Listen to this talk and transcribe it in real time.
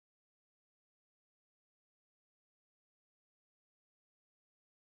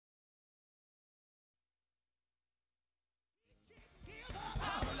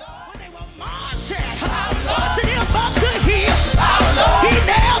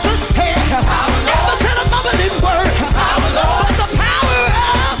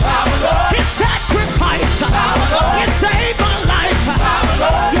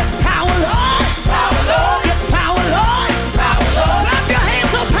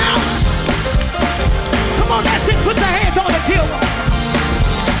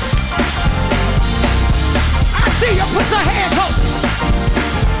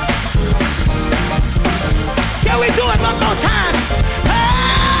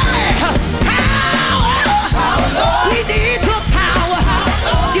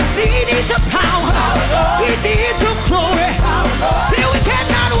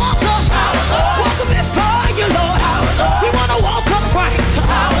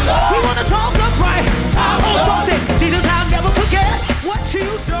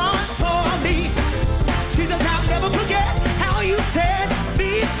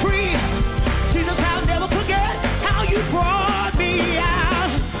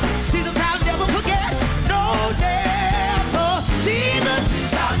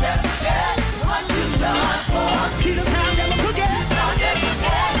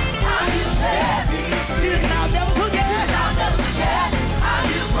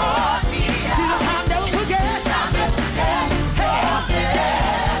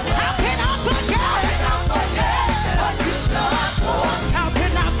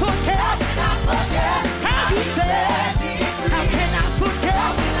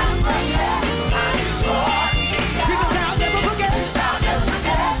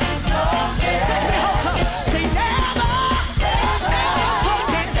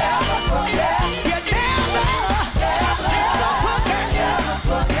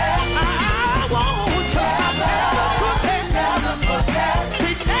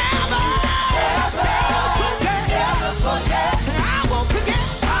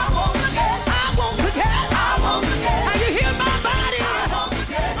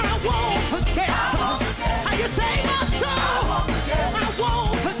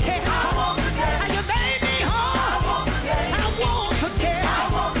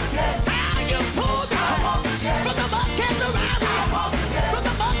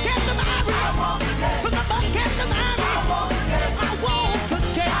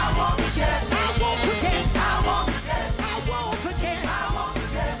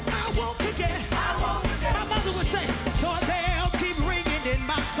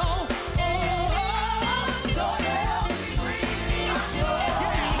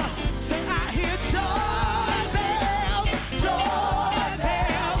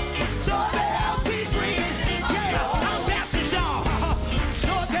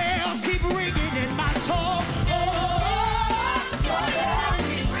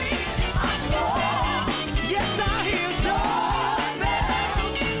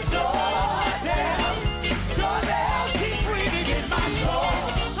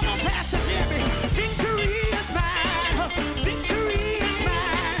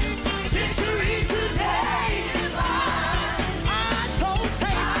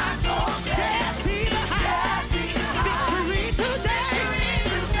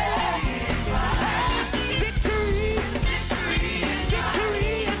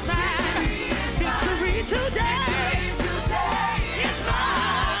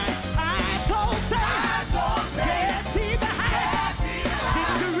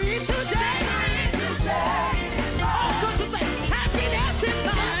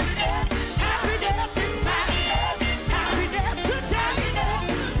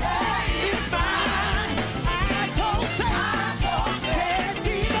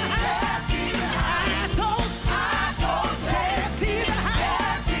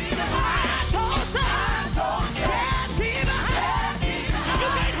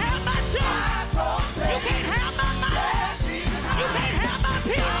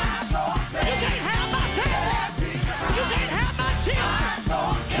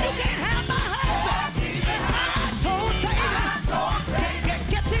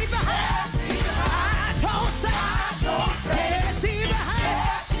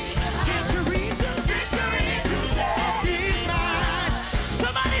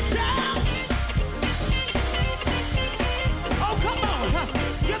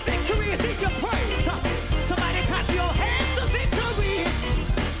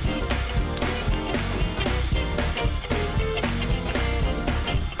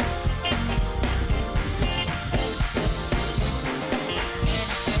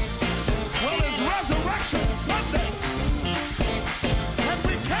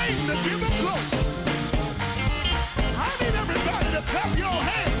name to give him glory. I need everybody to clap your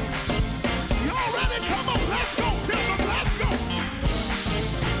hands. Y'all ready? Come on, let's go, Pilgrim, let's go.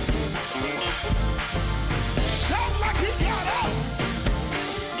 Shout like you got out.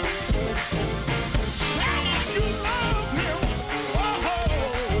 Shout like you love him.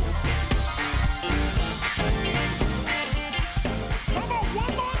 Whoa. Come on,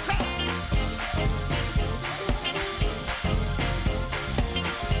 one more time.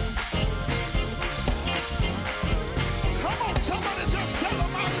 Come on, somebody just tell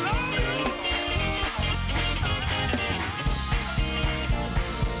him I love you.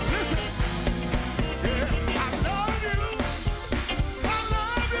 Listen. Yeah, I love you. I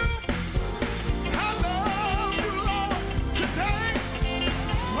love you. I love you, Lord, today.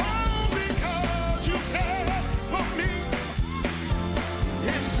 Oh, because you care for me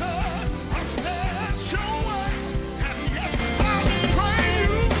in such a special way. And yet I pray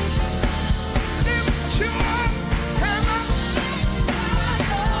you lift you up and I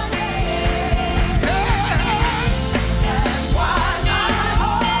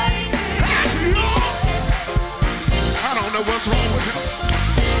I don't know what's wrong with him.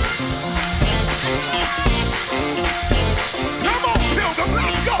 Come on, Pilgrim,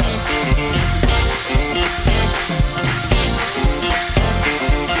 let's go.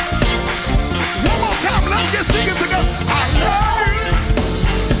 One more time, let's get singing together. I love you.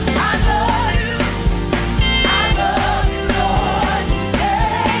 I love you. I love you, Lord,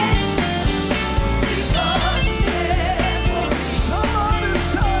 today. Because you care for me. Somebody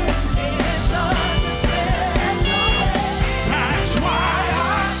say, in such a special way. That's why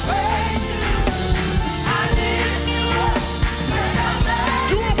I praise you. I lift you up and I magnify.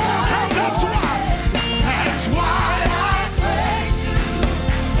 Do it one more time, that's why. That's why I praise you.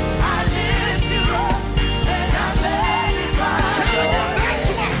 I lift you up and I magnify. Say it again, that's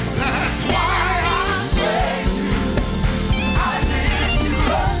why. That's why I praise you. I lift you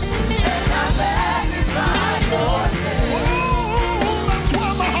up and I magnify your name. Oh, that's why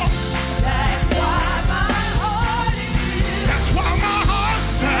my heart. That's why my heart is here. That's why my heart.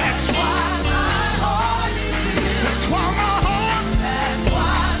 That's why my heart is here. That's why my heart. That's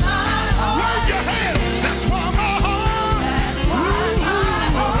why my heart. Wave your hand. That's why my heart. That's why my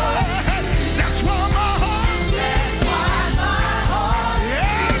heart. That's why my heart. That's why my heart.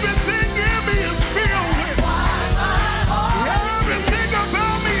 Everything in me is filled with. Everything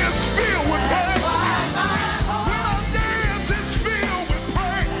about me is filled with praise. When I dance, it's filled with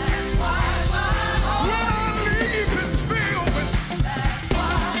praise. When I leave, it's filled with.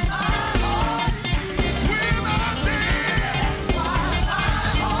 When I dance,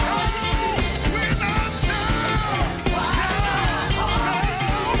 when I shout,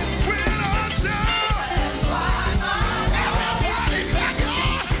 when I shout, everybody clap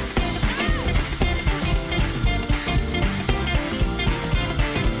your.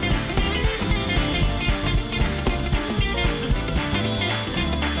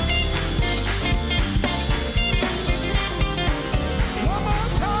 One more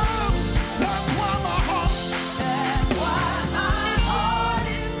time. That's why my heart. That's why my heart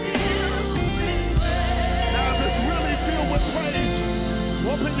is filled with praise. Now, if it's really filled with praise,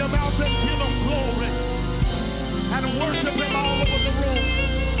 open your mouth and give him glory and worship him all over the room.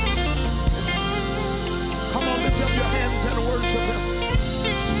 Come on, lift up your hands and worship him.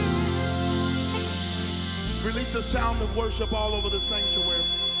 Release a sound of worship all over the sanctuary.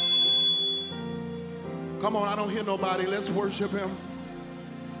 Come on, I don't hear nobody. Let's worship him.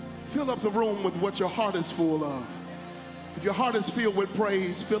 Fill up the room with what your heart is full of. If your heart is filled with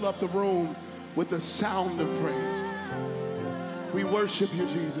praise, fill up the room with the sound of praise. We worship you,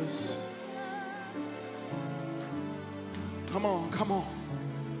 Jesus. Come on, come on.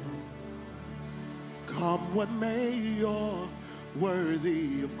 Come what may, you're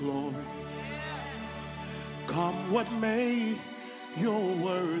worthy of glory. Come what may, you're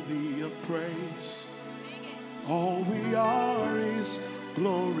worthy of praise. All we are is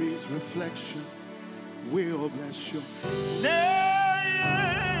glory's reflection. We'll bless your name.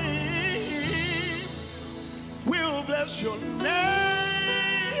 We'll bless your name.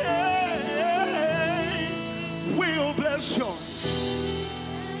 We'll bless your.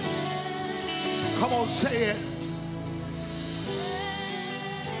 Come on, say it.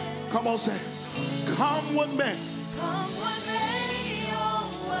 Come on, say it. Come what may. Come what may,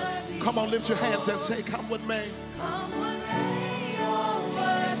 you're worthy. Come on, lift your hands and say, come what may. Come what may, you're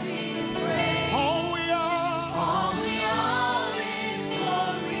worthy of praise. All we are is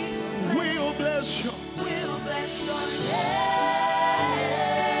glory's reflection. we'll bless you. We'll bless your name.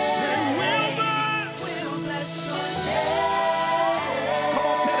 Say, we'll bless. We'll bless your name. Come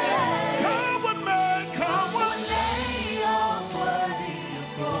on, say it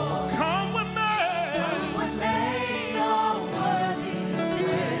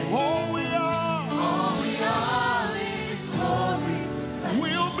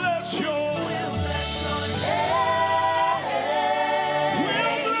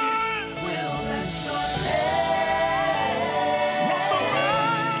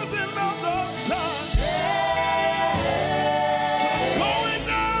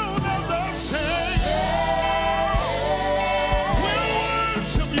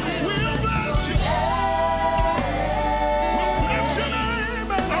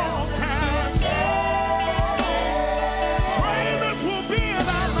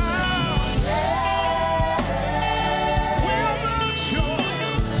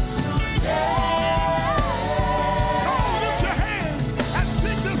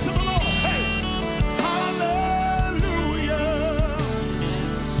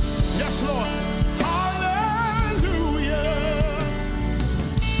Lord. Hallelujah.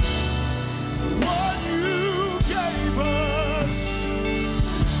 What you gave us,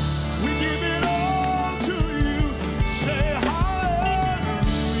 we give it all to you. Say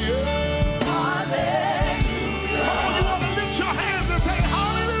hallelujah. Hallelujah. Come on, you want to lift your hands and say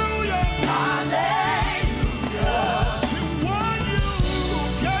hallelujah. Hallelujah. To what you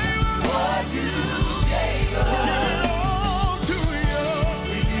gave us, What you gave give us, it all to you.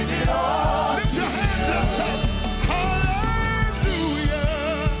 we give it all. Lift your hands and say hallelujah.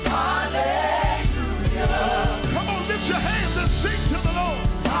 Hallelujah. Come on, lift your hands and sing to the Lord.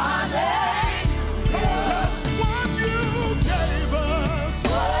 Hallelujah. Come on, tell him what you gave us.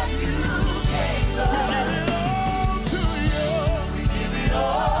 What you gave Give us, it all to you. we give it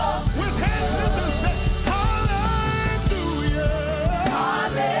all. With hands lifted, say hallelujah.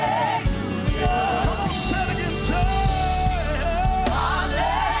 Hallelujah. Come on, say it again, say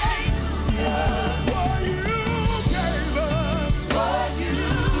Hallelujah. what you gave us. What you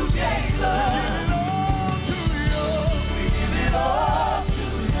gave Give us, it all to you. we give it all to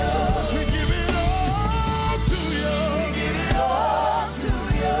you. We give it all to you. We give it all to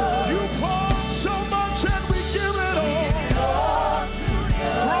you. You poured so much and we give it all. Give it all to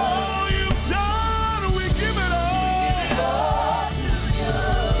you. For all you've done, we give it all. Give it all to you.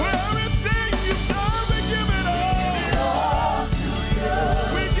 For everything you've done, we give it all. Give it all to you.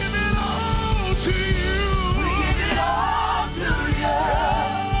 We give it all to you. We give it all to you.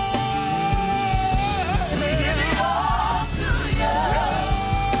 We give it all to you.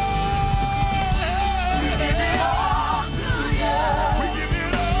 We give it all to you. We give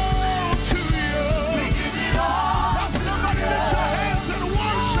it all to you. We give it all. Now somebody lift your hands and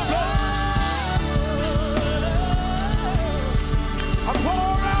worship Him. I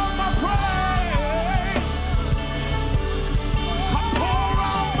pour out my praise. I pour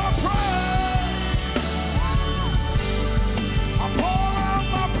out my praise. I pour out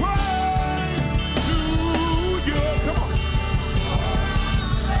my praise to you. Come on.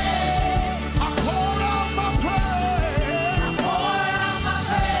 I pour out my praise. Pour out my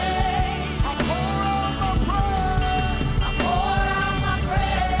praise. I pour out my praise. Pour out my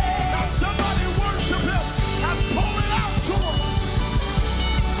praise. Now somebody worship Him and pour it out to Him.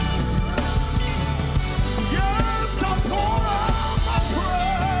 Yes, I pour out my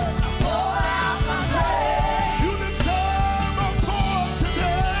praise. Pour out my praise. You deserve a pour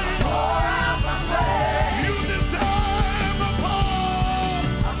today. Pour out my praise. You deserve a pour.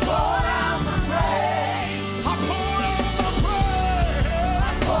 Pour out my praise. I pour out my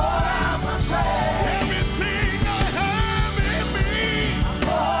praise. Pour out my praise. Everything I have in me.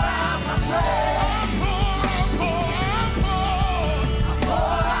 Pour out my praise. I pour, I pour, I pour.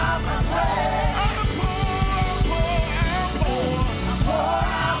 Pour out my praise. I pour, I pour, I pour. Pour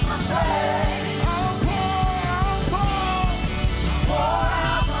out my praise. I pour, Pour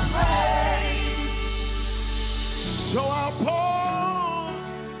out my praise. So I pour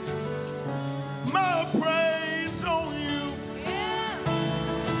my praise on you.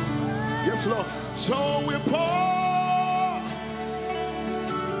 Yes, Lord. So we pour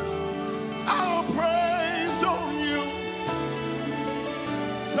our praise on you.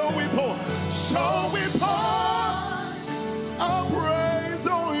 So we pour. So we pour our praise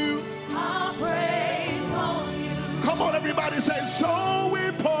on you. Our praise on you. Come on, everybody say, so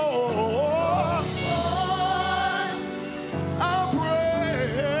we pour our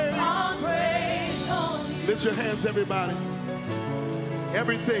praise. Our praise on you. Lift your hands, everybody.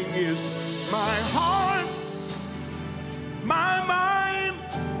 Everything is my heart, my mind,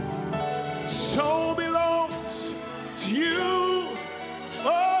 soul belongs to you.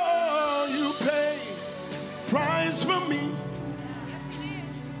 Oh, you paid price for me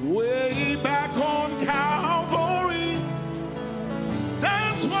way back on Calvary.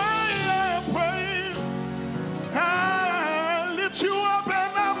 That's why I pray. I lift you up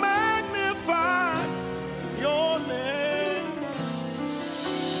and I magnify your name.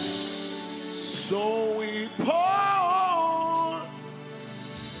 So we pour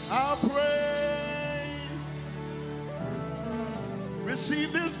our praise.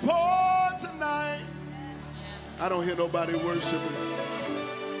 Receive this pour tonight. I don't hear nobody worshiping.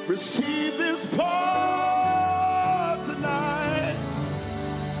 Receive this pour tonight.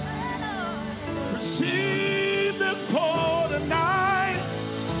 Receive this pour tonight.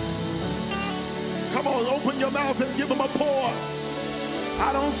 Come on, open your mouth and give them a pour.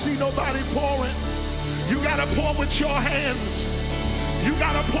 I don't see nobody pouring. You gotta pour with your hands. You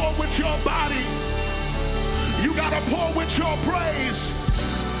gotta pour with your body. You gotta pour with your praise.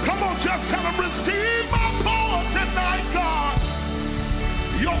 Come on, just tell them, receive my pour tonight, God.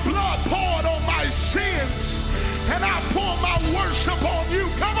 Your blood poured on my sins, and I pour my worship on you.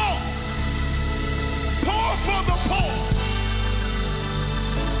 Come on. Pour for the poor.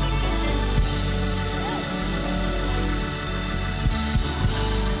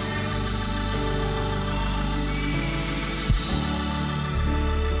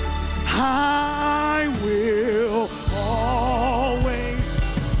 I will always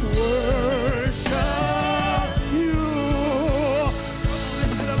worship you.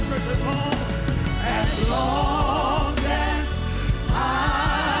 Lift it up, church, as long as I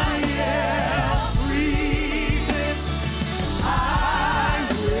am breathing, I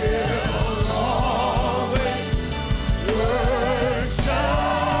will always worship.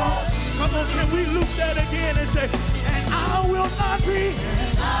 Come on, can we loop that again and say, and I will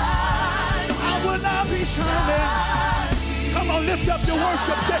not be silent. Come on, lift up your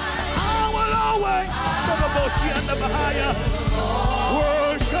worship. Say, I will always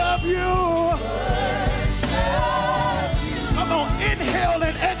worship you. Come on, inhale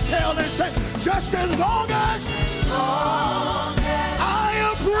and exhale and say, just as long as I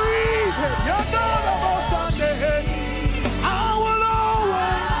am breathing, I will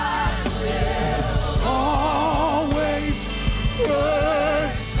always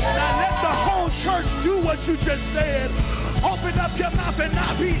worship. Now let the whole church do what you just said. Open up your mouth and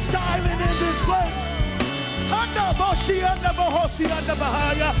not be silent in this place.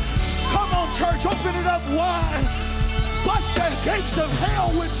 Come on, church, open it up wide. Bust the gates of hell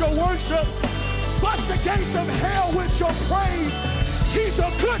with your worship. Bust the gates of hell with your praise. He's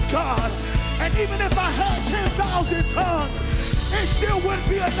a good God. And even if I had 10,000 tongues, it still wouldn't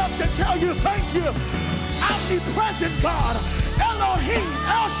be enough to tell you thank you. Omnipresent God, Elohim,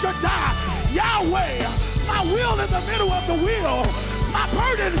 El Shaddai, Yahweh, my wheel in the middle of the wheel, my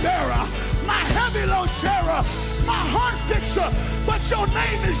burden bearer, my heavy load sharer, my heart fixer. But your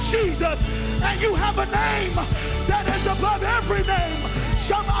name is Jesus, and you have a name that is above every name.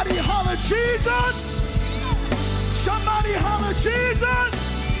 Somebody holler Jesus. Somebody holler Jesus.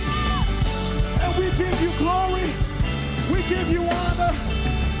 And we give you glory, we give you honor,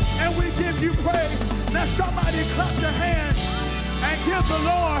 and we give you praise. Now somebody clap your hands and give the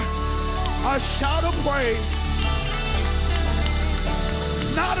Lord a shout of praise.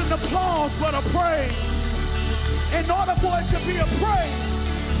 Not an applause, but a praise. In order for it to be a praise,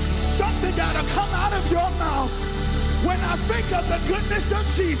 something got to come out of your mouth. When I think of the goodness of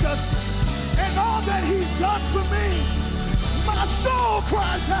Jesus and all that he's done for me, my soul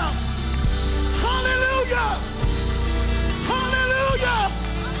cries out, hallelujah, hallelujah.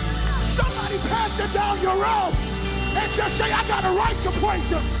 Somebody pass it down your row and just say, I got a right to praise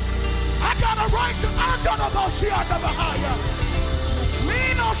him. I got a right to,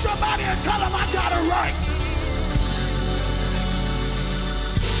 lean on somebody and tell him I got a right.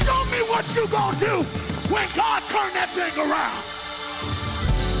 Show me what you gonna do when God turn that thing around.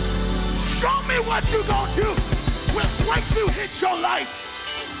 Show me what you gonna do when breakthrough hits your life.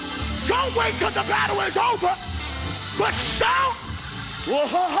 Don't wait till the battle is over, but shout. Whoa,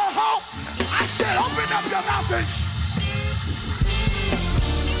 ho, ho, ho. I said, open up your mouth and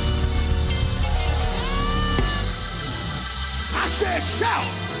I said, shout.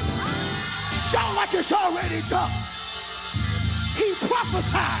 Shout like it's already done. He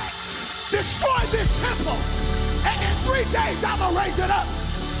prophesied, destroy this temple, and in 3 days I'm gonna raise it up.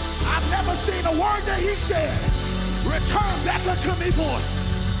 I've never seen a word that he said return back unto me void.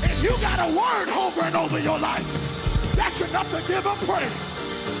 If you got a word hovering over your life, that's enough to give him praise.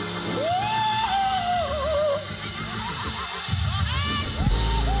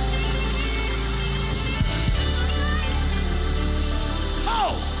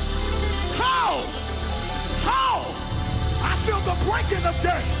 How? I feel the breaking of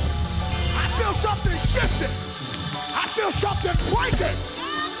day. I feel something shifting. I feel something breaking.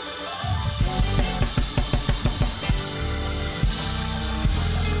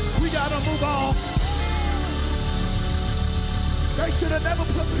 We gotta move on. They should have never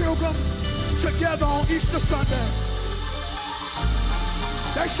put Pilgrim together on Easter Sunday.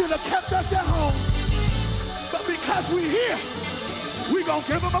 They should have kept us at home. But because we're here, we're gonna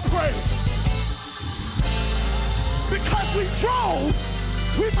give them a praise. Because we drove,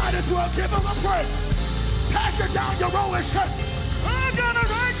 we might as well give him a praise. Pass it down your row and say, I got a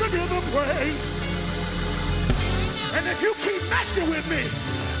right to give him praise. And if you keep messing with me,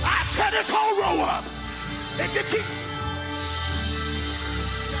 I'll tear this whole row up. If you keep...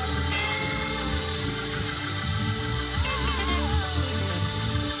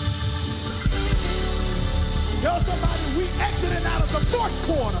 Tell somebody we exiting out of the fourth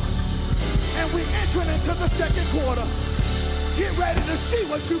quarter and we entering into the second quarter. Get ready to see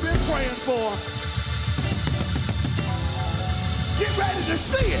what you've been praying for. Get ready to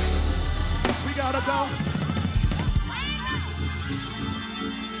see it. We gotta go.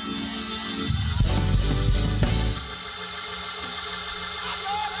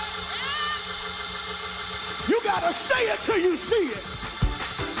 You gotta say it till you see it.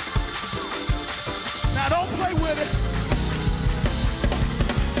 Now don't play with it.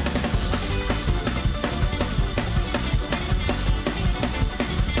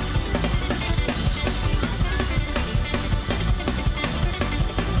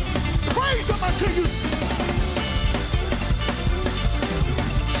 Praise him until you.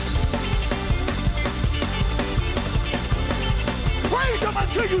 Praise him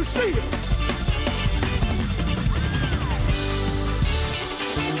until you see it.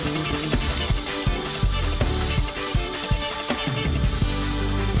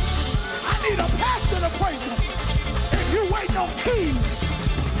 If you waiting on keys,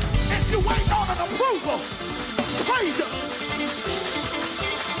 if you waiting on an approval, praise him.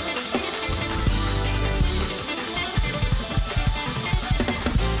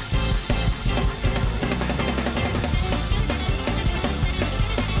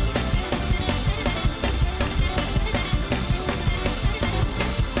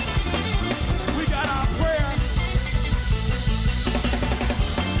 We got our prayer.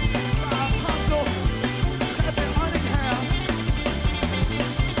 Our apostle.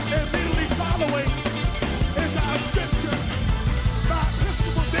 Immediately following is our scripture by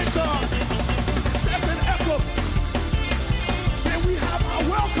Episcopal Vicar Stephen Eccles. Then we have our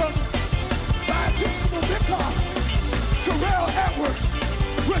welcome by Episcopal Vicar Terrell Edwards.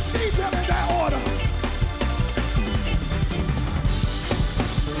 Receive them in that order.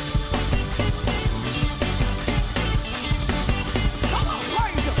 Come on,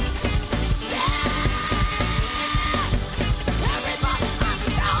 praise him.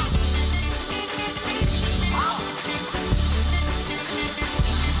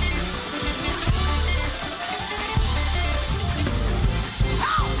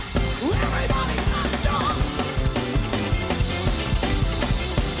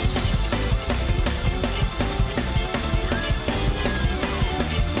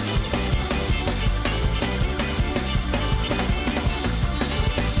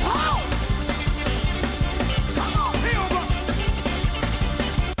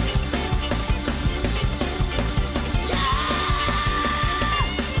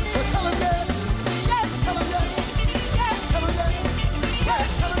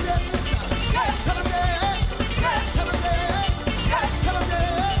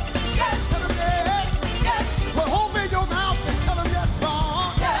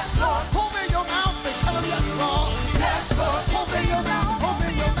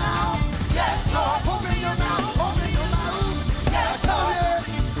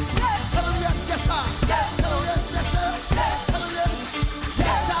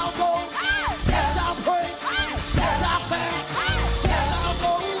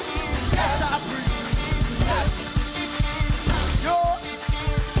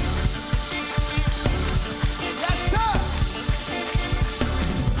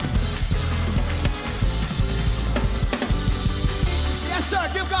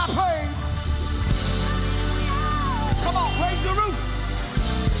 Give God praise. Come on, praise the roof.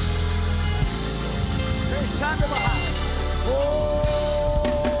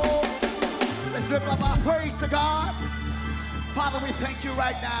 Oh, let's lift up our praise to God. Father, we thank you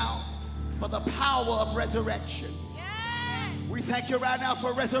right now for the power of resurrection. We thank you right now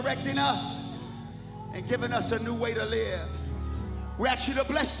for resurrecting us and giving us a new way to live. We ask you to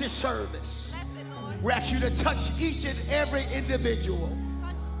bless this service. We ask you to touch each and every individual.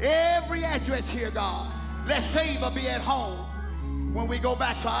 Every address here, God. Let favor be at home when we go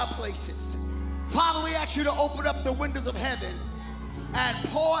back to our places. Father, we ask you to open up the windows of heaven and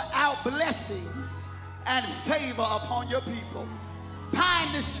pour out blessings and favor upon your people.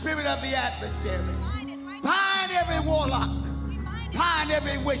 Bind the spirit of the adversary. Bind every warlock. Bind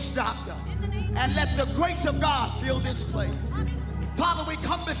every witch doctor. And let the grace of God fill this place. Father, we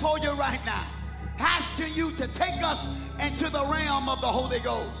come before you right now, asking you to take us into the realm of the Holy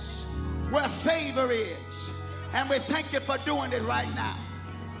Ghost, where favor is. And we thank you for doing it right now.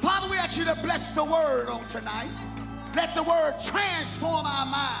 Father, we ask you to bless the word on tonight. Let the word transform our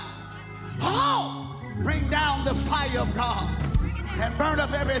mind. Oh, bring down the fire of God and burn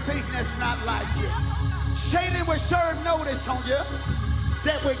up everything that's not like you. Satan will serve notice on you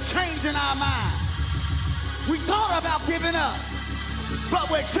that we're changing our mind. We thought about giving up, but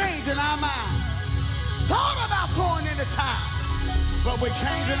we're changing our mind. Thought about throwing in the towel, but we're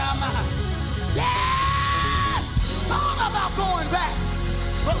changing our mind. Yes! thought about going back,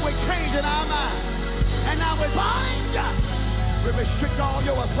 but we're changing our mind. And now we bind you. We restrict all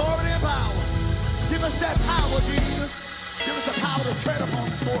your authority and power. Give us that power, Jesus. Give us the power to tread upon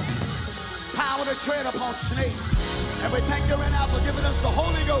scorpions, power to tread upon snakes. And we thank you right now for giving us the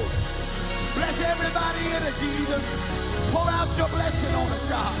Holy Ghost. Bless everybody in it, Jesus. Pour out your blessing on us,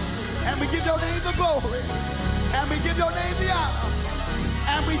 God. And we give your name the glory. And we give your name the honor.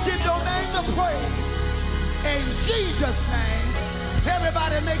 And we give your name the praise. In Jesus' name,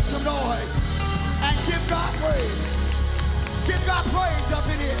 everybody make some noise and give God praise. Give God praise up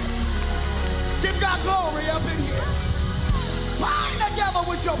in here. Give God glory up in here. Bind the devil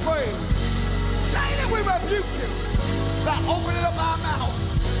with your praise. Satan, we rebuke you by opening up our mouth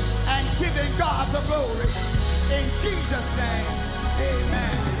and giving God the glory. In Jesus' name,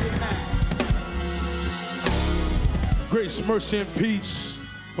 amen. Amen. Grace, mercy, and peace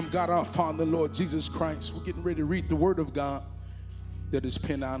from God our Father, Lord Jesus Christ. We're getting ready to read the word of God that is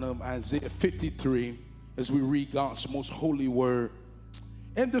penned out of Isaiah 53 as we read God's most holy word.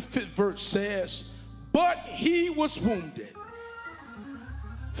 And the 5th verse says, but he was wounded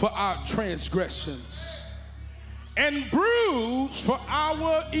for our transgressions and bruised for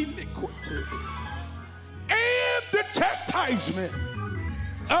our iniquity. And the chastisement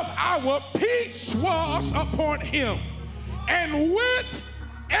of our peace was upon him. And with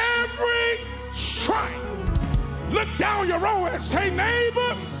every stripe, look down your row and say,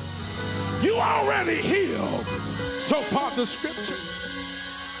 neighbor, you already healed. So far the scripture.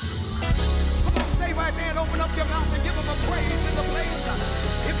 Come on, stay right there and open up your mouth and give him a praise in the place.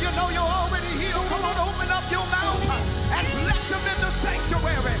 If you know you're already healed, come on, open up your mouth and bless him in the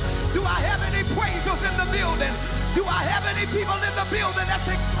sanctuary. Do I have any praisers in the building? Do I have any people in the building that's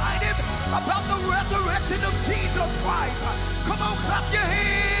excited about the resurrection of Jesus Christ? Come on, clap your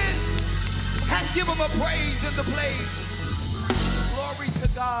hands and give him a praise in the place. Glory to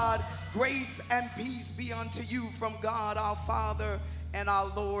God. Grace and peace be unto you from God our Father and our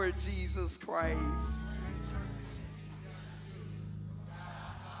Lord Jesus Christ.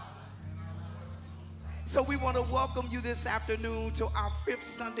 So we want to welcome you this afternoon to our 5th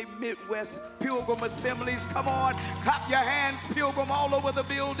Sunday Midwest Pilgrim Assemblies. Come on, clap your hands, Pilgrim, all over the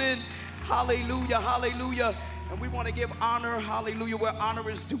building. Hallelujah, hallelujah. And we want to give honor, hallelujah, where honor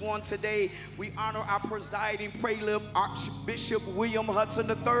is due on today. We honor our presiding prelate, Archbishop William Hudson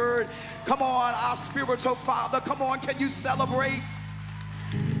III. Come on, our spiritual father. Come on, can you celebrate?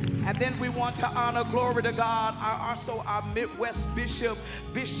 And then we want to honor, glory to God, also our Midwest Bishop,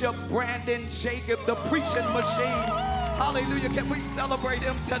 Bishop Brandon Jacob, the preaching machine. Hallelujah. Can we celebrate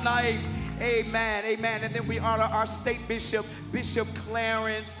him tonight? Amen, amen. And then we honor our state bishop, Bishop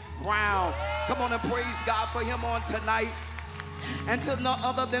Clarence Brown. Come on and praise God for him on tonight. And to none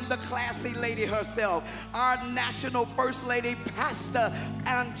other than the classy lady herself, our national first lady, Pastor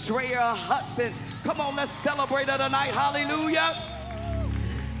Andrea Hudson. Come on, let's celebrate her tonight. Hallelujah.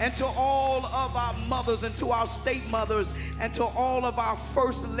 And to all of our mothers and to our state mothers and to all of our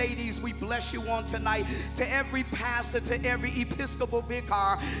first ladies, we bless you on tonight. To every pastor, to every episcopal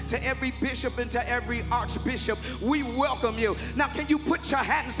vicar, to every bishop and to every archbishop, we welcome you. Now, can you put your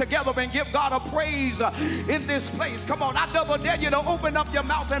hands together and give God a praise in this place? Come on, I double dare you to open up your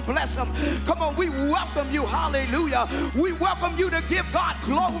mouth and bless him. Come on, we welcome you. Hallelujah. We welcome you to give God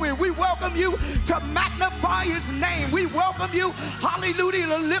glory. We welcome you to magnify his name. We welcome you, hallelujah,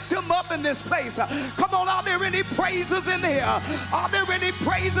 to lift him up in this place. Come on, are there any praises in here? Are there any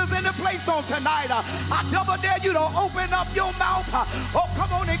praises in the place on tonight? I double dare you to open up your mouth. Oh,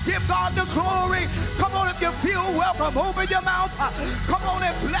 come on and give God the glory. Come on, if you feel welcome, open your mouth. Come on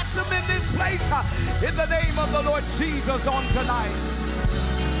and bless him in this place. In the name of the Lord Jesus on tonight.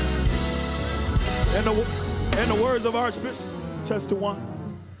 In the words of Archbishop, test to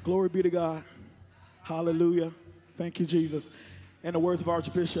one. Glory be to God. Hallelujah. Thank you, Jesus. In the words of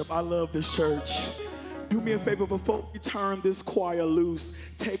Archbishop, I love this church. Do me a favor before you turn this choir loose.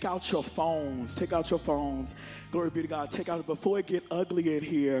 Take out your phones. Take out your phones. Glory be to God. Take out before it get ugly in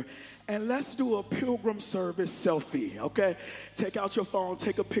here. And let's do a pilgrim service selfie, okay? Take out your phone.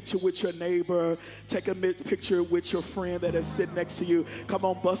 Take a picture with your neighbor. Take a picture with your friend that is sitting next to you. Come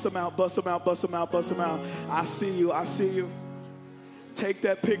on, bust them out, bust them out, bust them out, bust them out. I see you. I see you. Take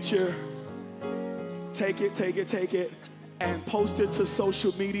that picture. Take it, take it, take it. And post it to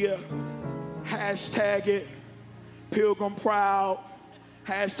social media. Hashtag it Pilgrim Proud.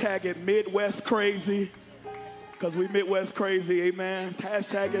 Hashtag it Midwest Crazy. Because we Midwest Crazy, amen.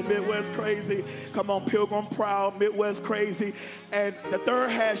 Hashtag it Midwest Crazy. Come on, Pilgrim Proud, Midwest Crazy. And the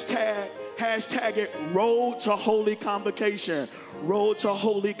third hashtag it Road to Holy Convocation. Road to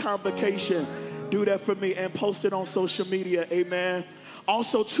Holy Convocation. Do that for me and post it on social media. Amen.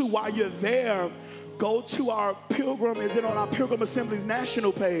 Also, too, while you're there, go to our Pilgrim, is it on our Pilgrim Assembly's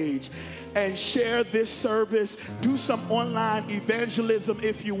national page, and share this service. Do some online evangelism,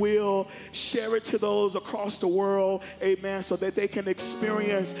 if you will. Share it to those across the world, amen, so that they can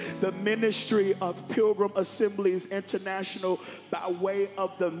experience the ministry of Pilgrim Assemblies International by way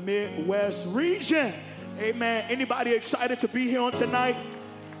of the Midwest region. Amen. Anybody excited to be here on tonight?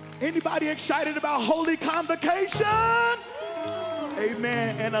 Anybody excited about Holy Convocation?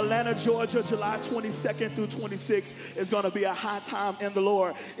 Amen. In Atlanta, Georgia, July 22nd through 26th is going to be a high time in the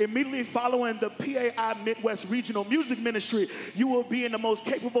Lord. Immediately following the PAI Midwest Regional Music Ministry, you will be in the most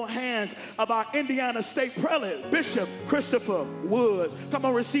capable hands of our Indiana State Prelate, Bishop Christopher Woods. Come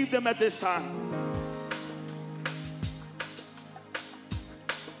on, receive them at this time.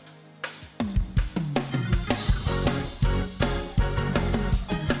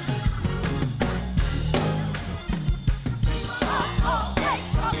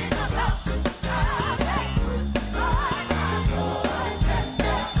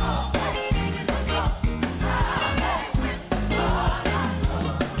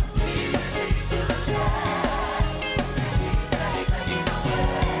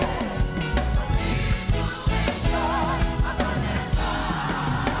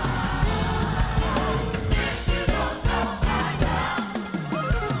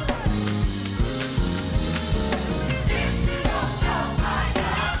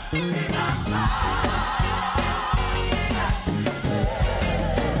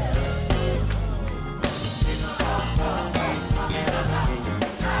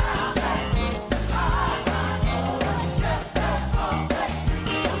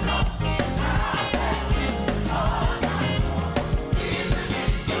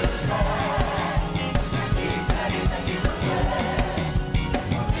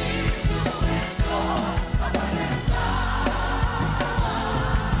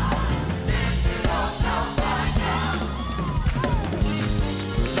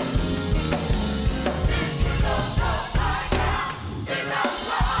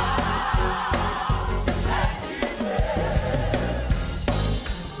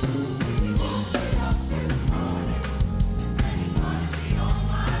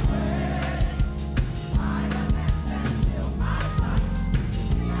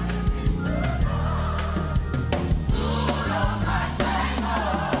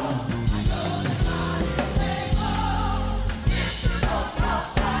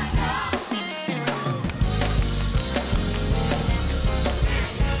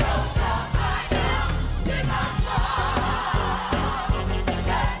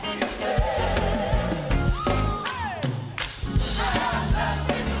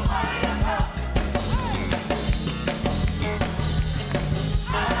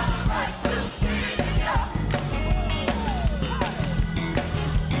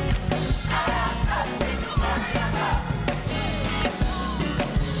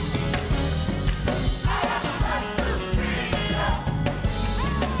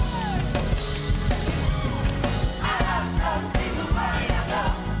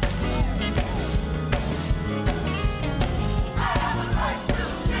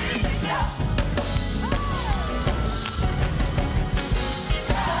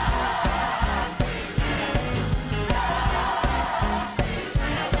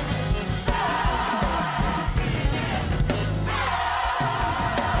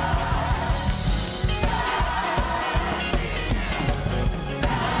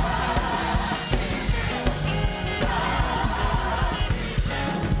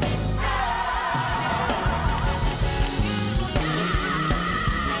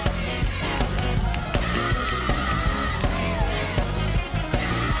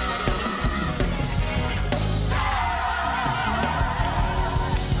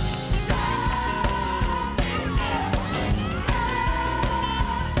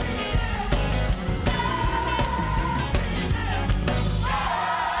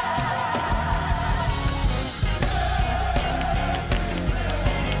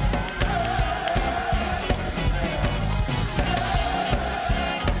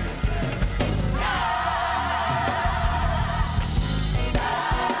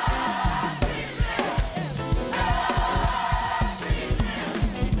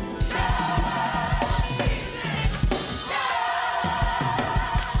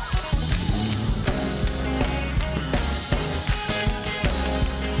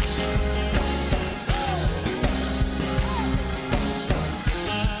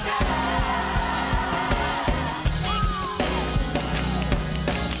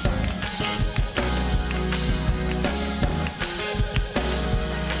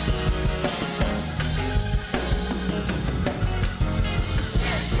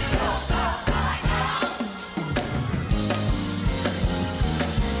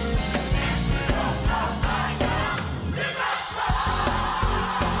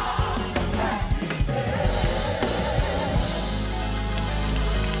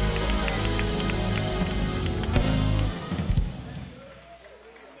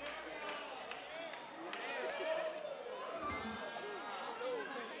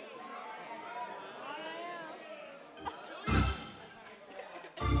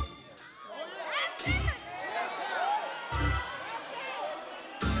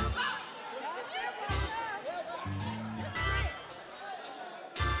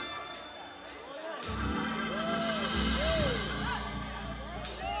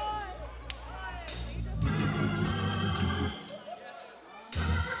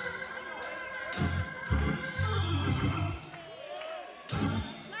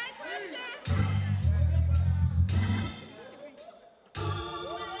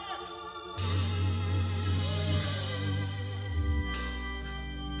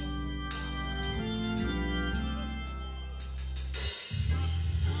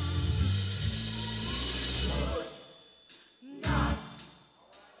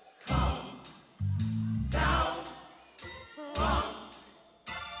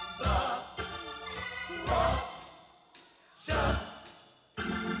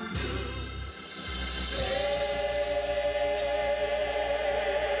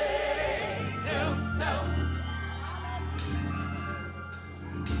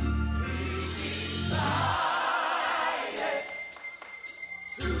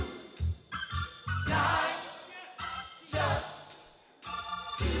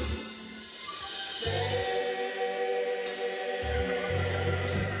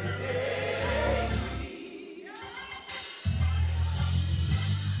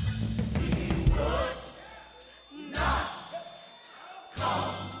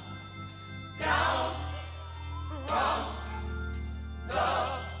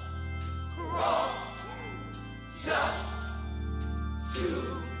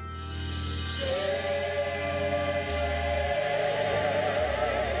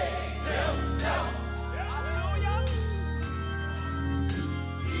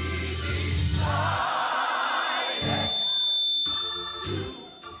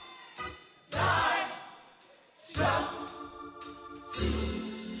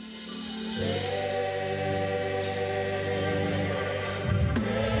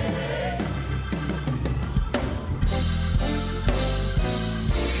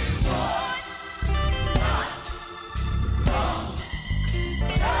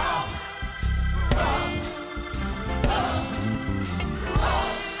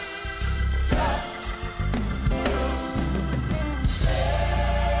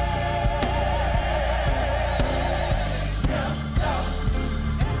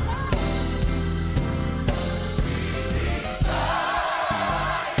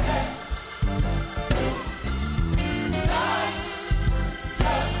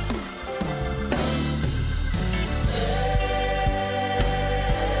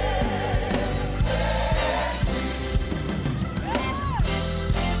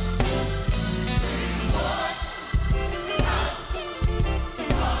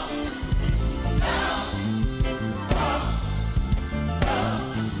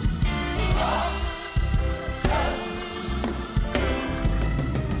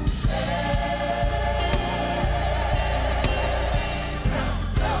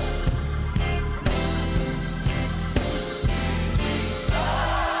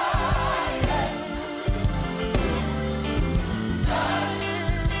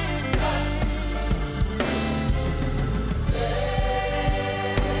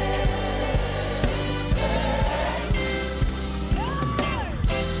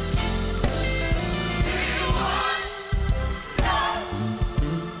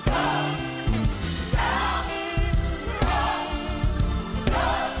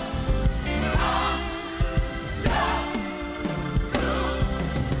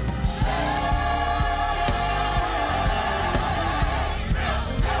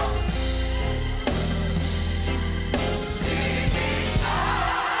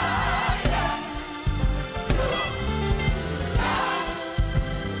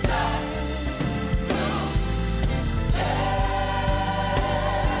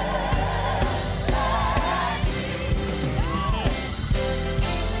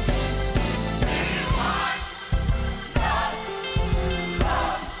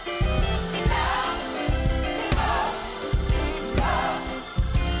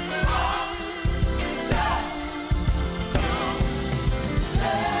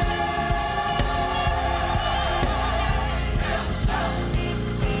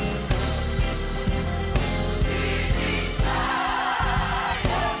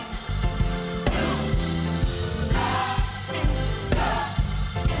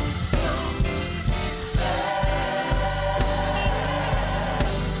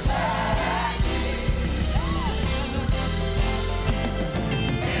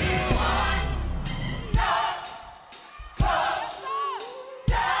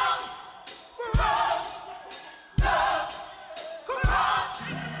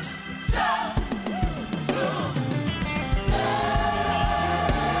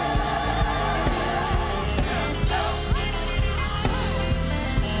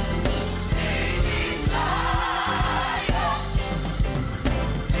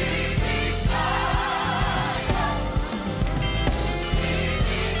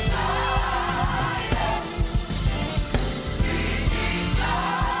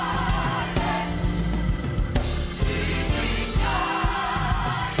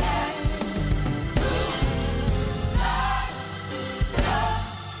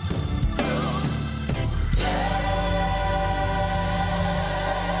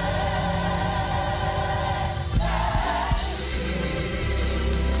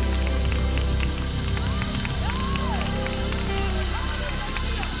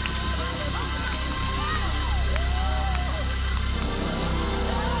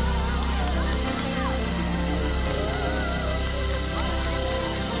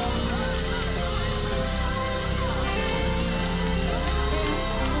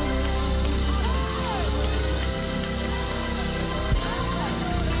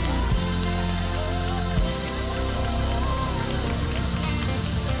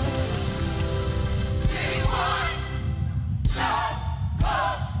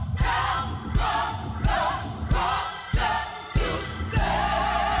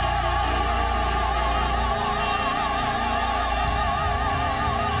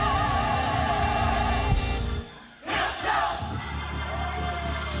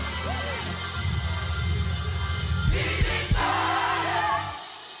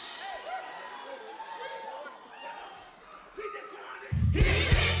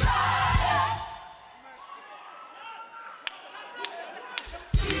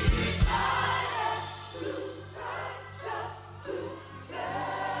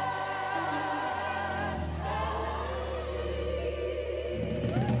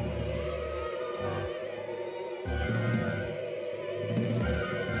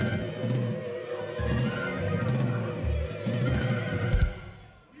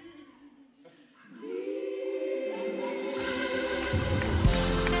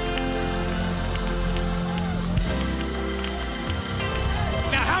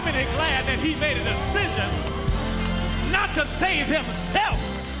 How many glad that he made a decision not to save himself,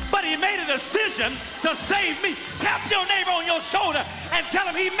 but he made a decision to save me? Tap your neighbor on your shoulder and tell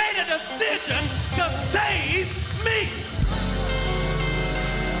him he made a decision to save me.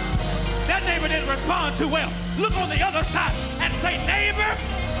 That neighbor didn't respond too well. Look on the other side and say, neighbor,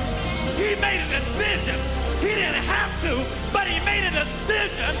 he made a decision. He didn't have to, but he made a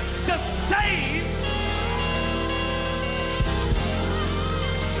decision to save.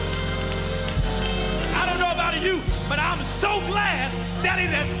 I don't know about you, but I'm so glad that he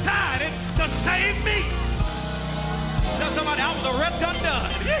decided to save me. Tell somebody I was a wretch undone.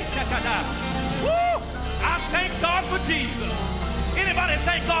 Woo! I thank God for Jesus. Anybody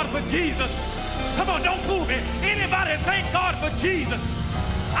thank God for Jesus? Come on, don't fool me. Anybody thank God for Jesus?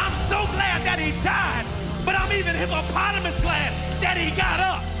 I'm so glad that he died, but I'm even hippopotamus glad that he got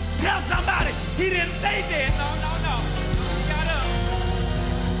up. Tell somebody he didn't stay dead. No, no, no. He got up.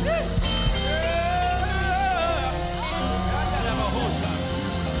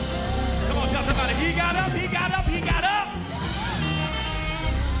 Come on, tell somebody he got up, he got up, he got up.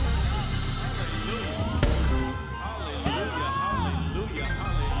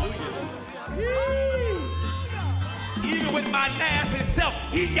 Even with my nasty self,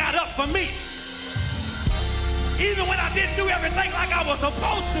 he got up for me. Even when I didn't do everything like I was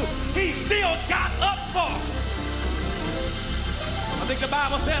supposed to, he still got up for me. I think the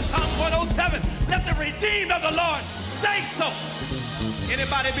Bible says, Psalm 107, let the redeemed of the Lord say so.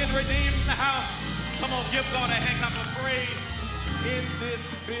 Anybody been redeemed in the house? Come on, give God a hand clap of praise in this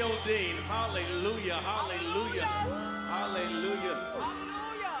building. Hallelujah, hallelujah, hallelujah.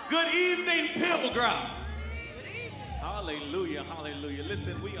 Good evening, Pilgrim. Hallelujah, hallelujah.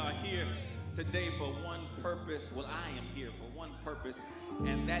 Listen, we are here today for one purpose. Well, I am here for one purpose,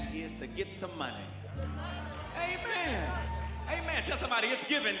 and that is to get some money. Amen. Amen. Tell somebody it's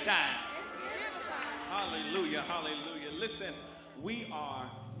giving time. Hallelujah, hallelujah. Listen, we are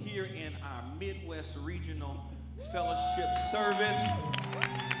here in our Midwest Regional Fellowship service.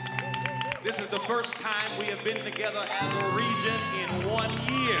 This is the first time we have been together as a region in 1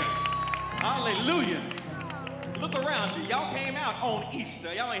 year. Hallelujah. Look around you. Y'all came out on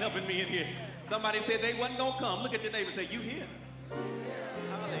Easter. Y'all ain't helping me in here. Somebody said they wasn't going to come. Look at your neighbor and say, you here?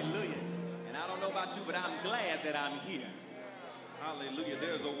 Hallelujah. And I don't know about you, but I'm glad that I'm here. Hallelujah.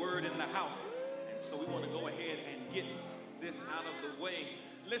 There's a word in the house. And so we want to go ahead and get this out of the way.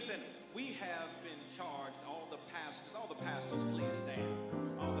 Listen, we have been charged, all the pastors, please stand.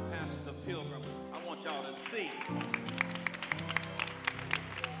 All the pastors of Pilgrim, I want y'all to see.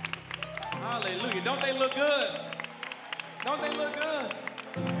 Hallelujah. Don't they look good? Don't they look good?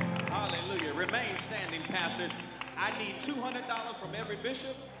 Hallelujah. Remain standing, pastors. I need $200 from every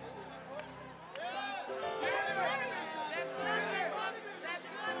bishop.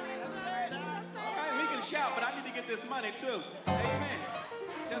 All right, we can shout, but I need to get this money too. Amen.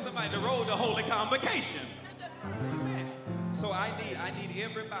 Tell somebody to roll the holy convocation. Amen. So I need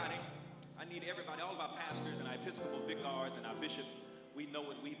everybody. I need everybody, all of our pastors and our Episcopal vicars and our bishops. We know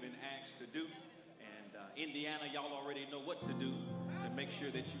what we've been asked to do. And Indiana, y'all already know what to do to make sure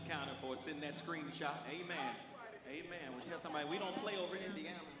that you counted for. Send that screenshot. Amen. Amen. We'll tell somebody we don't play over in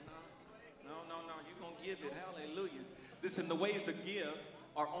Indiana. No. You're going to give it. Hallelujah. Listen, the ways to give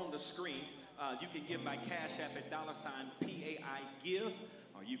are on the screen. You can give by Cash App at $PAI Give,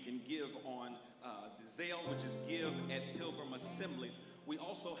 or you can give on the Zelle, which is Give at Pilgrim Assemblies. We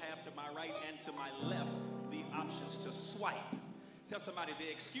also have to my right and to my left the options to swipe. Tell somebody the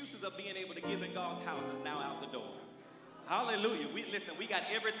excuses of being able to give in God's house is now out the door. Hallelujah. Listen, we got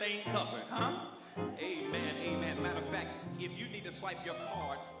everything covered, huh? Amen, amen. Matter of fact, if you need to swipe your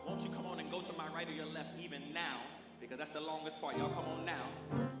card, won't you come on and go to my right or your left even now? Because that's the longest part. Y'all come on now.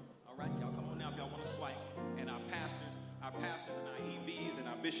 All right, y'all come on now if y'all want to swipe. And our pastors and our EVs and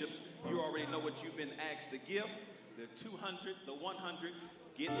our bishops, you already know what you've been asked to give. The 200, the 100,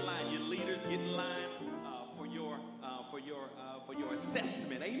 get in line. Your leaders, get in line for your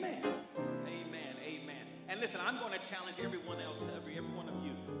assessment. Amen. Amen. Amen. And listen, I'm going to challenge everyone else, every one of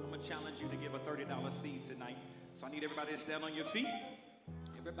you. I'm going to challenge you to give a $30 seed tonight. So I need everybody to stand on your feet.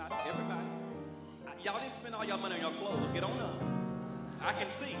 Everybody. Y'all didn't spend all your money on your clothes. Get on up. I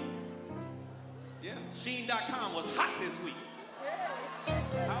can see. Yeah. Shein.com was hot this week.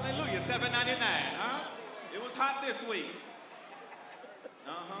 Hallelujah. $7.99. Huh? It was hot this week.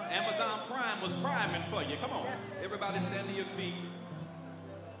 Amazon Prime was priming for you. Come on. Everybody stand to your feet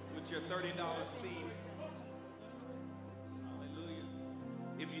with your $30 seed. Hallelujah.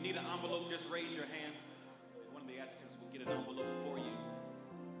 If you need an envelope, just raise your hand. One of the adjutants will get an envelope for you.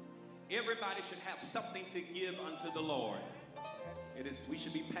 Everybody should have something to give unto the Lord. We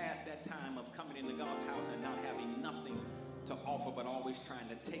should be past that time of coming into God's house and not having nothing to offer, but always trying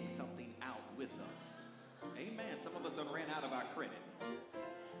to take something out with us. Amen. Some of us done ran out of our credit.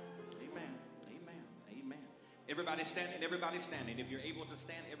 Amen. Amen. Amen. Everybody standing. Everybody standing. If you're able to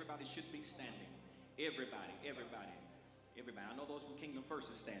stand, everybody should be standing. Everybody. Everybody. Everybody. I know those from Kingdom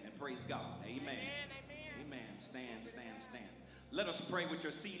First is standing. Praise God. Amen. Amen. Stand, stand, stand. Let us pray with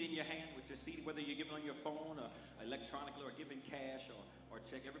your seed in your hand, with your seed, whether you're giving on your phone or electronically or giving cash or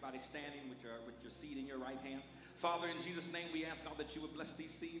check. Everybody standing with your seed in your right hand. Father, in Jesus' name, we ask, God, that you would bless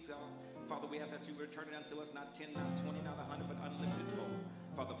these seeds, God. Father, we ask that you would return it unto us, not 10, not 20, not 100, but unlimited fold.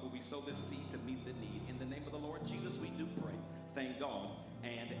 Father, for we sow this seed to meet the need. In the name of the Lord Jesus, we do pray. Thank God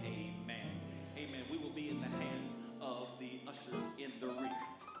and amen. Amen. We will be in the hands of the ushers in the rear.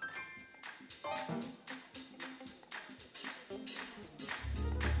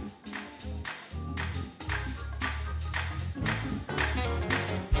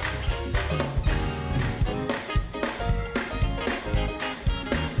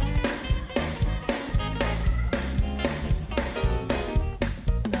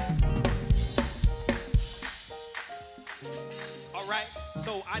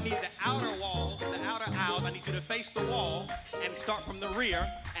 So I need the outer walls, the outer aisles. I need you to face the wall and start from the rear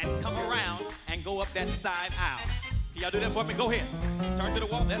and come around and go up that side aisle. Can y'all do that for me? Go ahead. Turn to the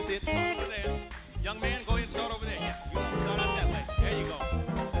wall. That's it. Start over there. Young man, go ahead and start over there. Yeah, you want to start out that way. There you go.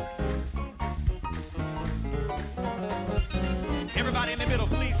 Everybody in the middle,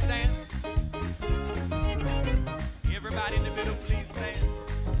 please stand. Everybody in the middle, please stand.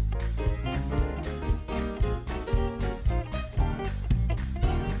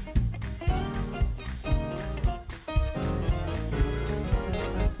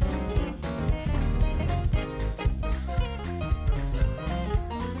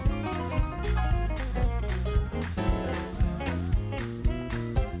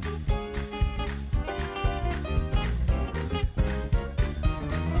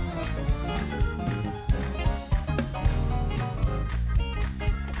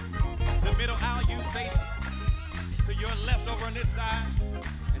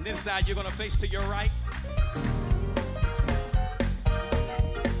 Side, you're going to face to your right.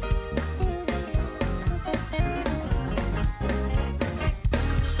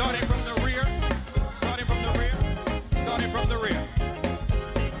 Starting from the rear, starting from the rear, starting from the rear.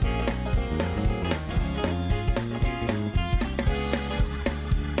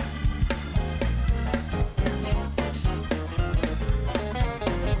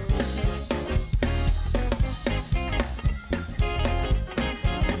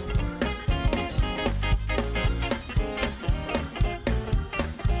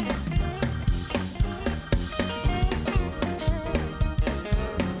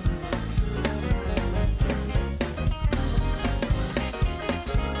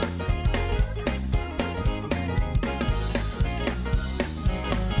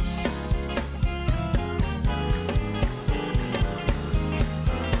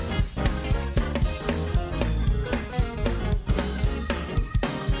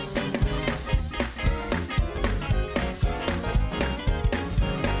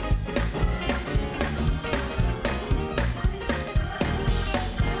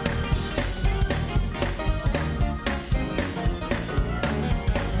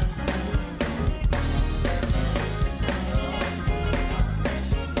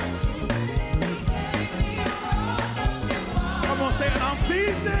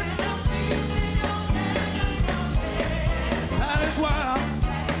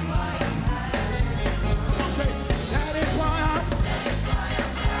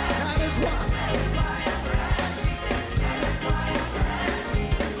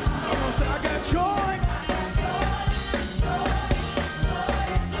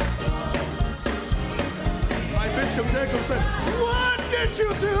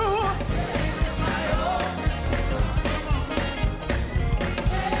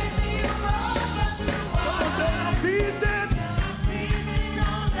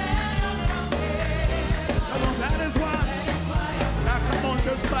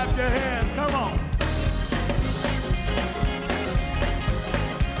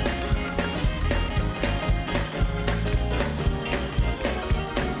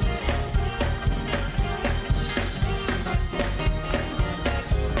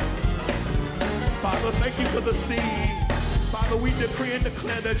 we decree and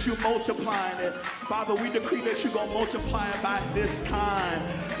declare that you're multiplying it. Father, we decree that you're going to multiply it by this kind.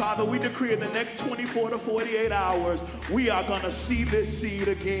 Father, we decree in the next 24 to 48 hours, we are going to see this seed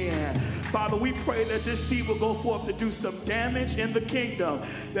again. Father, we pray that this seed will go forth to do some damage in the kingdom,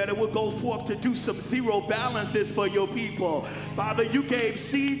 that it will go forth to do some zero balances for your people. Father, you gave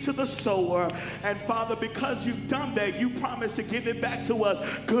seed to the sower, and Father, because you've done that, you promised to give it back to us,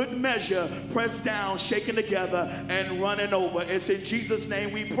 good measure, pressed down, shaken together, and running over. It's in Jesus'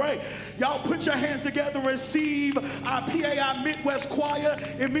 name we pray. Y'all put your hands together and receive our PAI Midwest Choir.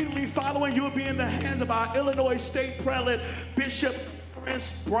 Immediately following, you'll be in the hands of our Illinois State Prelate, Bishop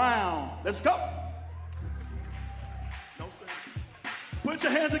Prince Brown. Let's go. No, sir. Put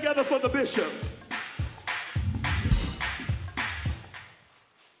your hands together for the bishop.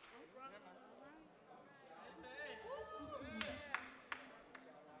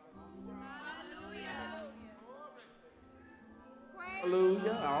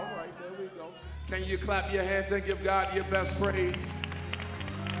 Hallelujah. All right, there we go. Can you clap your hands and give God your best praise?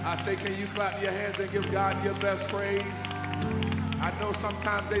 I say, can you clap your hands and give God your best praise? I know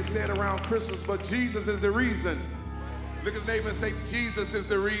sometimes they say it around Christmas, but Jesus is the reason. Look at his neighbor and say, Jesus is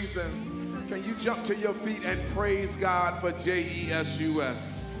the reason. Can you jump to your feet and praise God for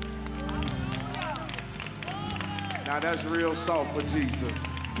JESUS? Now that's real soft for Jesus.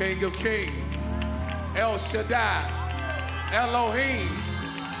 King of Kings, El Shaddai, Elohim,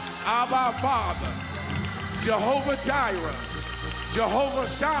 Abba Father, Jehovah Jireh, Jehovah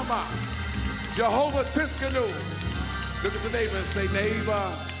Shammah, Jehovah Tiskanu. Look at your neighbor and say,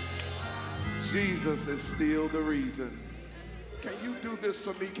 neighbor, Jesus is still the reason. Can you do this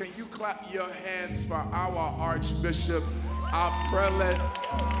for me? Can you clap your hands for our Archbishop, our prelate,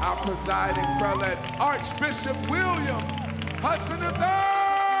 our presiding prelate, Archbishop William Hudson III.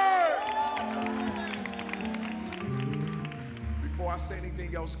 Before I say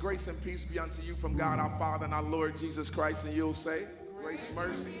anything else, grace and peace be unto you from God our Father and our Lord Jesus Christ. And you'll say, grace,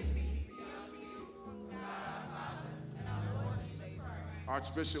 mercy.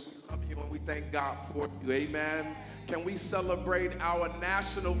 Archbishop, we love you and we thank God for you. Amen. Can we celebrate our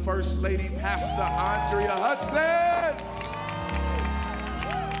national First Lady, Pastor Andrea Hudson?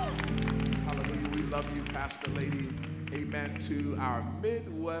 Hallelujah. We love you, Pastor Lady. Amen. To our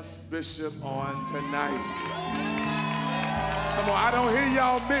Midwest Bishop on tonight. Come on, I don't hear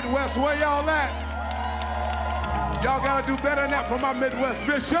y'all Midwest. Where y'all at? Y'all got to do better than that for my Midwest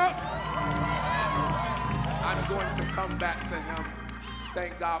Bishop. I'm going to come back to him.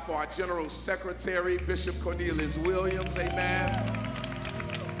 Thank God for our General Secretary, Bishop Cornelius Williams, amen.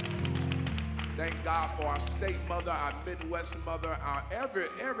 Thank God for our state mother, our Midwest mother, our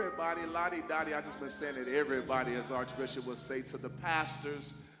everybody, lottie-dottie. I just been saying it, everybody, as Archbishop would say, to the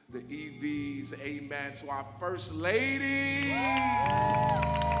pastors, the EVs, amen, to our First Lady.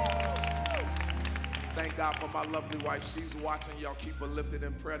 Thank God for my lovely wife. She's watching. Y'all keep her lifted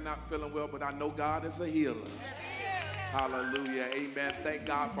in prayer. Not feeling well, but I know God is a healer. Hallelujah. Amen. Thank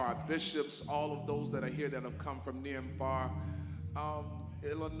God for our bishops, all of those that are here that have come from near and far.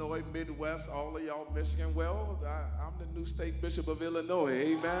 Illinois, Midwest, all of y'all, Michigan. Well, I'm the new state bishop of Illinois.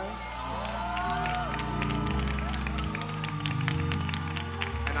 Amen.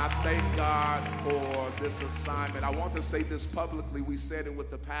 And I thank God for this assignment. I want to say this publicly. We said it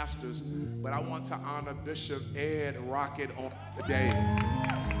with the pastors, but I want to honor Bishop Ed Rocket on today.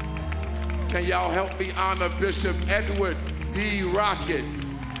 Can y'all help me honor Bishop Edward D. Rocket?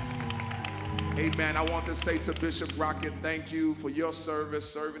 Amen. I want to say to Bishop Rocket, thank you for your service,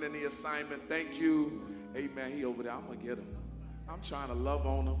 serving in the assignment. Thank you. Amen. He over there. I'm going to get him. I'm trying to love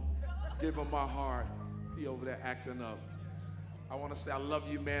on him, give him my heart. He over there acting up. I want to say I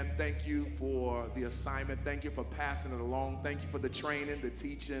love you, man. Thank you for the assignment. Thank you for passing it along. Thank you for the training, the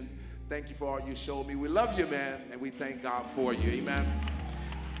teaching. Thank you for all you showed me. We love you, man, and we thank God for you. Amen.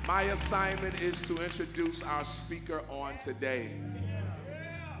 My assignment is to introduce our speaker on today.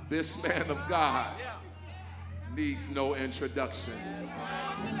 This man of God needs no introduction.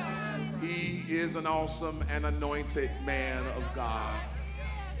 He is an awesome and anointed man of God.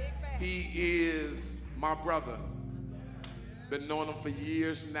 He is my brother. Been knowing him for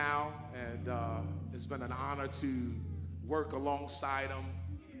years now, and it's been an honor to work alongside him,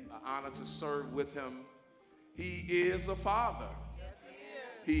 an honor to serve with him. He is a father.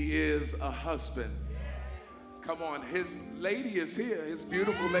 He is a husband. Come on, his lady is here. His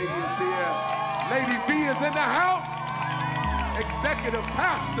beautiful lady is here. Lady V is in the house. Executive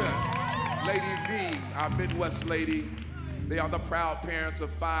pastor, Lady V, our Midwest lady. They are the proud parents of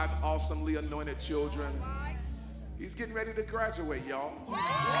 5 awesomely anointed children. He's getting ready to graduate, y'all.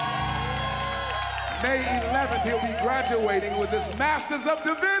 May 11th, he'll be graduating with his Masters of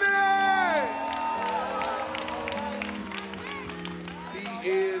Divinity. He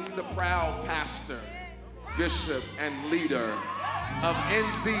is the proud pastor, bishop, and leader of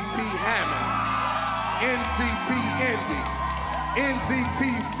NCT Hammond, NCT Indy,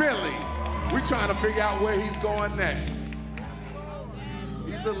 NCT Philly. We're trying to figure out where he's going next.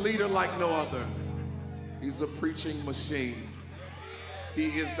 He's a leader like no other. He's a preaching machine. He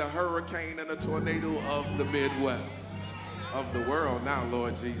is the hurricane and the tornado of the Midwest, of the world now,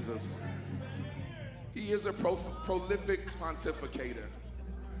 Lord Jesus. He is a prolific pontificator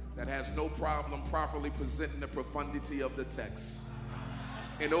that has no problem properly presenting the profundity of the text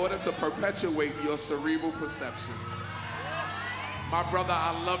in order to perpetuate your cerebral perception. My brother,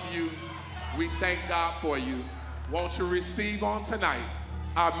 I love you. We thank God for you. Won't you receive on tonight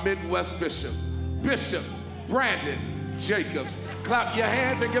our Midwest Bishop, Bishop Brandon Jacobs. Clap your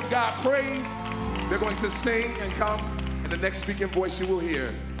hands and give God praise. They're going to sing and come, and the next speaking voice you will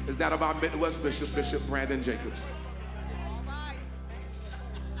hear is that of our Midwest Bishop, Bishop Brandon Jacobs.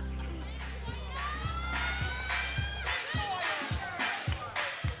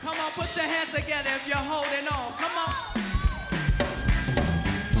 Come on, put your hands together if you're holding on. Come on.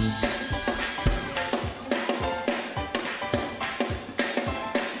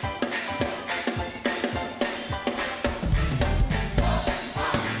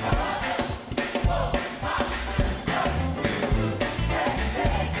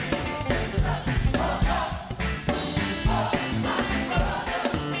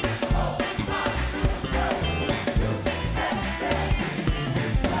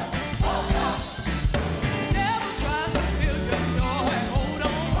 Never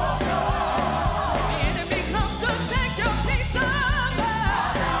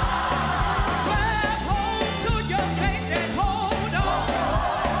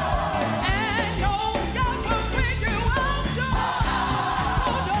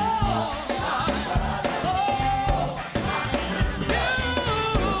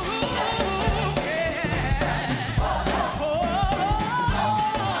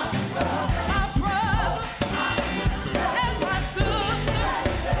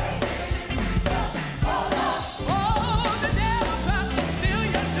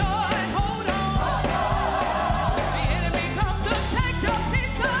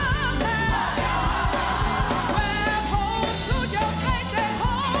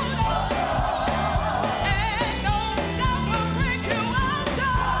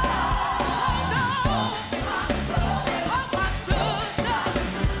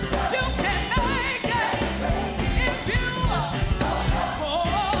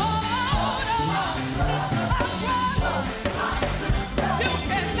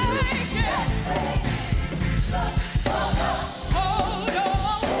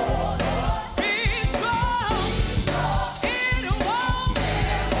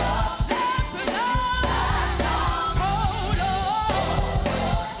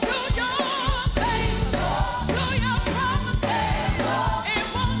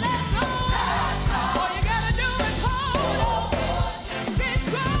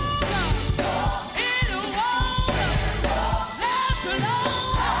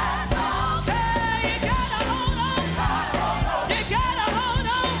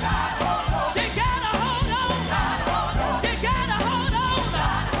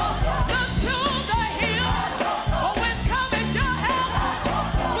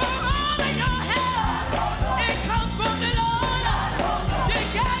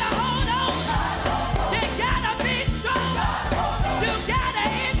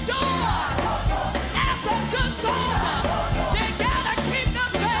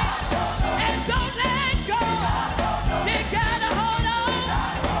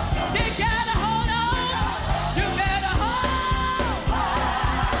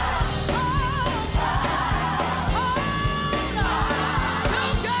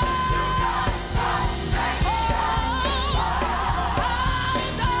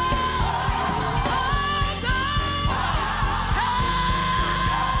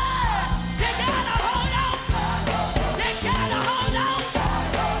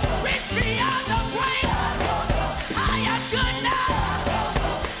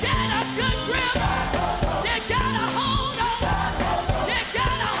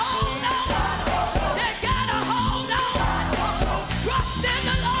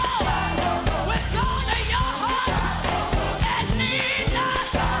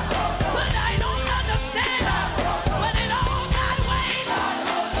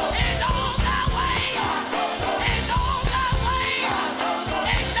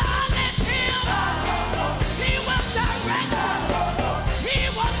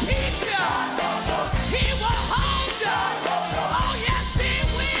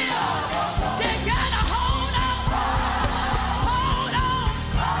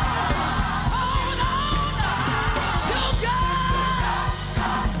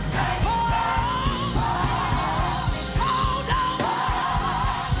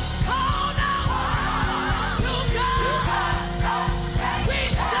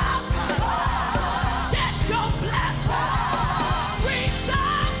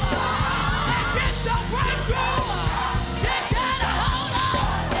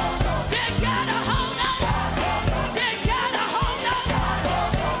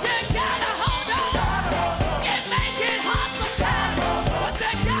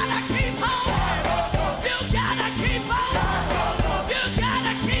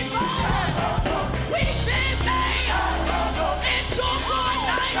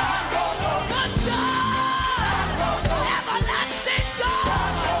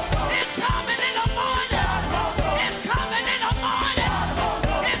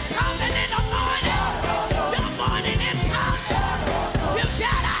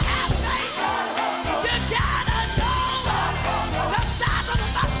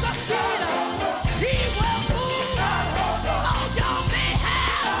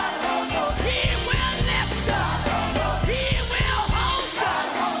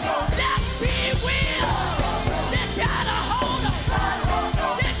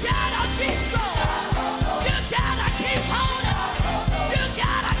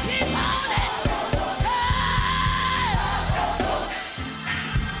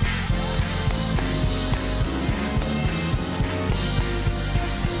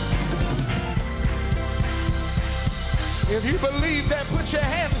If you believe that, put your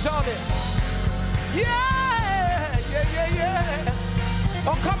hands on it. Yeah, yeah, yeah, yeah.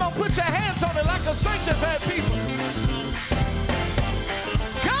 Oh, come on, put your hands on it like a sanctified people.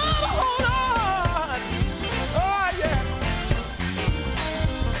 Gotta hold on. Oh, yeah.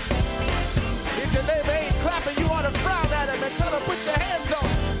 If your neighbor ain't clapping, you ought to frown at him and tell him, put your hands on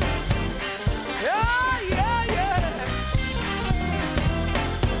it. Yeah, yeah, yeah.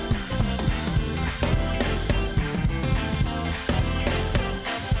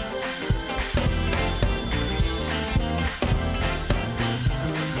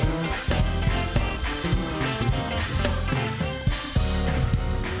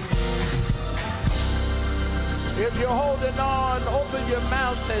 If you're holding on, open your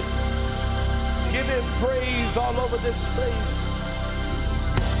mouth and give him praise all over this place.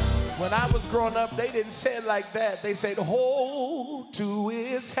 When I was growing up, they didn't say it like that. They said, hold to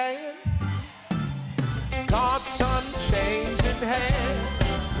his hand. God's unchanging hand.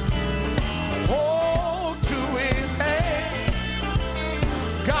 Hold to his hand.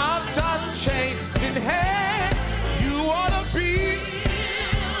 God's unchanging hand. You ought to be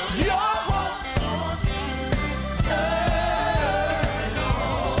your hope.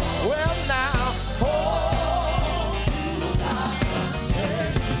 Well, now, hold to God's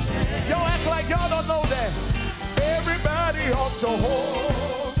unchanging hand. Don't act like y'all don't know that. Everybody ought to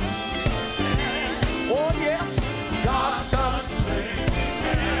hold to his hand. Oh, yes, God's unchanging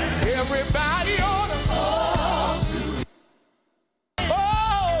hand. Everybody ought to hold to.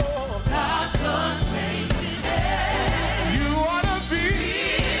 Oh, God's unchanging hand. You ought to be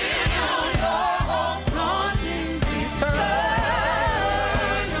your hopes on things eternal.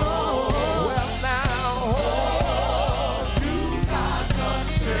 Well, now, hold to God's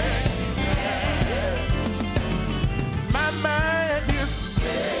unchanging hand. My mind is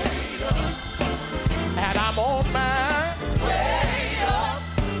made up, and I'm on my way up.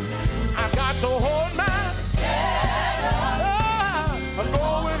 I've got to hold my head up. I'm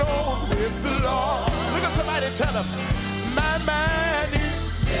going on with the Lord. Look at somebody, tell them, my mind is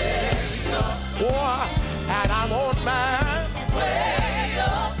made up, oh, and I'm on my way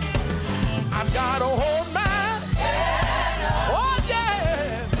up. I've got to hold my head up. Oh,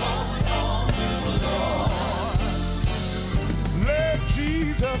 yeah. Going on with the Lord. Let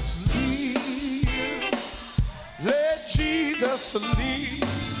Jesus lead. Let Jesus lead.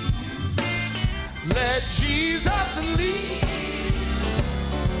 Let Jesus lead.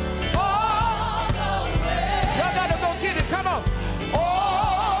 All the way. Y'all gotta go get it. Come on.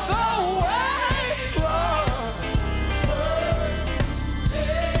 All the way.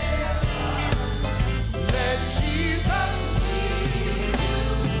 Let Jesus lead.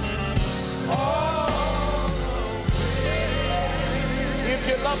 All the way. If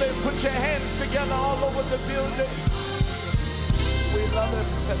you love him, put your hands together all over the building. We love him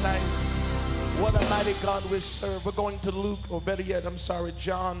tonight. What a mighty God we serve. We're going to Luke, or better yet, I'm sorry,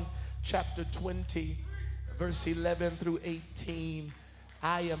 John chapter 20, verse 11 through 18.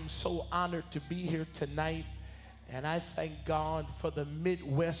 I am so honored to be here tonight, and I thank God for the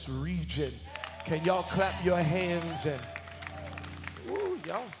Midwest region. Can y'all clap your hands? And ooh,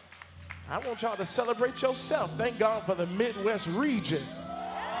 y'all, I want y'all to celebrate yourself. Thank God for the Midwest region.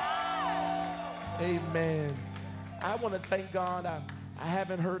 Amen. I want to thank God. I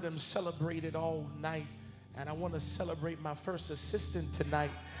haven't heard him celebrate it all night, and I want to celebrate my first assistant tonight,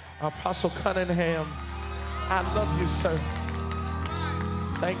 Apostle Cunningham. I love you, sir.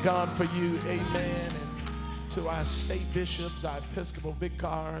 Thank God for you, amen. And to our state bishops, our Episcopal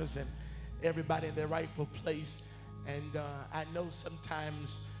vicars, and everybody in their rightful place. And I know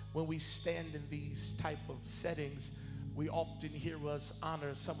sometimes when we stand in these type of settings, we often hear us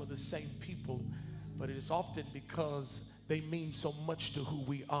honor some of the same people, but it is often because they mean so much to who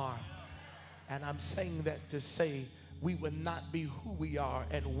we are. And I'm saying that to say we would not be who we are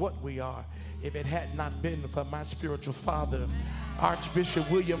and what we are if it had not been for my spiritual father, Archbishop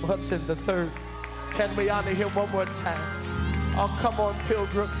William Hudson III. Can we honor him one more time? Oh, come on,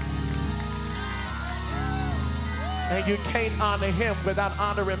 Pilgrim. And you can't honor him without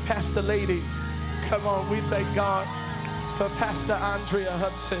honoring Pastor Lady. Come on, we thank God for Pastor Andrea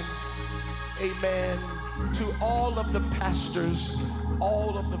Hudson. Amen. To all of the pastors,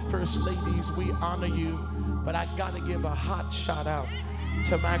 all of the first ladies, we honor you. But I gotta give a hot shout out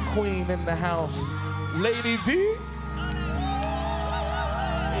to my queen in the house, Lady V.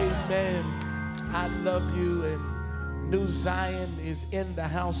 Amen. I love you, and New Zion is in the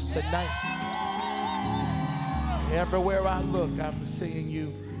house tonight. Everywhere I look, I'm seeing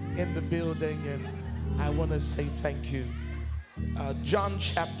you in the building, and I want to say thank you. John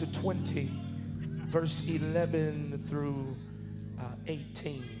chapter 20, verse 11 through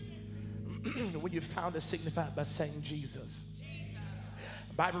 18. When you found it, signify by saying Jesus.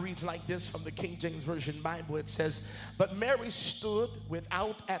 The Bible reads like this from the King James Version Bible. It says, "But Mary stood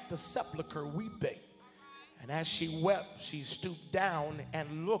without at the sepulchre weeping. And as she wept, she stooped down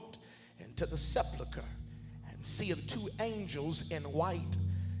and looked into the sepulchre, and seeth two angels in white,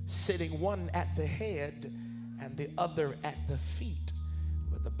 sitting one at the head and the other at the feet,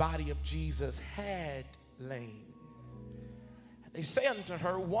 where the body of Jesus had lain. And they say unto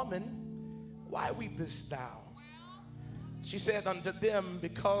her, Woman, why weepest thou? She said unto them,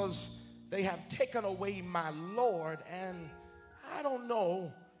 Because they have taken away my Lord, and I don't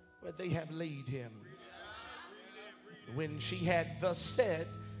know where they have laid him. When she had thus said,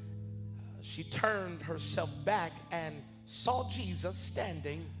 she turned herself back and saw Jesus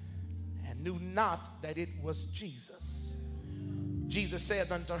standing, and knew not that it was Jesus. Jesus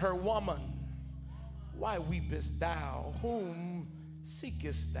said unto her, Woman, why weepest thou? Whom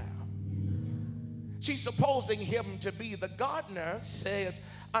seekest thou? She, supposing him to be the gardener, said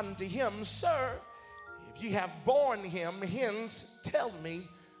unto him, Sir, if ye have borne him, hence tell me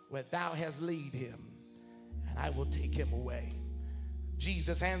where thou hast laid him, and I will take him away.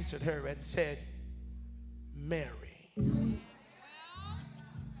 Jesus answered her and said, Mary.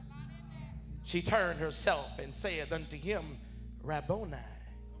 She turned herself and said unto him, Rabboni,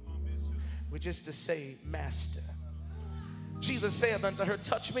 which is to say, Master. Jesus said unto her,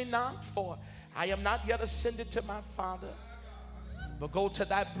 Touch me not, for I am not yet ascended to my Father, but go to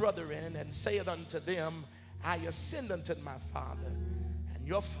thy brethren and say it unto them, I ascend unto my Father and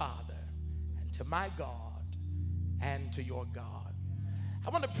your Father, and to my God and to your God. I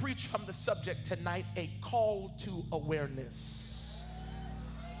want to preach from the subject tonight, a call to awareness.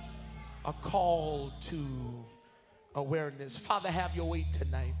 A call to awareness. Father, have your way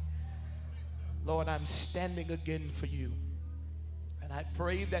tonight. Lord, I'm standing again for you. And I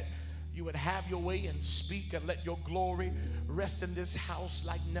pray that you would have your way and speak, and let your glory rest in this house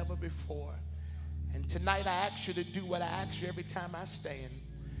like never before. And tonight I ask you to do what I ask you every time I stand.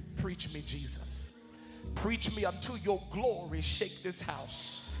 Preach me, Jesus. Preach me until your glory shake this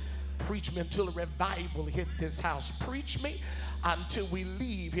house. Preach me until a revival hit this house. Preach me until we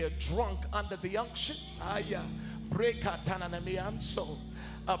leave here drunk under the unction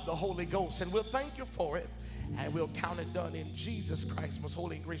of the Holy Ghost. And we'll thank you for it, and we'll count it done in Jesus Christ's most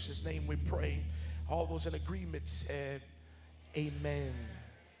holy and gracious name we pray. All those in agreement said, Amen.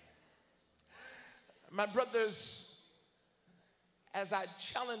 My brothers, as I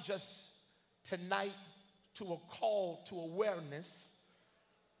challenge us tonight to a call to awareness,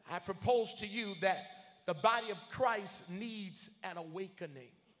 I propose to you that the body of Christ needs an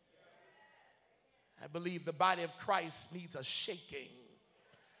awakening. I believe the body of Christ needs a shaking.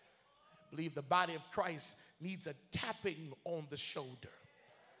 I believe the body of Christ needs a tapping on the shoulder.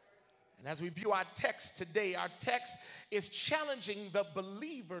 And as we view our text today, our text is challenging the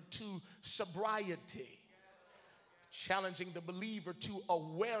believer to sobriety, challenging the believer to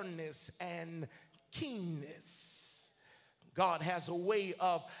awareness and keenness. God has a way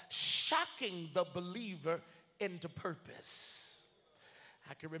of shocking the believer into purpose.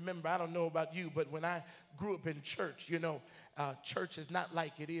 I can remember, I don't know about you, but when I grew up in church, church is not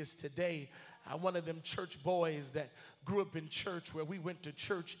like it is today. I'm one of them church boys that grew up in church where we went to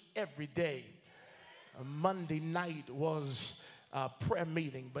church every day. Monday night was a prayer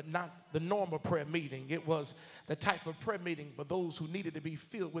meeting, but not the normal prayer meeting. It was the type of prayer meeting for those who needed to be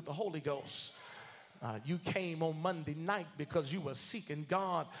filled with the Holy Ghost. You came on Monday night because you were seeking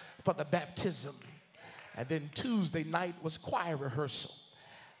God for the baptism. And then Tuesday night was choir rehearsal.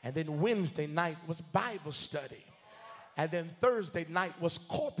 And then Wednesday night was Bible study. And then Thursday night was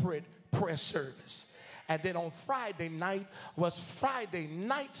corporate prayer service. And then on Friday night was Friday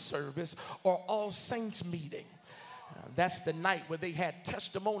night service or All Saints meeting. That's the night where they had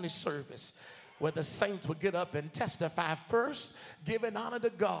testimony service, where the saints would get up and testify first, giving honor to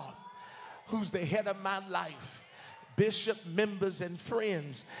God, who's the head of my life, bishop, members, and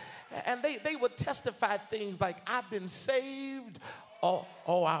friends. And they would testify things like, I've been saved.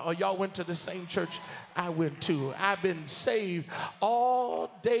 Y'all went to the same church I went to. I've been saved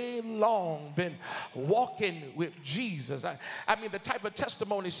all day long, been walking with Jesus. I mean, the type of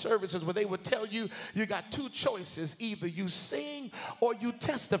testimony services where they would tell you, you got two choices. Either you sing or you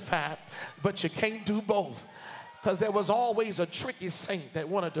testify, but you can't do both. Because there was always a tricky saint that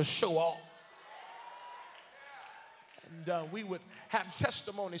wanted to show off. And we would have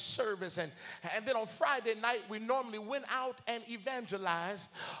testimony service, and then on Friday night we normally went out and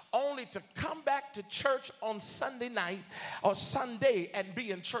evangelized, only to come back to church on Sunday night or Sunday and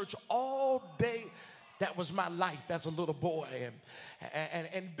be in church all all day. That was my life as a little boy.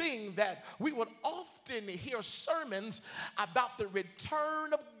 And being that we would often hear sermons about the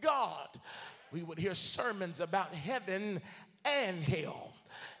return of God, we would hear sermons about heaven and hell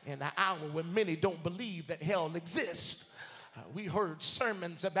in an hour when many don't believe that hell exists. We heard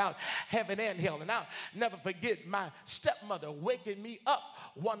sermons about heaven and hell. And I'll never forget my stepmother waking me up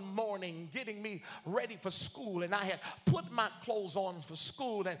one morning, getting me ready for school. And I had put my clothes on for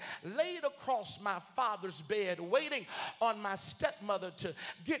school and laid across my father's bed, waiting on my stepmother to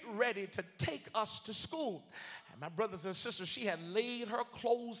get ready to take us to school. My brothers and sisters, she had laid her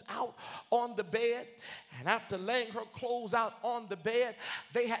clothes out on the bed. And after laying her clothes out on the bed,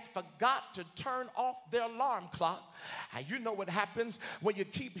 they had forgot to turn off their alarm clock. And you know what happens when you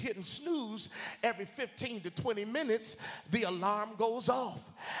keep hitting snooze every 15 to 20 minutes, the alarm goes off.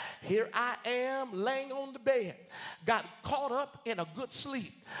 Here I am laying on the bed, got caught up in a good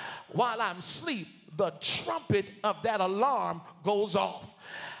sleep. While I'm asleep, the trumpet of that alarm goes off.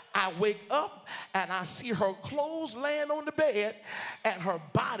 I wake up and I see her clothes laying on the bed and her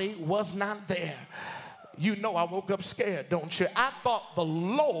body was not there. You know I woke up scared, don't you? I thought the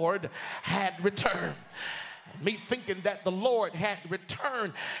Lord had returned. Me thinking that the Lord had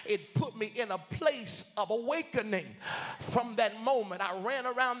returned, it put me in a place of awakening. From that moment, I ran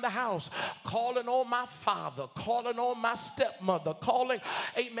around the house calling on my father, calling on my stepmother, calling,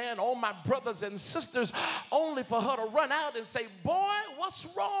 amen, on my brothers and sisters, only for her to run out and say, boy, what's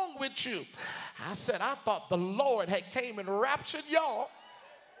wrong with you? I said, I thought the Lord had came and raptured y'all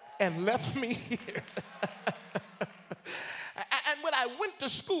and left me here. And when I went to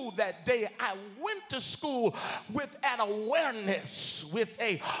school that day, I went to school with an awareness, with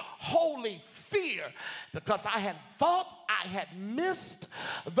a holy fear, because I had thought I had missed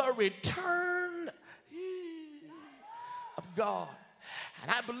the return of God.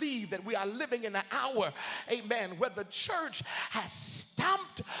 And I believe that we are living in an hour, amen, where the church has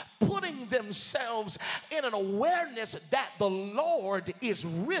stopped putting themselves in an awareness that the Lord is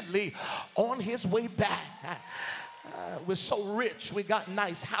really on his way back. We're so rich. We got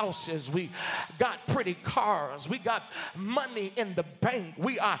nice houses. We got pretty cars. We got money in the bank.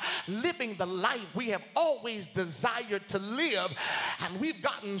 We are living the life we have always desired to live. And we've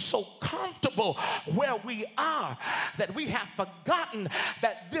gotten so comfortable where we are that we have forgotten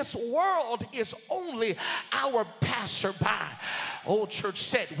that this world is only our passerby. Old church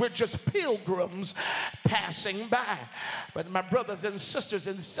said we're just pilgrims passing by. But my brothers and sisters,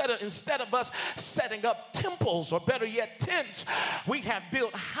 instead of us setting up temples, or better yet tents, we have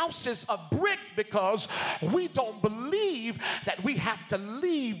built houses of brick because we don't believe that we have to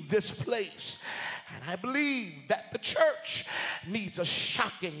leave this place. And I believe that the church needs a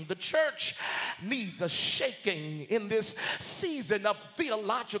shocking. The church needs a shaking in this season of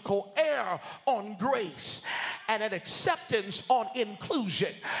theological air on grace and an acceptance on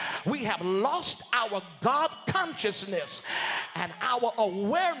inclusion. We have lost our God consciousness and our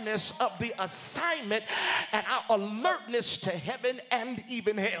awareness of the assignment and our alertness to heaven and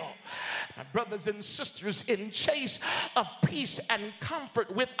even hell. My brothers and sisters, in chase of peace and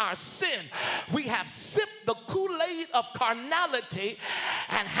comfort with our sin, we have sipped the Kool-Aid of carnality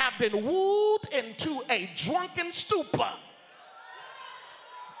and have been wooed into a drunken stupor.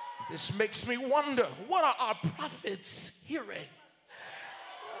 This makes me wonder, what are our prophets hearing?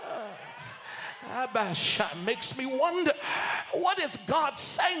 Makes me wonder, what is God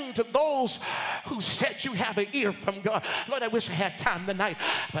saying to those who said you have an ear from God? Lord, I wish I had time tonight,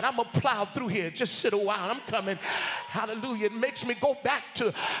 but I'm going to plow through here. Just sit a while. I'm coming. Hallelujah. It makes me go back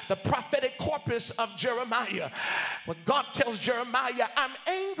to the prophetic corpus of Jeremiah. When God tells Jeremiah, I'm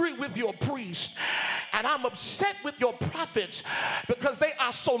angry with your priests and I'm upset with your prophets because they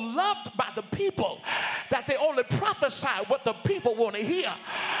are so loved by the people that they only prophesy what the people want to hear.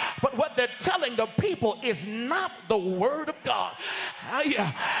 But what they're telling the people is not the word of God.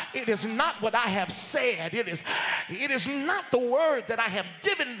 It is not what I have said. It is not the word that I have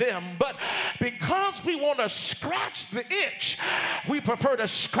given them. But because we want to scratch the itch, we prefer to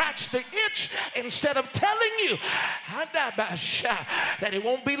scratch the itch instead of telling you that it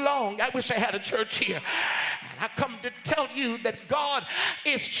won't be long. I wish I had a church here. And I come to tell you that God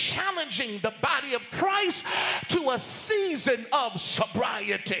is challenging the body of Christ to a season of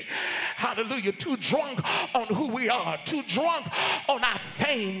sobriety. Hallelujah. Too drunk on who we are, too drunk on our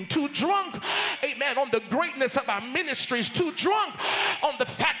fame, too drunk, amen, on the greatness of our ministries, too drunk on the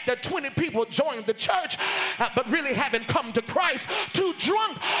fact that 20 people joined the church but really haven't come to Christ, too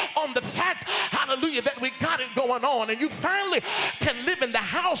drunk on the fact, hallelujah, that we got it going on, and you finally can live in the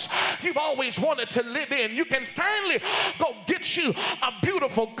house you've always wanted to live in. You can finally go get you a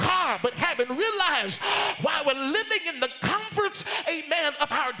beautiful car, but haven't realized while we're living in the comforts, amen,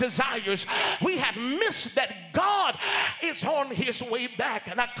 of our desires, we have missed that God is on his way back.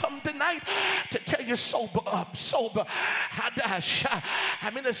 And I come tonight to tell you, sober up, sober.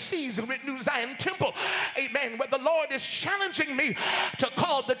 I'm in a season with New Zion Temple, amen, where the Lord is challenging me to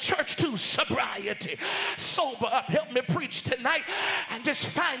call the church to sobriety. Sober up. Help me preach tonight, and just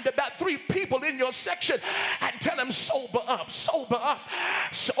find about 3 people in your section and tell them, sober up, sober up.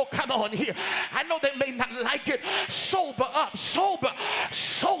 So come on here. I know they may not like it. Sober up, sober,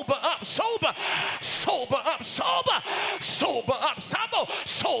 sober up, sober, sober up, sober, sober up, sober,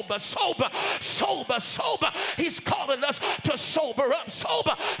 sober, sober, sober. He's calling us to sober up,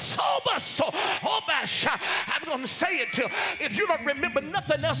 sober, sober, so. Oh my God, I'm going to say it till if you don't remember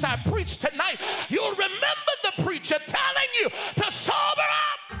nothing else I preached tonight, you'll remember the preacher telling you to sober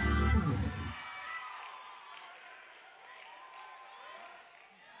up.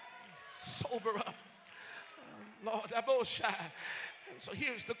 Sober up. Lord, Abosha. And so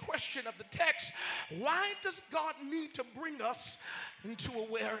here's the question of the text. Why does God need to bring us into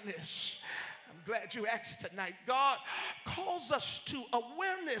awareness? I'm glad you asked tonight. God calls us to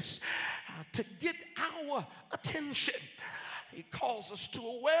awareness to get our attention. He calls us to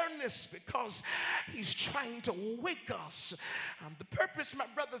awareness because he's trying to wake us. The purpose, my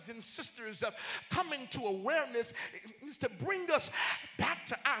brothers and sisters, of coming to awareness is to bring us back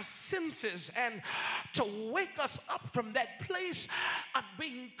to our senses and to wake us up from that place of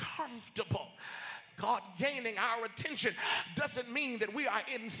being comfortable. God gaining our attention doesn't mean that we are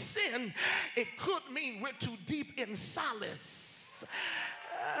in sin. It could mean we're too deep in solace.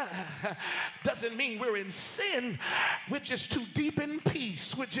 Doesn't mean we're in sin. We're just too deep in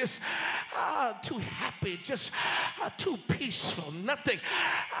peace. We're just too happy, just too peaceful. Nothing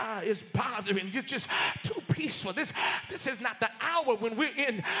is bothering. You're just too peaceful. This is not the hour when we're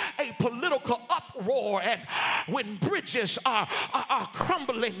in a political uproar and when bridges are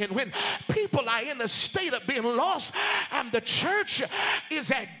crumbling and when people are in a state of being lost and the church is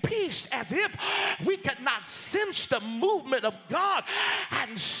at peace, as if we could not sense the movement of God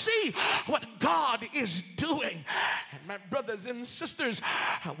and see what God is doing. And my brothers and sisters,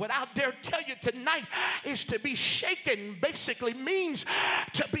 what I dare tell you tonight is to be shaken basically means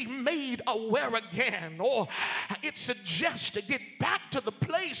to be made aware again, or it suggests to get back to the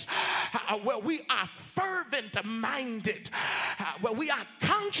place where we are fervent minded, where we are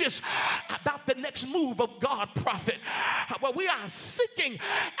conscious about the next move of God, prophet, where we are seeking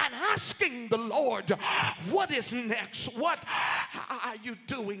and asking the Lord, what is next? What are you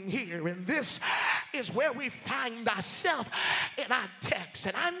doing here? And this is where we find ourselves in our text.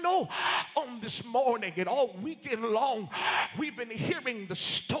 And I know on this morning and all weekend long we've been hearing the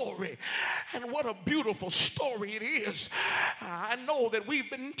story, and what a beautiful story it is. I know that we've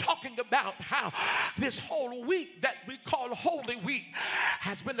been talking about how this whole week that we call Holy Week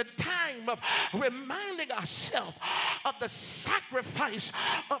has been a time of reminding ourselves of the sacrifice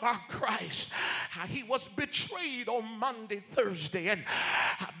of our Christ. He was betrayed on Monday, Thursday, and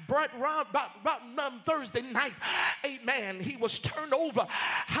about Thursday night, amen, he was turned over,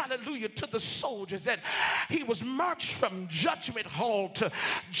 hallelujah, to the soldiers, and he was marched from judgment hall to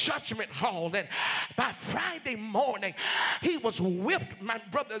judgment hall, and by Friday morning he was whipped, my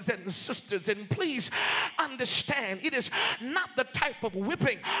brothers and sisters. And please understand, it is not the type of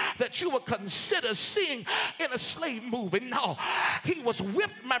whipping that you would consider seeing in a slave movie. No, he was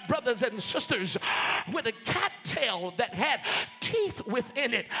whipped, my brothers and sisters, with a cattail that had teeth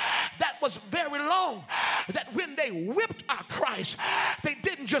within it that was very long, that when they whipped our Christ, they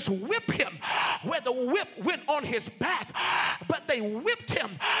didn't just whip him where the whip went on his back, but they whipped him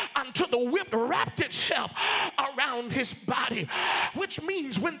until the whip wrapped itself around his body, which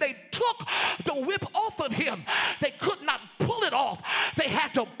means when they took the whip off of him, they could not pull it off. They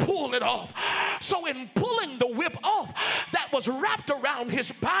had to pull it off. So in pulling the whip off that was wrapped around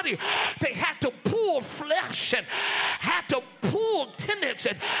his body, they had to pull flesh and had to pull tendons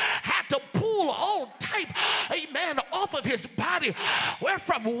and had to pull all type, amen, off of his body, where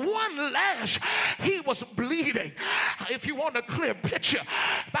from one lash he was bleeding. If you want a clear picture,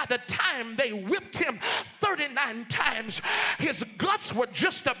 by the time they whipped him 39 times, his guts were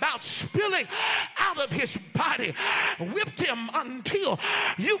just about spilling out of his body. Whipped him until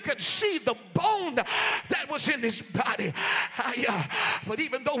you could see the bone that was in his body. But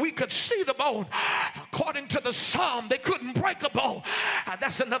even though we could see the bone, according to the psalm, they couldn't break a bone.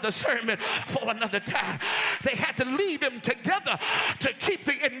 That's another sermon for another time. They had to leave him together to keep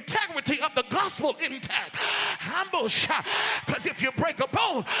the integrity of the gospel gospel intact. Because if you break a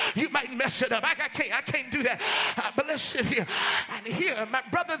bone, you might mess it up. I can't do that. But let's sit here and hear my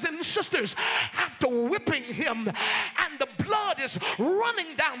brothers and sisters after whipping him, and the blood is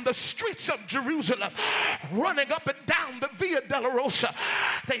running down the streets of Jerusalem, running up and down the Via Dolorosa.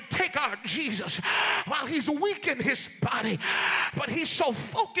 They take our Jesus while he's weak in his body, but he's so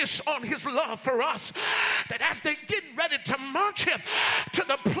focused on his love for us that as they get ready to march him to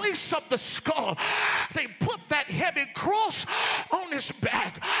the place of the skull, they put that heavy cross on his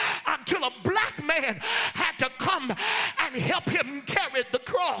back until a black man had to come and help him carry the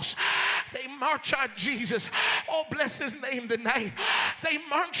cross. They march our Jesus. Oh, bless his name tonight. They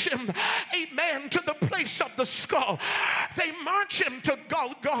march him, amen, to the place of the skull. They march him to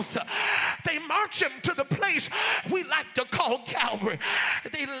Golgotha. They march him to the place we like to call Calvary.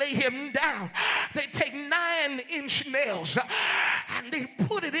 They lay him down. They take 9-inch nails and they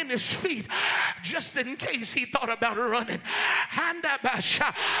put it in his feet just in case he thought about running. And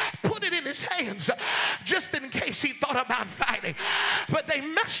put it in his hands just in case he thought about fighting. But they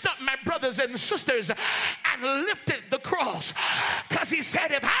messed up, my brothers and sisters, and lifted the cross, because he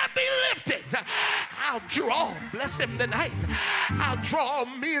said, if I be lifted, I'll draw, bless him tonight, I'll draw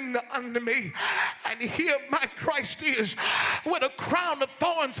men unto me. And here my Christ is with a crown of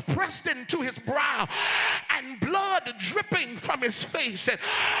thorns pressed into his brow and blood dripping from his face and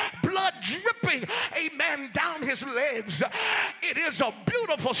blood dripping, amen, down his legs. It is a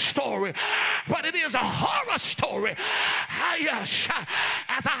beautiful story, but it is a horror story.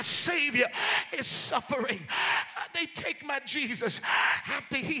 As our Savior is suffering, they take my Jesus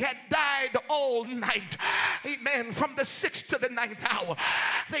after he had died all night, amen, from the 6th to the 9th hour.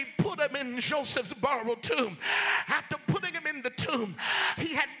 They put him in Joseph's borrowed tomb. After putting him in the tomb,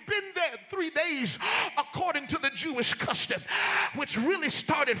 he had been there 3 days according to the Jewish custom, which really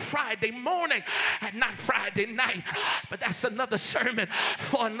started Friday morning and not Friday night. But that's another sermon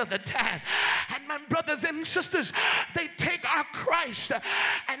for another time. And my brothers and sisters, they take our Christ,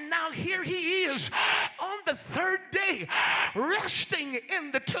 and now here he is on the 3rd day resting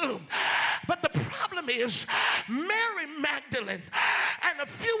in the tomb. But the problem is Mary Magdalene and a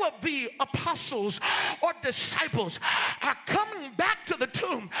few of the apostles or disciples are coming back to the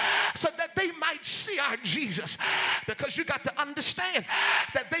tomb so that they might see our Jesus, because you got to understand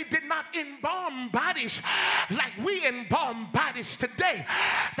that they did not embalm bodies like we embalm bodies today.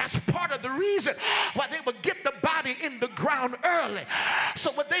 That's part of the reason why they would get the body in the ground early.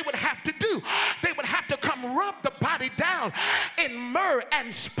 So what they would have to do, they would have to come rub the body down in myrrh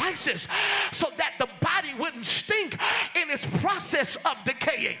and spices so that the body wouldn't stink in its process of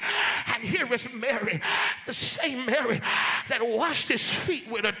decaying. And here is Mary, the same Mary that washed his feet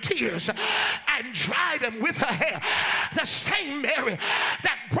with her tears and dried them with her hair, the same Mary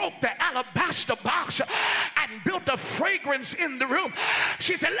that broke the alabaster box and built a fragrance in the room.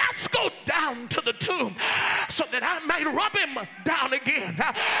 She said, let's go down to the tomb so that I might rub him down again,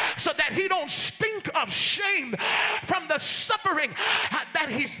 so that he don't stink of shame from the suffering that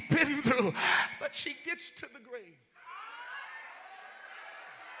he's been through. But she gets to the grave,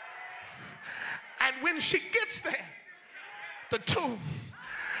 and when she gets there, the tomb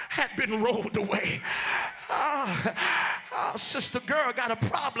had been rolled away. Sister girl got a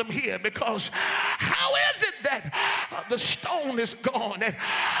problem here, because how is it that the stone is gone? And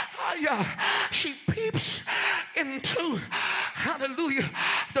she peeps into, hallelujah,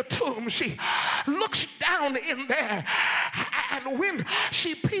 the tomb. She looks down in there, and when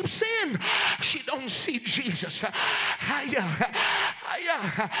she peeps in, she don't see Jesus.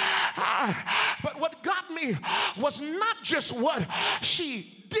 But what got me was not just what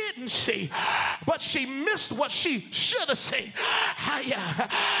she didn't see, but she missed what she should have seen.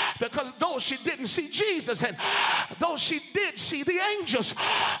 Because though she didn't see Jesus, and though she did see the angels,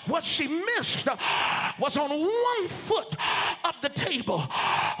 what she missed was on one foot of the table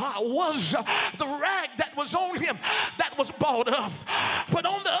was the rag that was on him that was balled up. But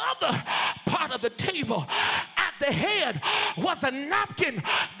on the other part of the table, at the head, was a napkin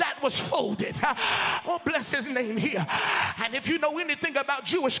that was folded. Oh, bless his name here. And if you know anything about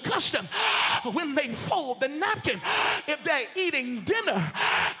Jewish custom, when they fold the napkin, if they're eating dinner,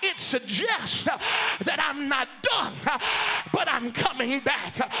 it suggests that I'm not done, but I'm coming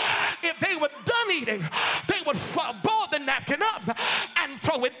back. If they were done eating, they would ball the napkin up and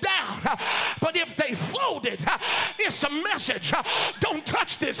throw it down. But if they fold it, it's a message. Don't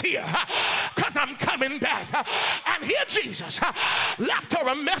touch this here, because I'm coming back. And here Jesus left her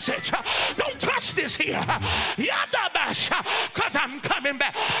a message. Don't touch this here, because I'm coming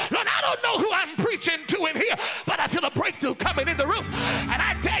back. Lord, I don't know who I'm preaching to in here, but I feel a breakthrough coming in the room. And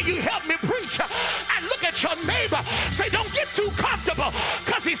I dare you help me preach at your neighbor. Say, don't get too comfortable,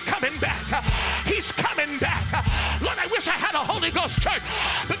 because he's coming back. He's coming back. Lord, I wish I had a Holy Ghost church,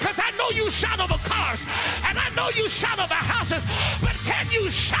 because I know you shout over cars and I know you shout over houses, but can you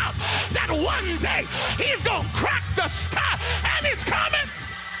shout that one day he's going to crack the sky and he's coming?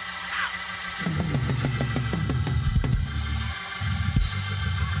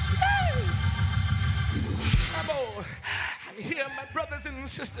 And here, my brothers and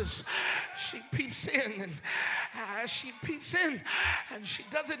sisters, she peeps in, and she peeps in, and she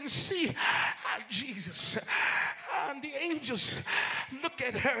doesn't see Jesus. And the angels look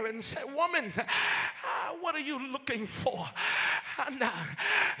at her and say, woman, what are you looking for? And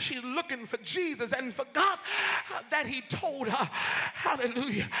she's looking for Jesus and forgot that he told her,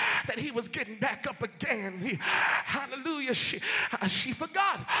 hallelujah, that he was getting back up again. Hallelujah, she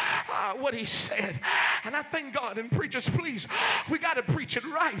forgot what he said. And I thank God, and preachers, please, we got to preach it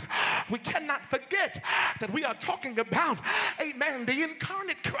right. We cannot forget that we are talking about, amen, the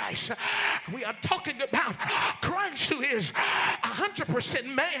incarnate Christ. We are talking about Christ, who is 100%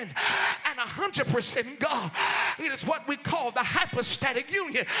 man and 100% God. It is what we call the hypostatic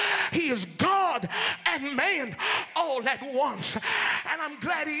union. He is God and man all at once. And I'm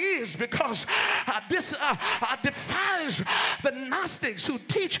glad he is, because this defies the Gnostics who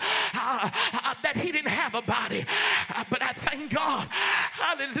teach that he didn't have a body. But I thank God,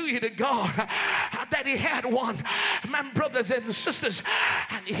 hallelujah to God, that he had one. My brothers and sisters,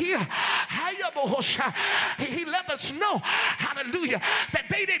 and here he let us know, hallelujah, that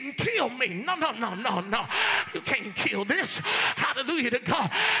they didn't kill me. No. You can't kill this. Hallelujah to God.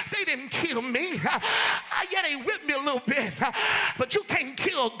 They didn't kill me. Yeah, they whipped me a little bit, but you can't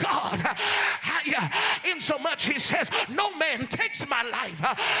kill God. In so much, he says, no man takes my life.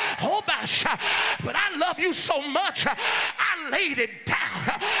 But I love you so much, I laid it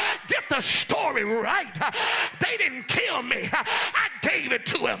down. Get the story right. They didn't kill me. I gave it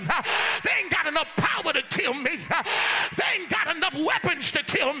to him. They ain't got enough power to kill me. They ain't got enough weapons to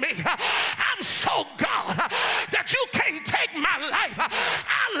kill me. I'm so God that you can't take my life.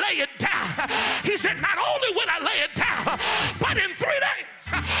 I lay it down. He said, not only would I lay it down, but in 3 days,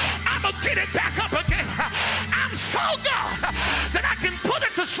 I'm going to get it back up again. I'm so God that I can put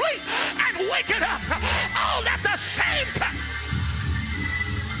it to sleep and wake it up all at the same time.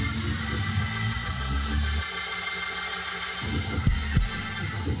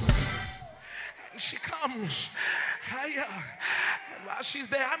 And she comes. And while she's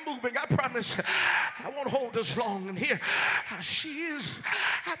there, I'm moving. I promise I won't hold us long. And here she is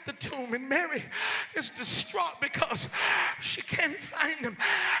at the tomb, and Mary is distraught because she can't find him.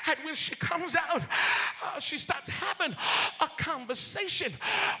 And when she comes out, she starts having a conversation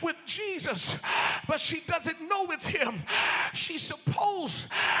with Jesus, but she doesn't know it's him. She supposes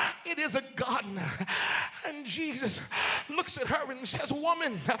it is a gardener. And Jesus looks at her and says,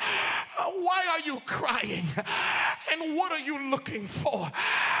 woman, why are you crying? And what are you looking for?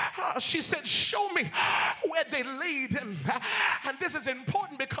 She said, show me where they laid him. And this is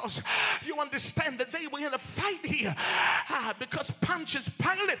important because you understand that they were in a fight here, because Pontius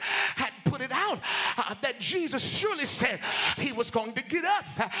Pilate had put it out that Jesus surely said he was going to get up.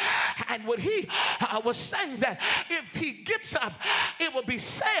 And what he was saying, that if he gets up, it will be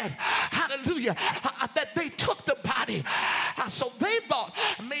said, hallelujah, that they took the body. So they thought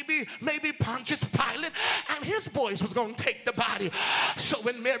maybe Pontius Pilate and his boys was going to take the body. So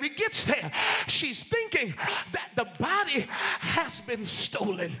when Mary gets there, she's thinking that the body has been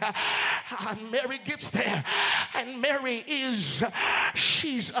stolen. Mary gets there, and Mary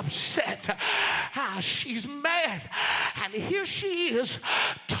she's upset. She's mad. And here she is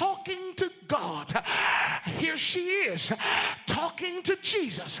talking to God. Here she is talking to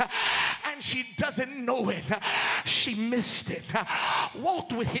Jesus, and she doesn't know it. She missed it.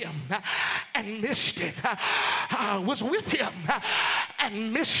 Walked with him and missed it. Was with him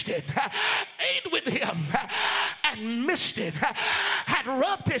and missed it. Ate with him and missed it. Had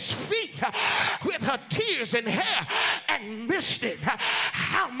rubbed his feet with her tears and hair and missed it.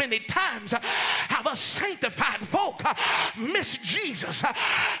 How many times have us sanctified folk missed Jesus,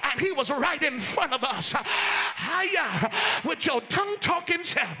 and he was right in front of us? With your tongue talking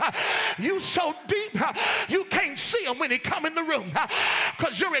self, you so deep you can't see him when he come in the room,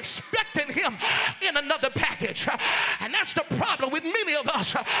 because you're expecting him in another package. And that's the problem with many of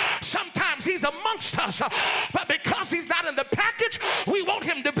us. Sometimes he's amongst us, but because he's not in the package we want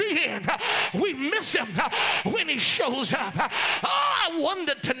him to be in, we miss miss him when he shows up. Oh, I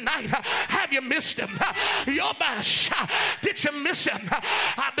wonder tonight, have you missed him? Did you miss him?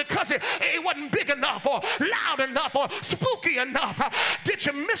 Because it wasn't big enough or loud enough or spooky enough. Did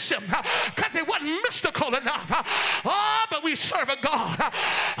you miss him? Because it wasn't mystical enough. Oh, but we serve a God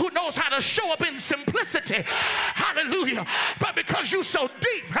who knows how to show up in simplicity. Hallelujah. But because you're so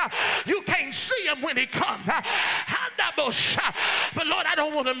deep, you can't see him when he comes. But Lord, I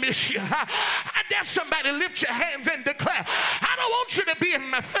don't want to miss you. I dare somebody lift your hands and declare, I don't want you to be in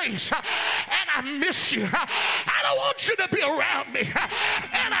my face and I miss you. I don't want you to be around me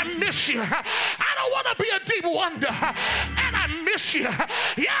and I miss you. I don't want to be a deep wonder and I miss you.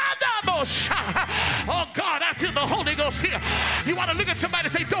 Oh God, I feel the Holy Ghost here. You want to look at somebody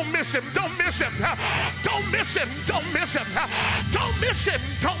and say, don't miss him, don't miss him, don't miss him, don't miss him, don't miss him,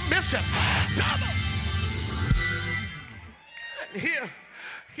 don't miss him. And here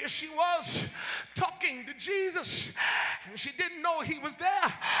she was talking to Jesus, and she didn't know he was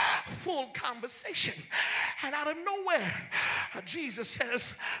there. Full conversation, and out of nowhere, Jesus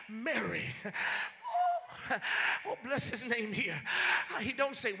says, Mary. Oh, bless his name here. He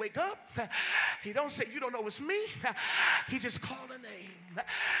don't say, wake up. He don't say, you don't know it's me. He just called her name.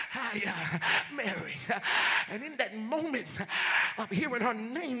 Mary. And in that moment of hearing her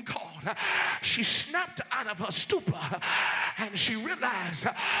name called, she snapped out of her stupor and she realized,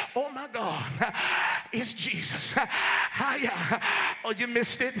 oh my God, it's Jesus. Oh, you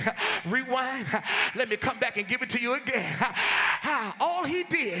missed it. Rewind. Let me come back and give it to you again. All he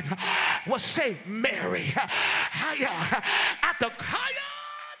did was say Mary. At the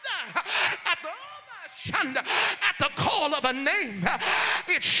call of a name,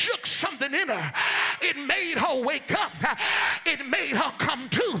 it shook something in her. It made her wake up. It made her come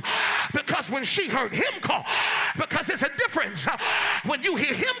to. Because when she heard him call, because it's a difference when you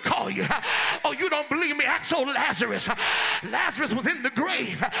hear him call you. Oh, you don't believe me? Ask old Lazarus. Lazarus was in the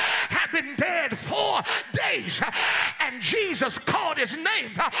grave, had been dead 4 days, and Jesus called his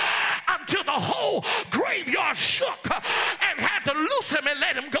name until the whole graveyard shook and had to loose him and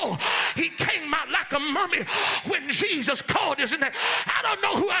let him go. He came out like a mummy when Jesus called his name. I don't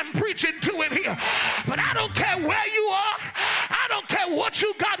know who I'm preaching to in here, but I don't care where you are. I don't care what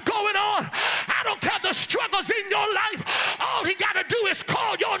you got going on. I don't care the struggles in your life. All he got to do is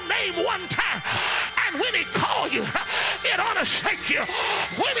call your name one time. And when he call you, it ought to shake you.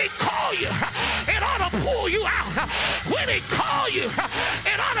 When he call you, it ought to pull you out. When he call you,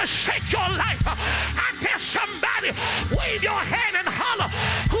 it ought to shake your life. I dare somebody wave your hand and holler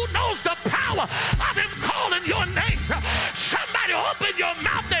who knows the power of him calling your name. Somebody open your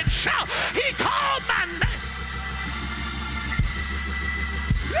mouth and shout, he called my name.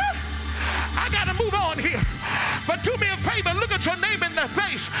 I gotta move on here. But do me a favor, look at your name in the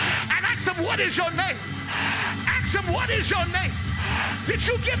face and ask him, what is your name? Ask him, what is your name? Did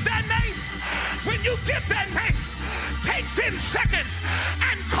you get that name? When you get that name, take 10 seconds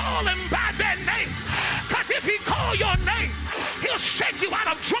and call him by that name. Because if he call your name, he'll shake you out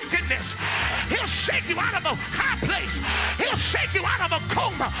of drunkenness. He'll shake you out of a high place. He'll shake you out of a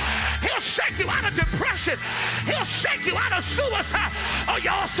coma. He'll shake you out of depression. He'll shake you out of suicide. Oh,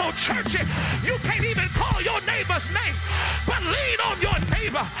 y'all so churchy. You can't even call your neighbor's name. But lean on your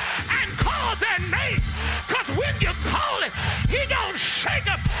neighbor and call their name. Because when you call it, he gonna shake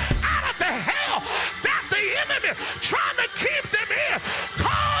them out of the hell that the enemy trying to keep them here.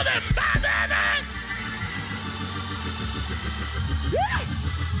 Call them by their name.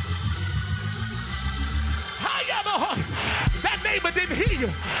 That neighbor didn't hear you.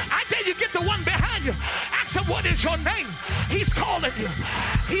 I dare you get the one behind you. Ask him, what is your name? He's calling you.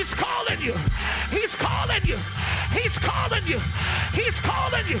 He's calling you. He's calling you. He's calling you. He's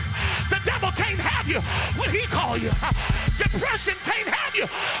calling you. The devil can't have you when he call you. Depression can't have you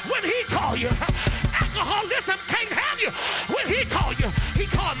when he call you. Alcoholism can't have you when he call you. He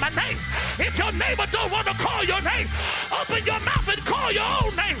called my name. If your neighbor don't want to call your name, open your mouth and call your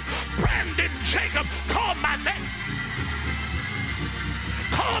own name. Brandon Jacob, call my name.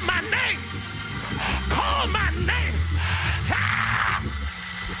 Call my name. Call my name. Ah!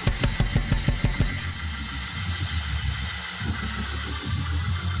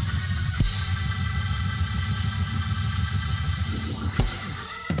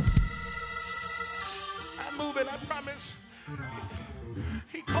 I'm moving, I promise.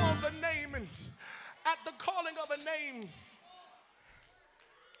 He calls a name, and at the calling of a name,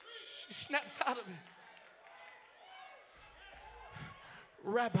 she snaps out of it.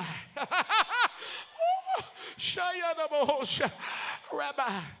 Rabbi.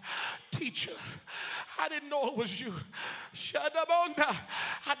 Rabbi, teacher, I didn't know it was you.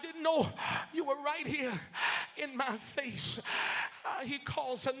 I didn't know you were right here in my face. He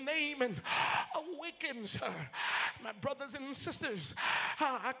calls her name and awakens her. My brothers and sisters,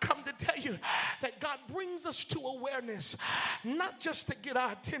 I come to tell you that God brings us to awareness, not just to get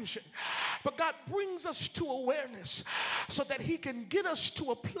our attention, but God brings us to awareness so that he can get us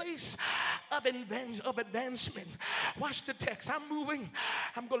to a place of advancement. Watch the text. I'm moving.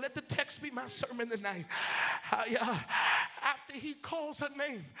 I'm going to let the text be my sermon tonight. After he calls her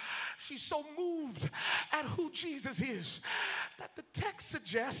name, she's so moved at who Jesus is that the text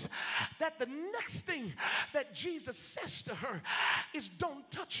suggests that the next thing that Jesus says to her is, don't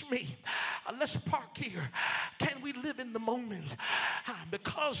touch me. Let's park here. Can we live in the moment?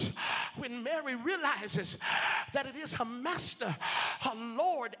 Because when Mary realizes that it is her master, her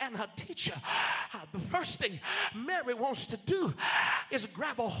Lord, and her teacher, the first thing Mary wants to do is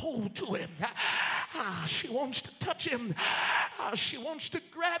grab a hold to him. She wants to touch him. She wants to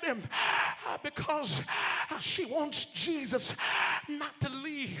grab him because she wants Jesus not to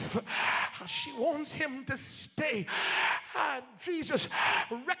leave. She wants him to stay. Jesus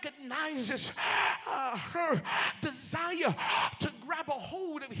recognizes her desire to grab a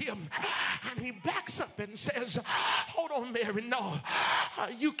hold of him, and he backs up and says, hold on, Mary, no,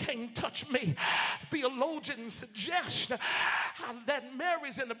 you can't touch me. Theologians suggest that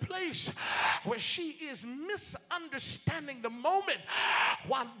Mary's in a place where she is misunderstanding the moment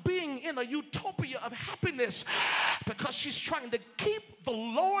while being in a utopia of happiness, because she's trying to keep the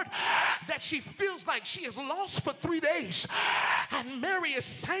Lord that she feels like she has lost for 3 days. And Mary is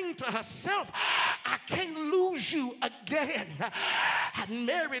saying to herself, I can't lose you again. And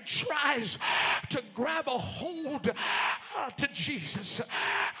Mary tries to grab a hold to Jesus.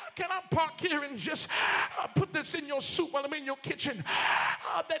 Can I park here and just put this in your soup while I'm in your kitchen?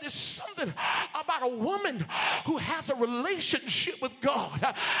 That is something about a woman who has a relationship with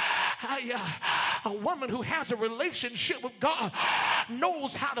God. A woman who has a relationship with God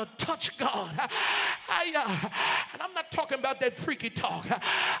knows how to touch God. And I'm not talking about that freaky talk.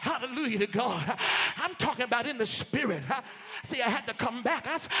 Hallelujah to God. I'm talking about in the spirit. See, I had to come back.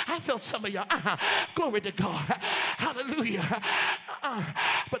 I felt some of y'all. Glory to God. Hallelujah.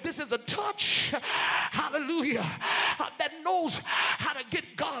 But this is a touch, hallelujah, that knows how to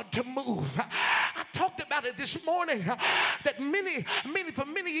get God to move. I talked about it this morning, that for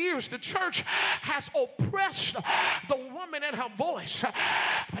many years the church has oppressed the woman and her voice.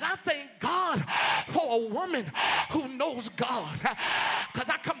 But I thank God for a woman who knows God. Because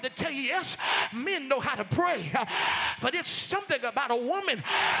I come to tell you, yes, men know how to pray, but it's something about a woman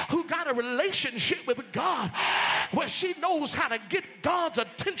who got a relationship with God where she knows how to get God's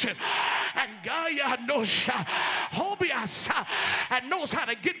attention, and Gaia knows and knows how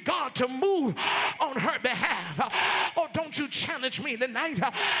to get God to move on her behalf. Oh, don't you challenge me tonight.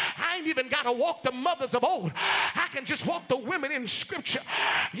 I ain't even got to walk the mothers of old. I can just walk the women in scripture.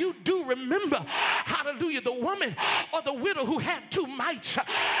 You do remember, hallelujah, the woman or the widow who had 2 mites.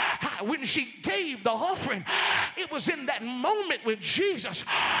 When she gave the offering, it was in that moment with Jesus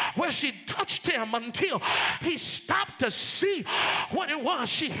where she touched him until he stopped to see what it was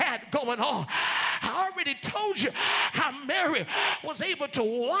she had going on. I already told you how Mary was able to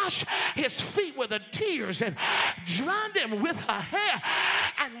wash his feet with her tears and dry them with her hair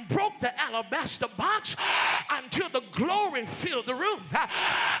and broke the alabaster box until the glory filled the room.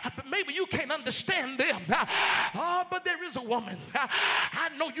 But maybe you can't understand them. But there is a woman I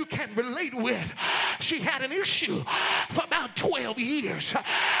know you can relate with. She had an issue for about 12 years.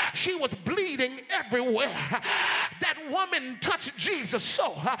 She was bleeding everywhere. That woman touched Jesus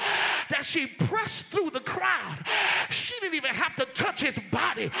so that she pressed through the crowd. She didn't even have to touch his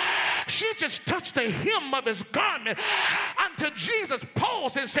body. She just touched the hem of his garment until Jesus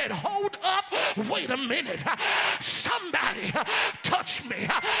paused and said, hold up, wait a minute. Somebody touched me.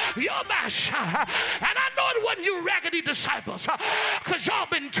 You're my shot. And I know it wasn't you raggedy disciples, because y'all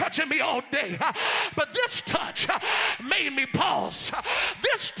been touching me all day. But this touch made me pause.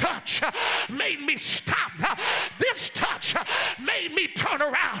 This touch made me stop. This touch made me turn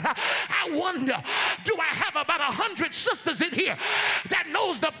around. I wonder, do I have about 100 sisters in here that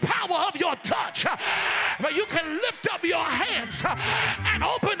knows the power of your touch? But you can lift up your hands and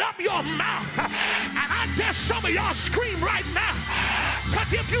open up your mouth. And I dare some of y'all scream right now.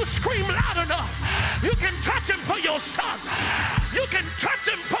 Because if you scream loud enough, you can touch him for your son. You can touch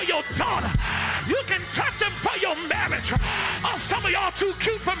him for your daughter. You can touch him for your marriage. Oh, some of y'all too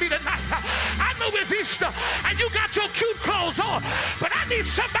cute for me tonight. I know it's Easter and you got your cute clothes on, but I need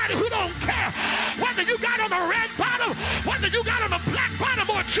somebody who don't care whether you got on a red bottom, whether you got on a black bottom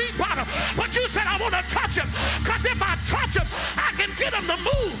or a cheap bottom, but you said, I want to touch him, because if I touch him, I can get him the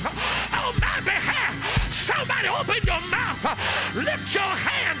move on my behalf. Somebody open your mouth, lift your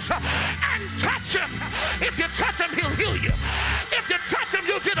hands, and touch him. If you touch him, he'll heal you. If you touch him,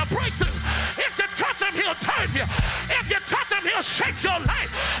 you'll get a breakthrough. If you touch him, he'll turn you. If you touch him, he'll shake your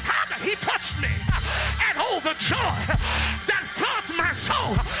life. He touched me, and oh, the joy that floods my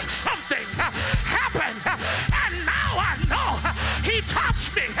soul. Something happened, and now I know he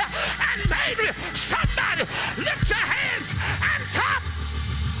touched me and made me. Somebody lift your hands and touch.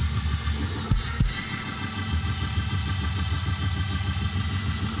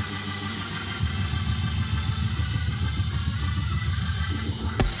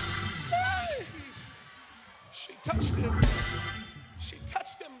 She touched him. She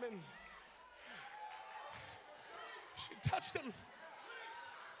touched him, and she touched him.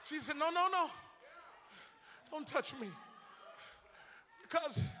 She said, no, no, no. Don't touch me.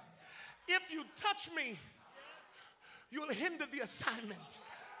 Because if you touch me, you'll hinder the assignment.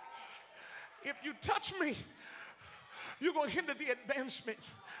 If you touch me, you're going to hinder the advancement.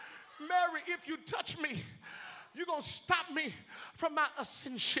 Mary, if you touch me, you're going to stop me from my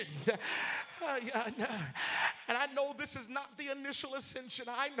ascension. And I know this is not the initial ascension.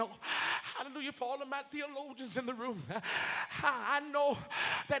 I know. Hallelujah, for all of my theologians in the room. I know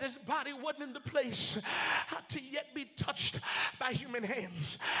that his body wasn't in the place to yet be touched by human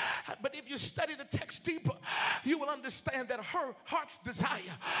hands. But if you study the text deeper, you will understand that her heart's desire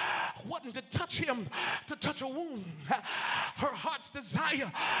wasn't to touch him, to touch a wound. Her heart's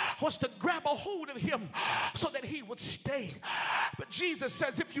desire was to grab a hold of him so that he would stay. But Jesus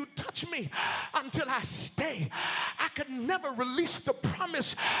says, if you touch me until I stay, I could never release the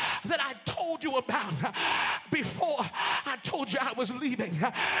promise that I told you about before I told you I was leaving.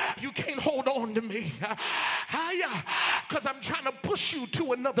 You can't hold on to me because I'm trying to push you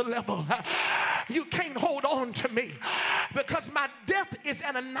to another level. You can't hold on to me because my death is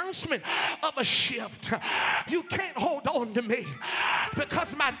an announcement of a shift. You can't hold on to me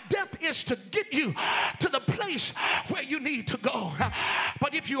because my death is to get you to the place where you need to go.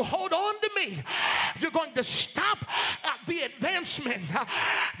 But if you hold on to me, you're going to stop the advancement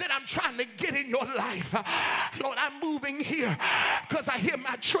that I'm trying to get in your life. Lord, I'm moving here because I hear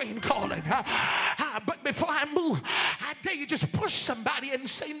my train calling. But before I move, I dare you just push somebody and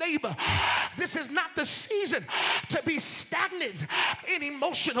say, neighbor, this is not the season to be stagnant in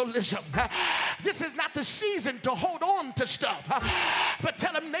emotionalism. This is not the season to hold on to stuff. But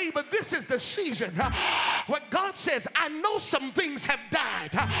tell them, neighbor, this is the season where God says, I know some things have died.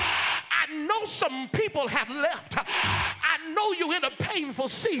 I know some people have left. I know you're in a painful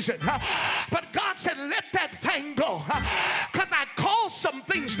season. But God said, let that thing go. Because I cause some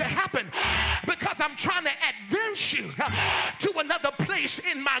things to happen because I'm trying to advance you to another place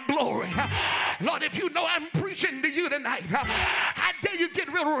in my glory. Lord, if you know I'm preaching to you tonight, I dare you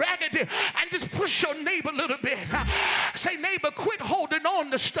get real raggedy and just push your neighbor a little bit. Say, neighbor, quit holding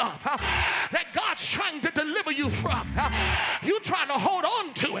on to stuff that God's trying to deliver you from. You trying to hold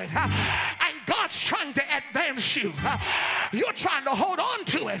on to it, and God's trying to advance you. You're trying to hold on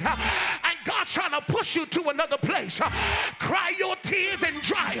to it, and God's trying to push you to another place. Cry your tears and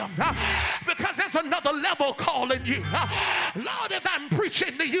dry them, because there's another level calling you. Lord, if I'm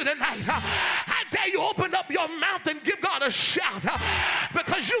preaching to you tonight, I dare you open up your mouth and give God a shout,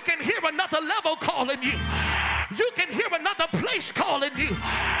 because you can hear another level calling you. You can hear another place calling you.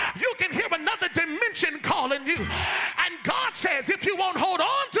 You can hear another dimension calling you. And God says, if you won't hold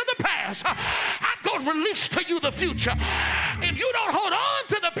on to the past, I'm going to release to you the future. If you don't hold on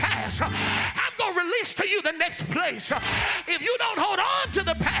to the past, I'm going to release to you the next place. If you don't hold on to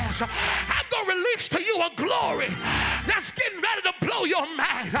the past, I'm going to release to you a glory that's getting ready to blow your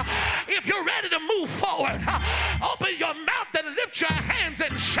mind. If you're ready to move forward, open your mouth and lift your hands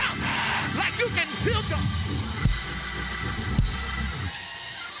and shout like you can feel God.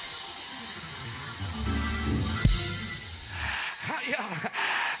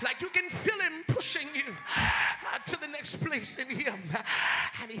 Like you can feel him pushing you to the next place in him.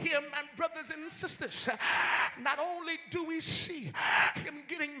 And here, my brothers and sisters, not only do we see him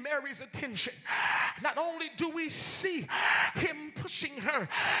getting Mary's attention, not only do we see him pushing her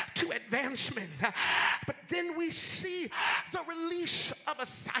to advancement, but then we see the release of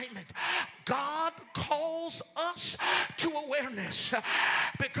assignment. God calls us to awareness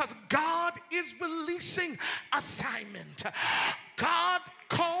because God is releasing assignment. God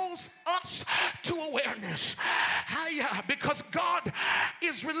calls us to awareness because God is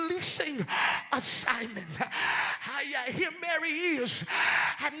is releasing assignment. Here Mary is,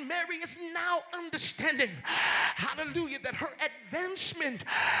 and Mary is now understanding, hallelujah, that her advancement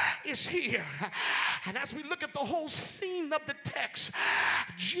is here. And as we look at the whole scene of the text,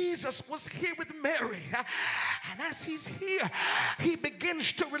 Jesus was here with Mary, and as he's here, he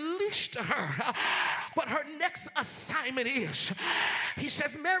begins to release to her what her next assignment is. He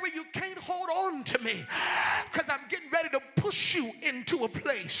says, Mary, you can't hold on to me because I'm getting ready to push you into a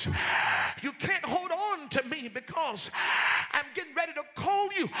place. You can't hold on to me because I'm getting ready to call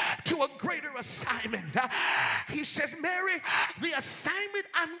you to a greater assignment. He says, Mary, the assignment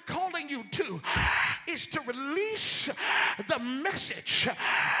I'm calling you to is to release the message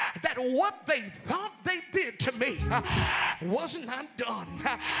that what they thought they did to me was not done.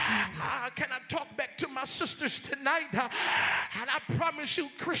 Can I talk back to my sisters tonight? And I promise you,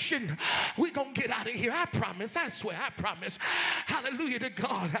 Christian, we're going to get out of here. I promise. I swear. I promise. Hallelujah to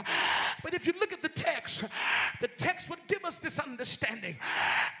God. But if you look at the text would give us this understanding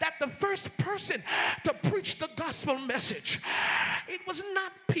that the first person to preach the gospel message, it was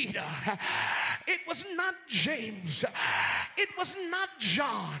not Peter. It was not James. It was not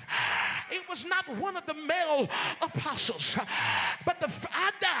John. It was not one of the male apostles. But the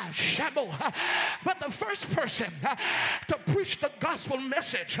first person to preach the gospel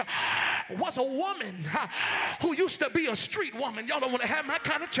message was a woman who used to be a street woman. Y'all don't want to have my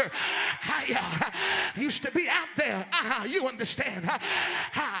kind of church. Used to be out there. You understand.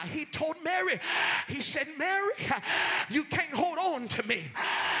 He told Mary, he said, Mary, you can't hold on to me,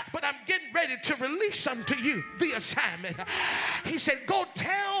 but I'm getting ready to release unto you the assignment. He said, go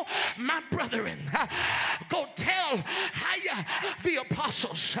tell my brethren, go tell the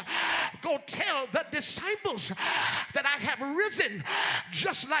apostles, go tell the disciples that I have risen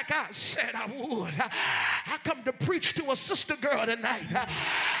just like I said I would. I come to preach to a sister girl tonight,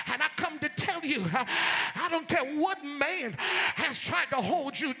 and I come to tell you, I don't care what man has tried to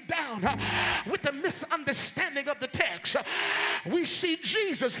hold you down with the misunderstanding of the text. We see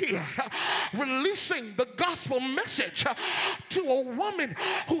Jesus here releasing the gospel message to a woman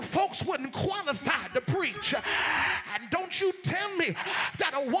who folks wouldn't qualify to preach. And don't you tell me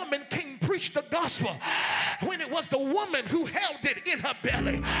that a woman can preach the gospel when it was the woman who held it in her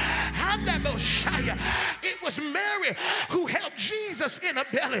belly. It was Mary who held Jesus in her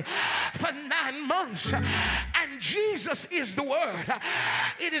belly for 9 months. And Jesus is the Word.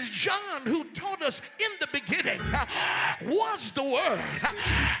 It is John who told us in the beginning was the Word,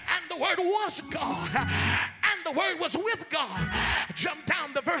 and the Word was God, and the Word was with God. Jump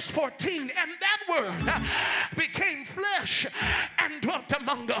down to verse 14, and that Word became flesh and dwelt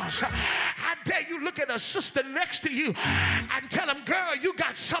among us. I dare you look at a sister next to you and tell them, girl, you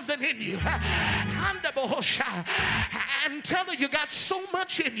got something in you. And tell her you got so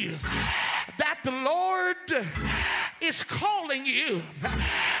much in you that the Lord is calling you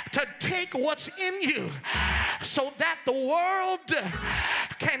to take what's in you so that the world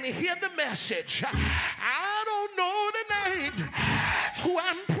can hear the message. I don't know tonight who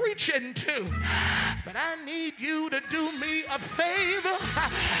I'm preaching to, but I need you to do me a favor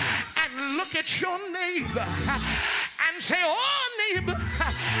and look at your neighbor and say, oh neighbor,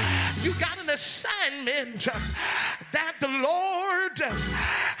 you got an assignment that the Lord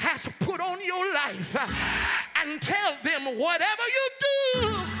has put on your life, and tell them whatever you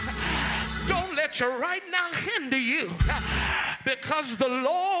do, don't let your right now hinder you, because the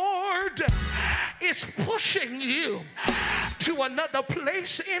Lord is pushing you to another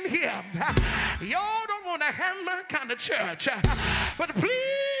place in Him. Y'all don't want to have my kind of church, but please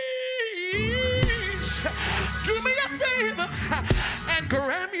do me a favor and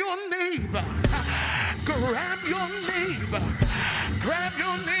grab your neighbor. Grab your neighbor. Grab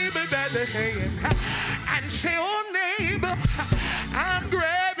your neighbor by the hand and say, oh neighbor, I'm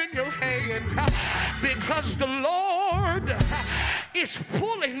grabbing your hand because the Lord is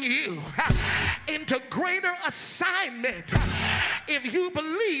pulling you into greater assignment. If you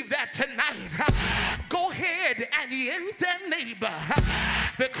believe that tonight, go ahead and yank that neighbor,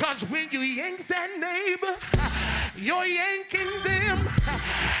 because when you yank that neighbor, you're yanking them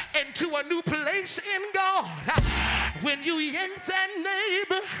into a new place in God. When you yank that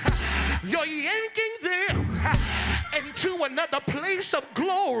neighbor, you're yanking them into another place of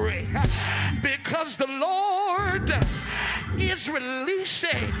glory, because the Lord is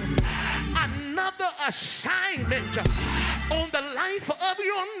releasing another assignment on the life of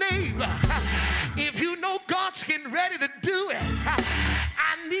your neighbor. If you know God's getting ready to do it,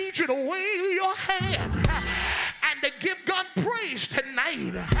 I need you to wave your hand and to give God praise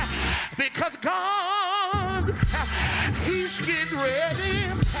tonight, because God Lord, he's getting ready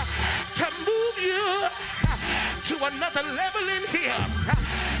to move you to another level in here.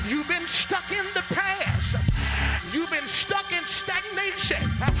 You've been stuck in the past. You've been stuck in stagnation.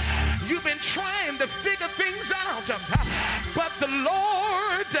 You've been trying to figure things out. But the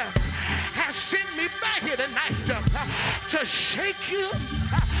Lord has sent me back here tonight to shake you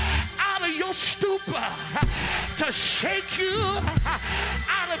out of your stupor, to shake you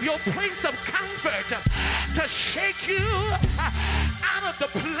out of your place of comfort, to shake you out of the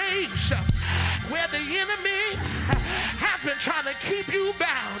place where the enemy has been trying to keep you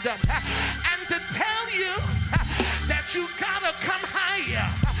bound, and to tell you that you gotta come higher,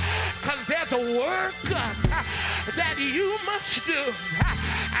 because there's a work that you must do.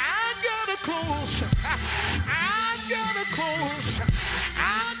 I gotta close. I gotta close.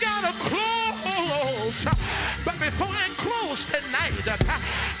 I gotta close. But before I close tonight,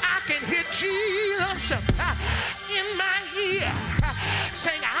 I can hear Jesus in my ear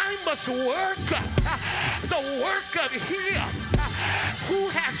saying, I must work the work of him who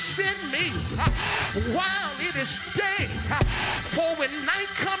has sent me while it is day. For when night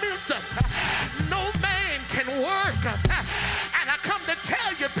cometh, no man can work. And I come to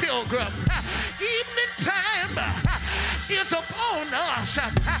tell you, pilgrim, evening time is upon us,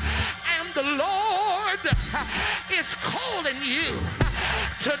 and the Lord is calling you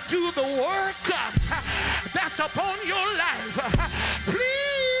to do the work that's upon your life.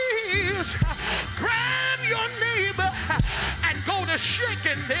 Please grab your neighbor and go to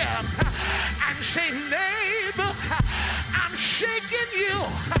shaking them and say, neighbor, I'm shaking you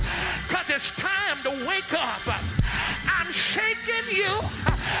because it's time to wake up. I'm shaking you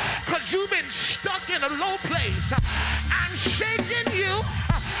because you've been stuck in a low place. I'm shaking you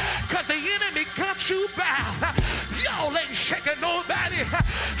because the enemy got you bound. Y'all ain't shaking nobody.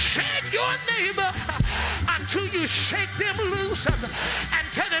 Shake your neighbor until you shake them loose and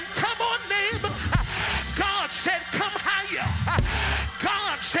tell them, come on, neighbor. God said, come higher.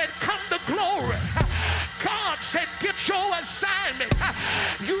 God said, come to glory. God said, get your assignment.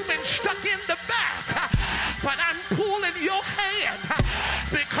 You've been stuck in the back, but I'm pulling your hand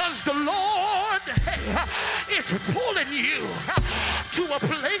because the Lord is pulling you to a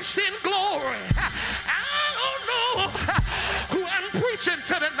place in glory. I don't know who I'm preaching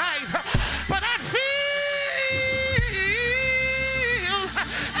to tonight, but I feel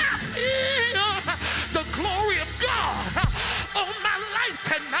the glory of God on my life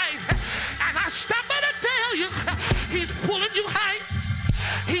tonight. And I stop by to tell you, he's pulling you high.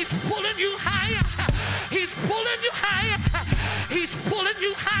 He's pulling you higher. He's pulling you higher. He's pulling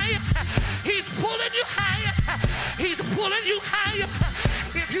you higher. He's pulling you higher. He's pulling you higher.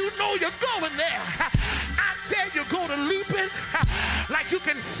 If you know you're going there, I dare you go to leaping like you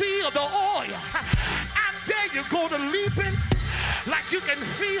can feel the oil. I dare you go to leaping like you can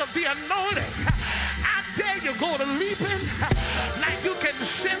feel the anointing. I dare you go to leaping like you can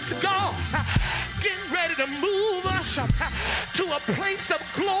sense God getting ready to move us to a place of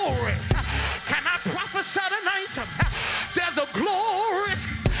glory. Can I prophesy tonight? There's a glory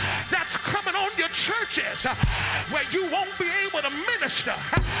that's coming on your churches where you won't be able to minister,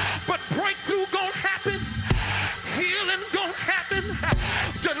 but breakthrough gonna happen, healing gonna happen,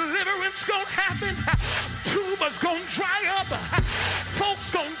 deliverance gonna happen, tumors gonna dry up, folks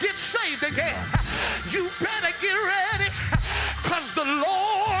gonna get saved again. You better get ready, because the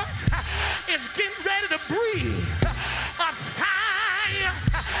Lord is getting ready to breathe a fire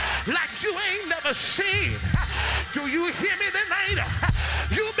like you ain't never seen. Do you hear me tonight?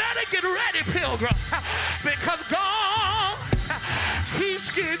 You better get ready, pilgrim, because God, he's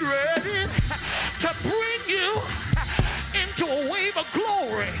getting ready to bring you into a wave of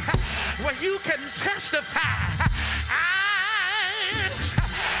glory where you can testify. Eyes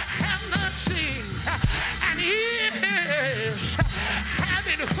have not seen, and ears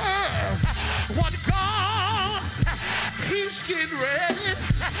haven't heard what God, he's getting ready.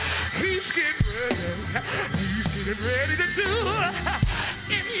 He's getting ready. He's getting ready to do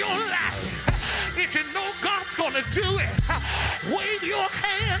in your life. If you know God's going to do it, wave your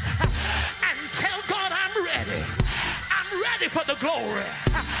hand and tell God, I'm ready. I'm ready for the glory.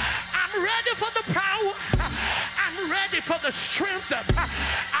 I'm ready for the power. I'm ready for the strength.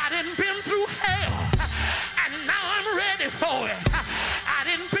 I done been through hell, and now I'm ready for it. I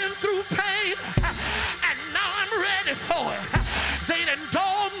done been through pain, and now I'm ready for it. They done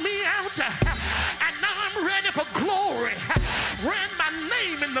dogged me out, and now I'm ready for glory. Ran my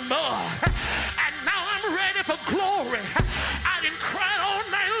name in the mud, and now I'm ready for glory. I done cried all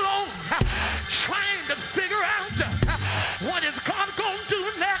night long, trying to figure out what is God gonna do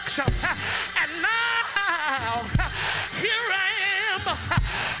next, and now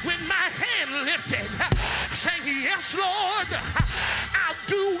with my hand lifted, saying, yes, Lord, I'll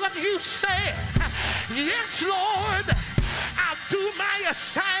do what you said. Yes, Lord, I'll do my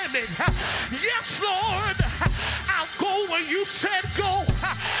assignment. Yes, Lord, I'll go where you said go.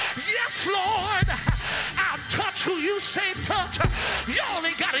 Yes, Lord, I'll touch who you say touch. You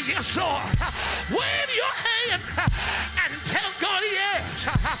only got a yes, Lord. Wave your hand and tell God yes.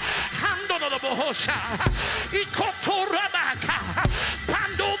 Hand on the bohosha. Ikoto rabaka.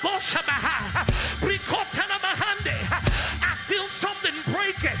 Pando boshabaha. Brikotana mahande. I feel something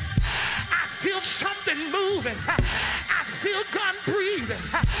breaking. I feel something moving. I feel God breathing.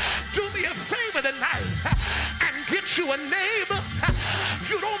 Do me a favor tonight and get you a neighbor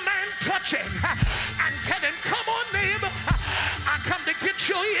you don't mind touching and tell him, come on, neighbor, I come to get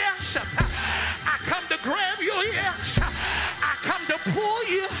your yes. I come to grab your yes. I come to pull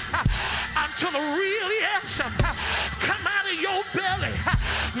you until the real yes come out of your belly.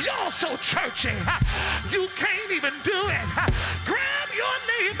 You're so churchy, you can't even do it. Grab your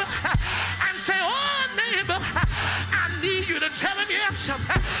neighbor and say, oh, neighbor, I need you to tell him yes.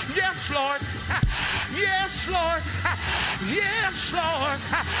 Yes, Lord. Yes, Lord. Yes, Lord.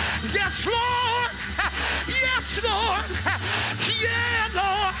 Yes, Lord. Yes, Lord. Yeah,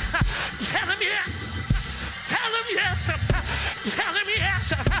 Lord. Tell him yes. Tell him yes. Tell him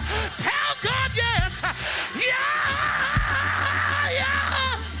yes. Tell God yes. Yeah.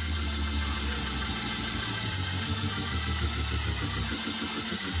 Yeah.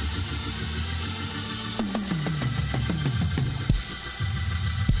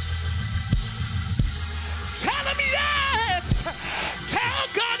 Tell him yes. Tell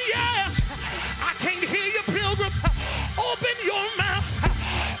God yes. I can't hear you, pilgrim. Open your mouth.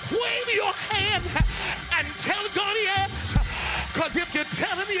 Wave your hand and tell God yes. Because if you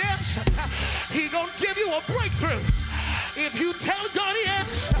tell him yes, he gonna give you a breakthrough. If you tell God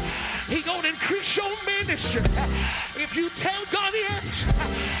yes, he gonna increase your ministry. If you tell God yes,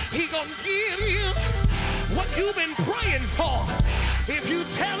 he gonna give you what you've been praying for. If you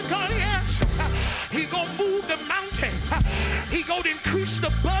tell God yes, he gonna move the mountain. He gonna increase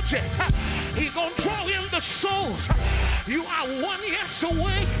the budget. He gonna draw in the souls. You are one yes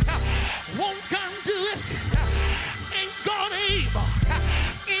away. Won't God do it? Ain't God able?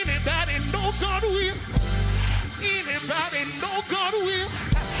 Anybody know God will? Anybody know God will?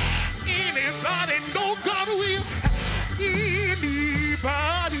 Anybody know God will?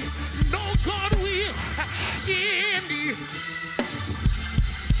 Anybody know God will?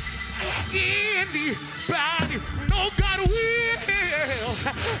 Anybody know God will?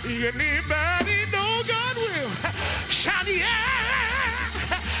 Anybody know God will? Shout yes!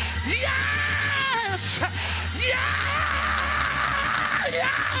 Yes! Yeah!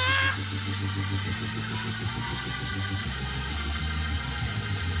 Yeah!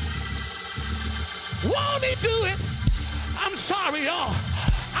 Won't he do it? I'm sorry, y'all.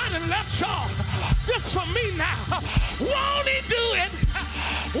 I done left y'all. This for me now. Won't he do it?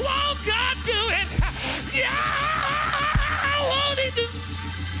 Won't God do it? Yeah! Won't he do it?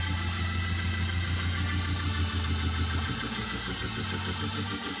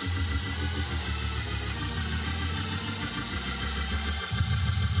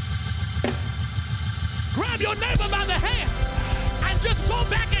 Grab your neighbor by the hand and just go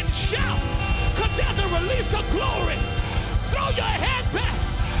back and shout, because there's a release of glory. Throw your head back.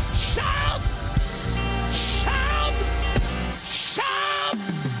 Shout, shout, shout,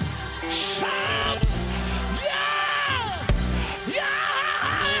 shout. Yeah, yeah.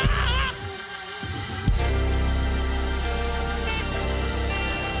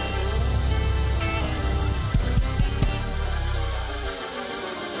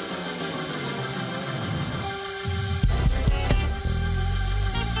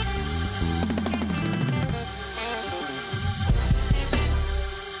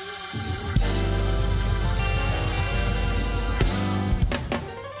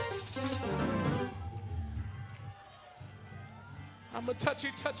 I'm a touchy,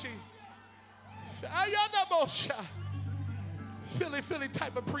 Philly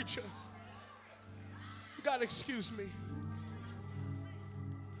type of preacher. You gotta excuse me.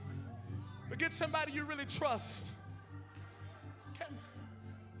 But get somebody you really trust.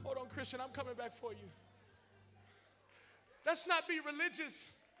 Hold on, Christian, I'm coming back for you. Let's not be religious.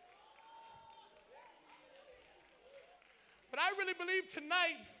 But I really believe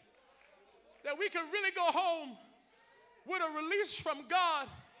tonight that we can really go home with a release from God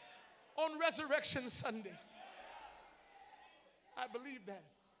on Resurrection Sunday. I believe that.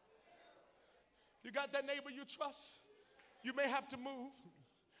 You got that neighbor you trust? You may have to move.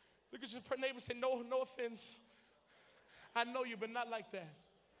 Look at your neighbor and say, no offense. I know you, but not like that.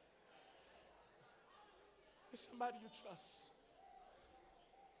 Get somebody you trust.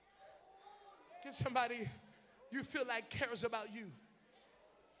 Get somebody you feel like cares about you.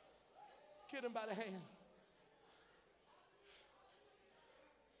 Get him by the hand.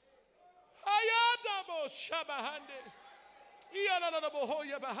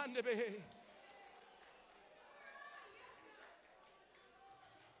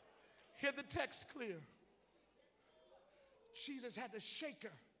 Hear the text clear. Jesus had to shake her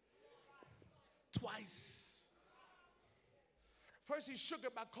twice. First he shook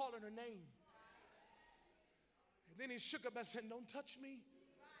her by calling her name. And then he shook her by saying, don't touch me.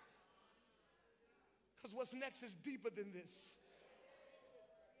 Because what's next is deeper than this.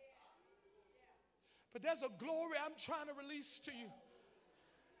 But there's a glory I'm trying to release to you.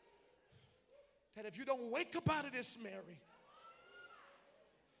 That if you don't wake up out of this, Mary,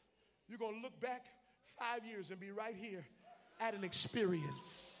 you're going to look back 5 years and be right here at an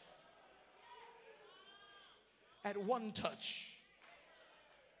experience. At one touch.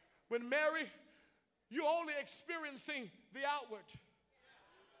 When Mary, you're only experiencing the outward.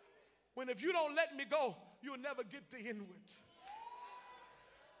 When if you don't let me go, you'll never get the inward.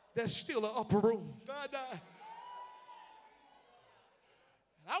 There's still an upper room.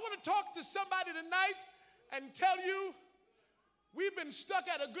 I want to talk to somebody tonight and tell you we've been stuck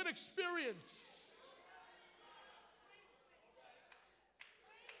at a good experience.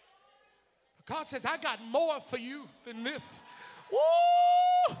 But God says, I got more for you than this.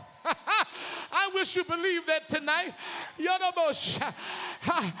 Woo! I wish you believed that tonight.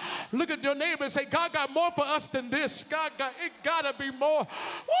 Look at your neighbor and say, God got more for us than this. It gotta be more.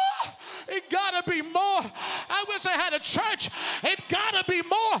 Woo! It gotta be more. I wish I had a church. It gotta be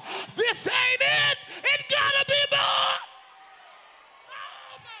more. This ain't it. It gotta be more.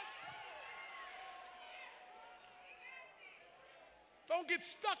 Don't get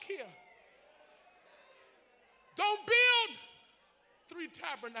stuck here. Don't build 3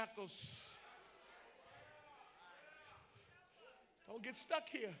 tabernacles. Don't get stuck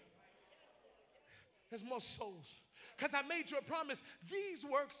here. There's more souls. Because I made you a promise. These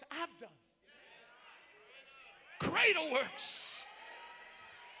works I've done. Greater works.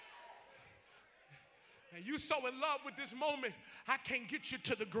 And you so in love with this moment, I can't get you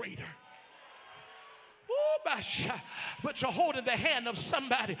to the greater. But you're holding the hand of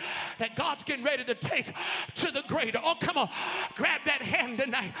somebody that God's getting ready to take to the greater. Oh, come on. Grab that hand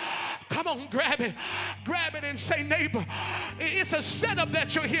tonight. Come on, grab it. Grab it and say, neighbor, it's a setup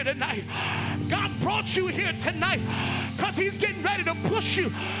that you're here tonight. God brought you here tonight because he's getting ready to push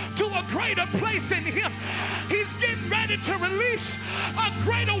you to a greater place in him. He's getting ready to release a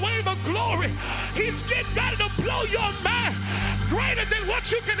greater wave of glory. He's getting ready to blow your mind greater than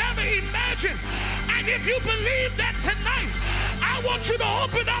what you can ever imagine. And if you believe that tonight, I want you to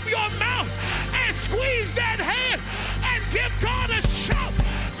open up your mouth and squeeze that hand and give God a shout,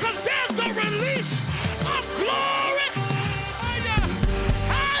 because there's a release of glory.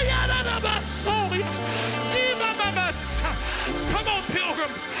 Come on,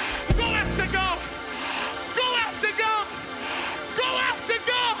 pilgrim. Go after God. Go after God. Go after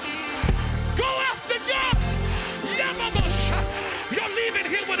God. Go after God. You're leaving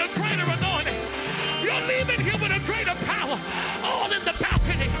here with a greater anointing. You're leaving here with a greater power. All in the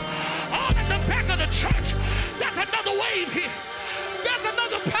balcony. All in the back of the church. There's another wave here. There's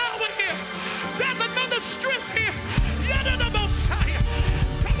another power here. There's another strength here.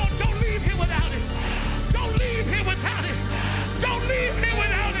 Come on, don't leave here without it. Don't leave here without it. Don't leave here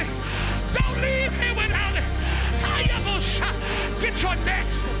without it. Don't leave here without it. Get your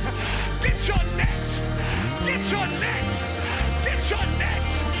next. Get your next. Get your next. Get your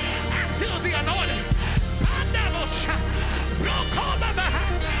next. I feel the anointing.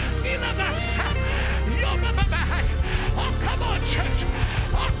 Oh, come on, church.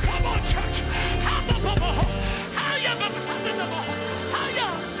 Oh, come on, church.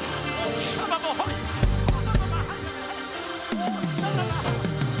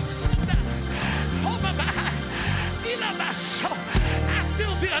 I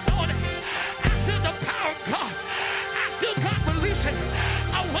feel the anointing. I feel the power of God. I feel God releasing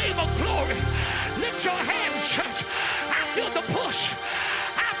a wave of glory. Lift your hands, church. I feel the push.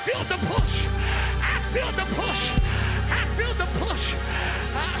 I feel the push. I feel the push. I feel the push.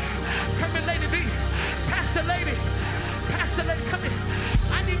 Come in, Lady B. Pastor Lady. Pastor Lady, come in.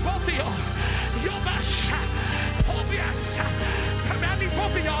 I need both of y'all. You're my shot. Hold me outside. Come in, I need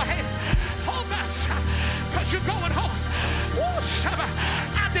both of y'all hands. Hold my shot. Because you're going home. Woo, Shabbat.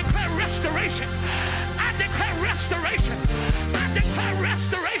 I declare restoration. I declare restoration. I declare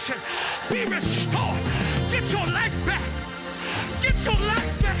restoration. Be restored. Get your life back. Get your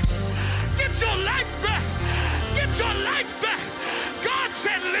life back. Get your life back. Get your life back. God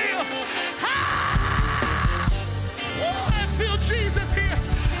said live. Ah! Oh, I feel Jesus here.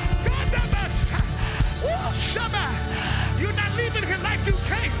 God, oh, Shabbat. You're not leaving here like you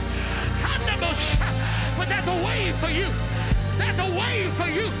came. But there's a way for you. There's a way for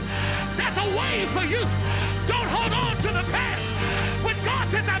you. There's a way for you. Don't hold on to the past. When God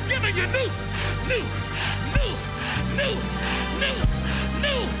says, I'm giving you new.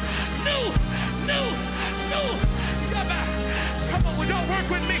 Come on, don't work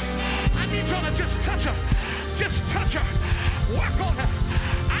with me. I need y'all to just touch her. Just touch her. Work on her.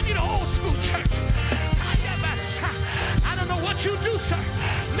 I need an old school church. I don't know what you do, sir.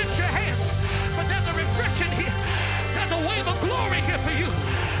 Lift your hands. But there's a refreshing here. There's a wave of glory here for you.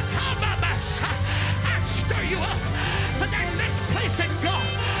 How about my son? I stir you up for that next place in God.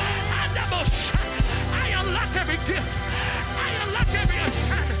 I unlock every gift. I unlock every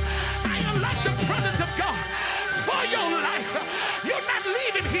assignment. I unlock the presence of God for your life. You're not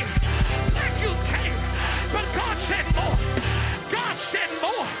leaving here like you came. But God said more. God said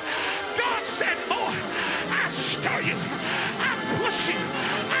more. God said more. I stir you. I push you.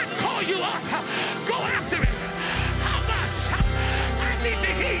 I call you up. Go after it. I need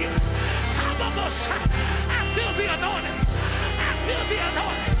to hear you. I feel the anointing. I feel the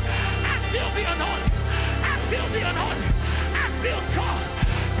anointing. I feel the anointing. I feel the anointing. I feel God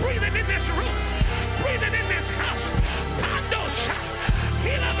breathing in this room, breathing in this house. Pandosha.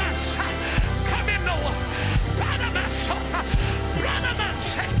 Hilamasa. Come in, Noah. Panamaso.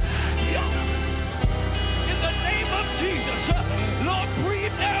 Branamanse. Yo. In the name of Jesus, Lord,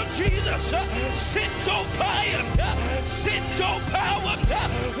 breathe now, Jesus. Send your fire. Send your power.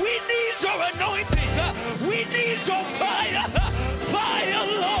 We need your anointing. We need your fire. Fire,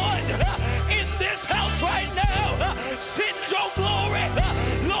 Lord, in this house right now. Send your glory.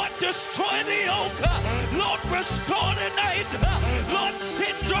 Lord, destroy the yoke. Lord, restore the night. Lord,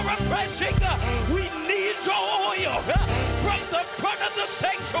 send your refreshing. We need your oil from the front of the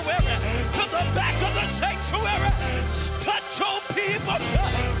sanctuary to the back of the sanctuary. Touch your people.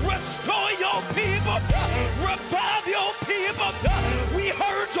 Restore your people. Revive your people. We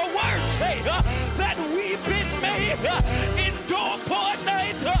heard your word say that we've been made endure for a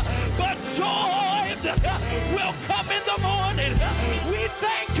night, but joy will come in the morning. We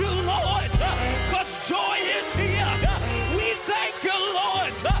thank you, Lord, because joy is here. We thank you,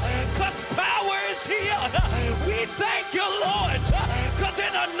 Lord, because power is here. We thank you, Lord, because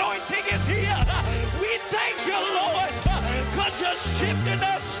an anointing is here. We thank you, Lord, because you're shifting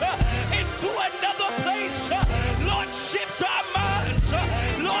us into another place. Lord, shift our minds.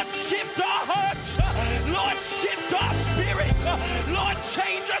 Lord, shift our hearts. Lord, shift our spirits. Lord,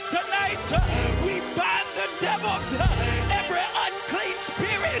 change us tonight. We bind the devil, every unclean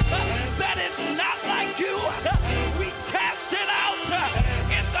spirit that is not like you. We cast it out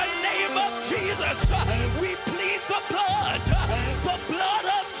in the name of Jesus. We plead the blood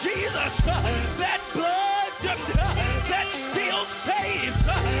of Jesus. That blood that still saves.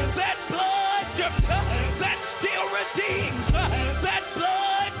 That blood that still redeems. That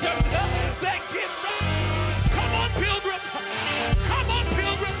blood that gives us. Come on, pilgrim. Come on,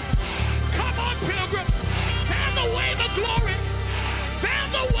 pilgrim. Come on, pilgrim. There's a wave of glory.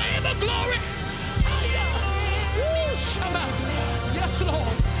 There's a wave of glory. Woo, Shabbat. Yes,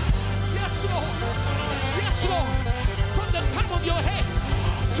 Lord. Yes, Lord. Yes, Lord. From the top of your head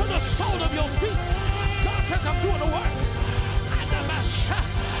to the sole of your feet, God says, I'm doing the work.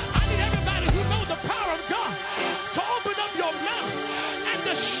 I need everybody who knows the power of God to open up your mouth and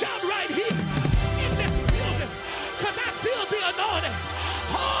to shout right here in this building, because I feel the anointing.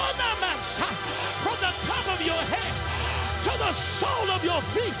 Hold on, man, from the top of your head to the sole of your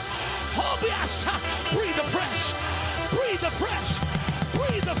feet. Breathe the fresh. Breathe the fresh.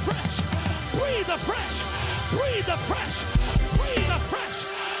 Breathe the fresh. Breathe the fresh. Breathe the fresh. Breathe the fresh.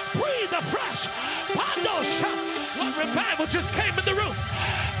 Breathe the fresh. What revival just came in the room?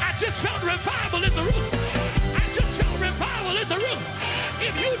 I just felt revival in the room. I just felt revival in the room.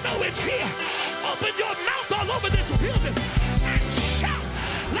 If you know it's here, open your mouth all over this building and shout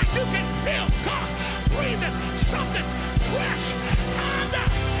like you can feel God breathing something fresh.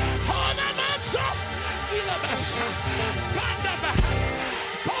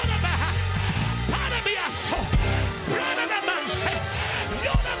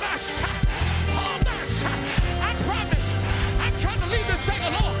 I promise, I'm trying to leave this thing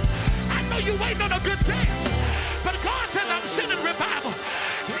alone. I know you're waiting on a good dance, but God says I'm sending revival.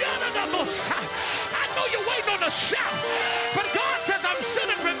 I know you're waiting on a shout, but God says I'm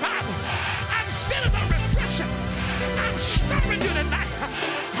sending revival. I'm sending a refreshing. I'm stirring you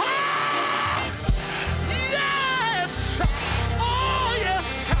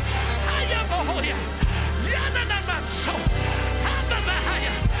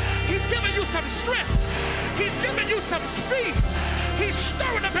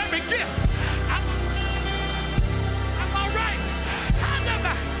open up every gift. I'm all right. I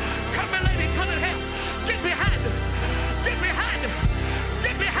never. Come here, lady, colored hair. Get behind her. Get behind her.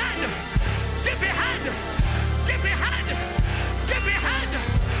 Get behind her. Get behind her. Get behind her. Get behind her.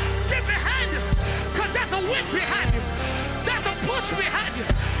 Get behind her. Because there's a wind behind you. There's a push behind you.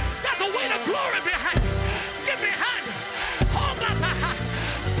 There's a weight of glory behind you. Get behind her. Hold my behind.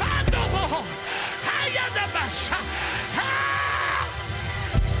 Bind over her. Hayada basha.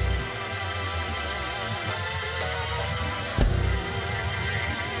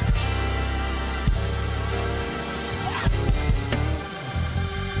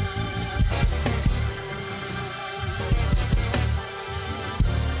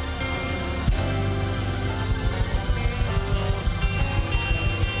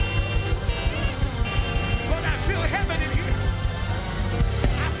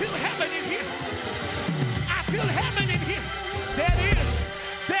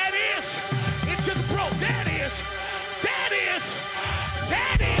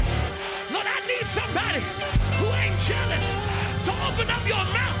 Somebody who ain't jealous to open up your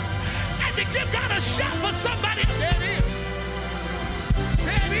mouth and to give God a shout for somebody. There it is.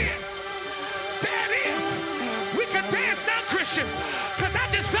 There it is. There it is. We can dance now, Christian, because I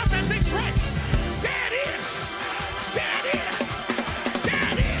just felt that thing break. There it is. There it is.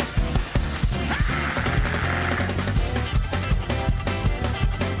 There it is.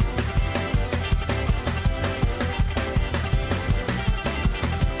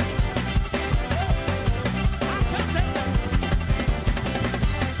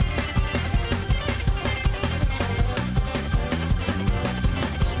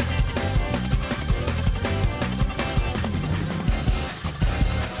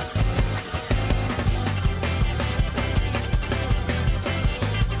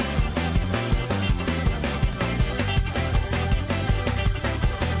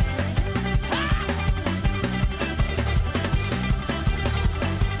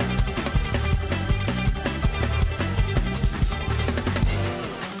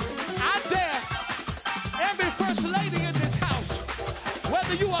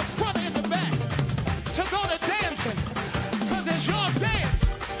 You are front and the back to go to dancing, because as your dance,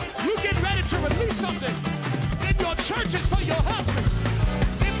 you get ready to release something in your churches for your husband.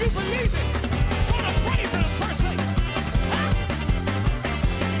 If you believe it, want to praise him, first lady.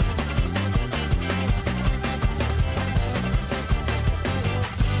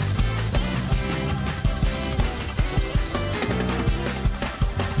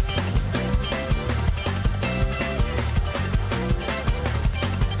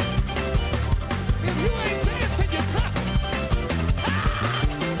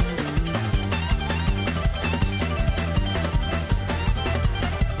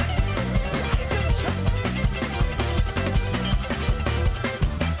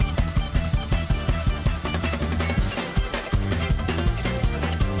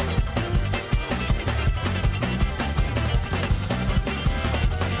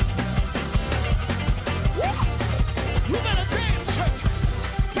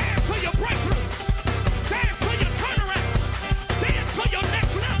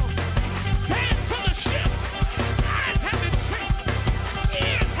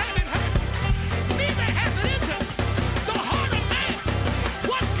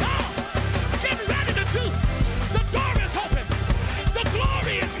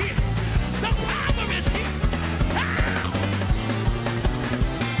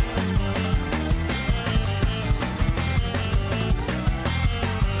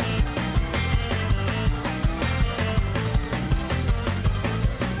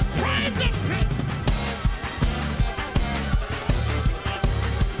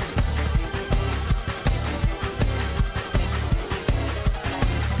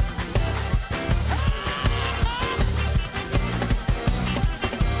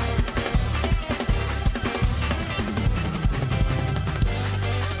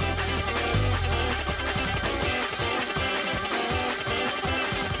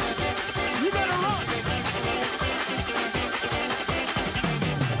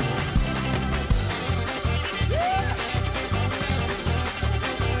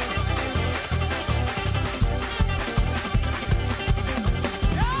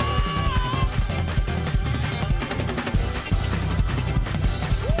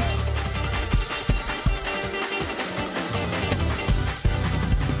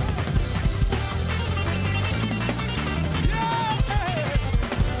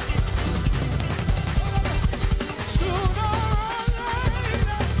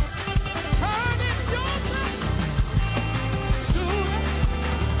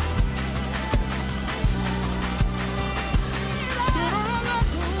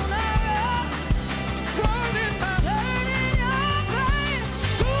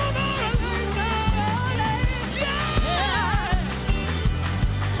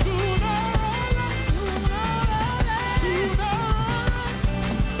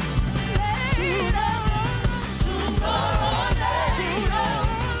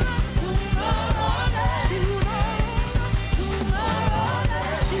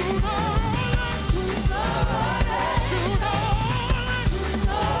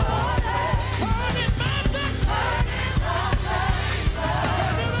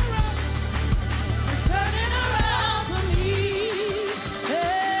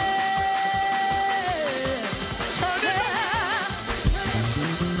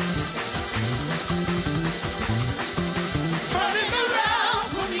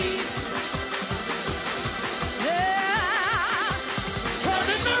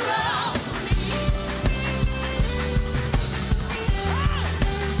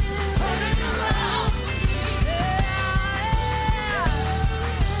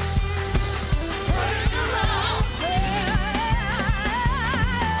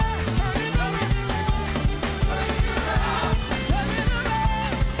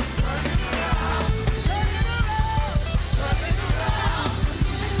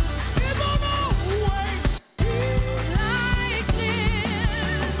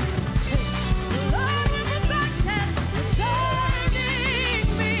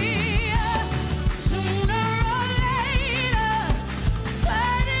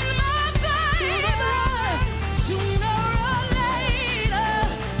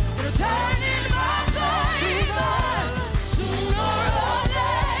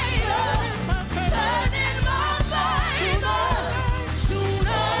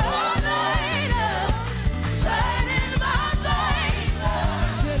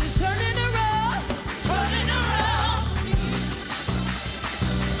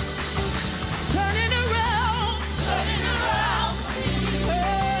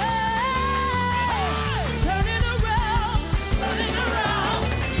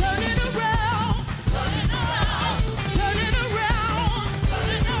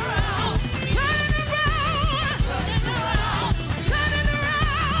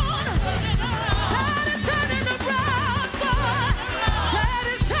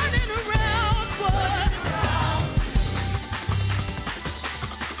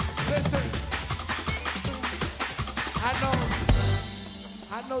 Listen,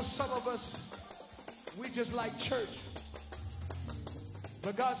 I know some of us, we just like church.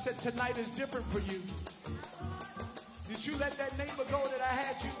 But God said tonight is different for you. Did you let that neighbor go that I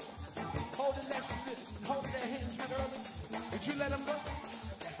had you holding their hands with early? Did you let him go?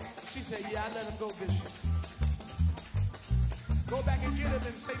 She said, yeah, I let him go, Bishop. Go back and get him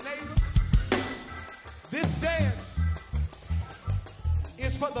and say, neighbor, this dance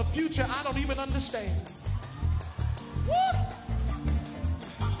is for the future I don't even understand. Woo!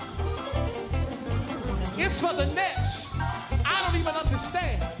 It's for the next I don't even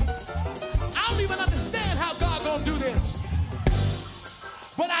understand. I don't even understand how God gonna do this.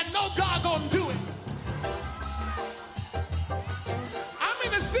 But I know God gonna do it. I'm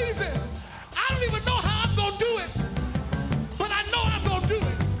in a season, I don't even know how I'm gonna do it. But I know I'm gonna do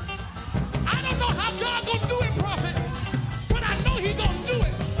it. I don't know how God gonna do it, prophet. But I know he gonna do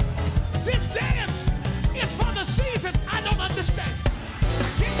it. This dance is for the season I don't understand.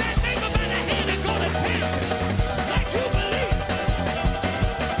 Get that neighbor by the hand and go to dancing like you believe.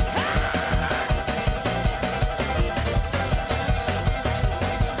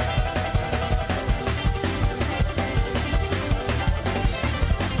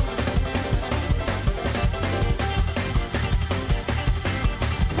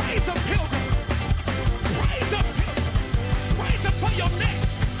 Praise him, pilgrim. Praise him. Praise him for your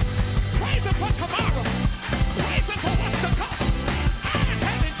next. Praise him for tomorrow. Praise him for what's to come. Eyes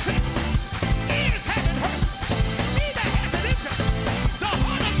haven't seen, ears haven't heard, neither has it entered the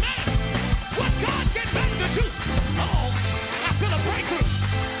heart of man what God gets ready to do. Oh, I feel a breakthrough.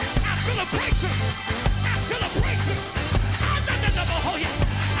 I feel a breakthrough. I feel a breakthrough.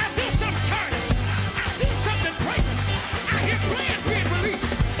 I feel something turning. I feel something breaking. I hear plans being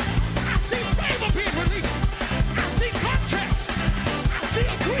released. I see favor being released. I see contracts. I see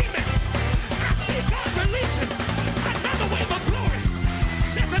agreements. I see God releasing another wave of glory.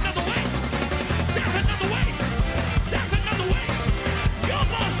 There's another way. There's another way. There's another way. You're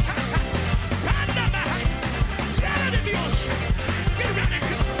more Satan. Randa behind. Get out of the ocean. Get ready,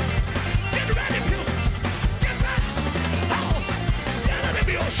 Bill. Get ready, Bill. Get ready. Oh, get out of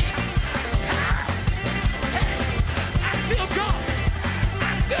the ocean. Ah. Hey, I feel God.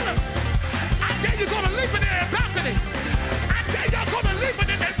 I feel him. I tell you, gonna leap in that balcony. I tell you, I'm gonna leap in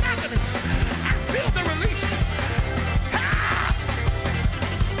that balcony. I feel the release. Ah.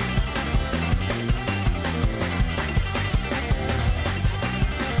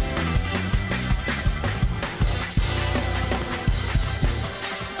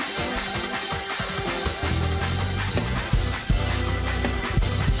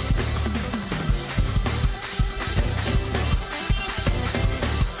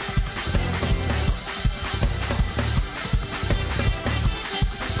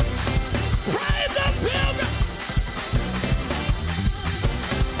 Praise the pilgrim.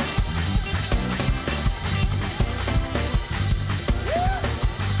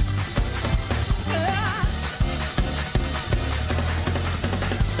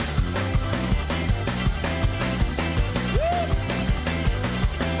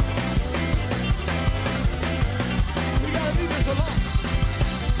 We gotta leave this alone.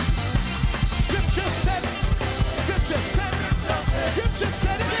 Scripture said it. Scripture said it. Scripture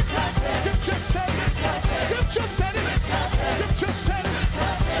said it. Scripture said it. Scripture said it. Scripture said it.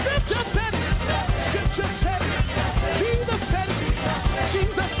 Scripture said it. Scripture said it. Jesus said it.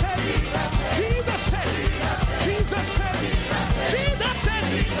 Jesus said it. Jesus said it. Jesus said it. Jesus said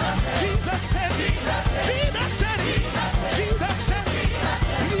it. Jesus said it. Jesus said it. Jesus said it.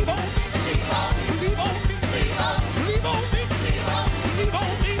 Believe on me. Believe on me. Believe on me. Believe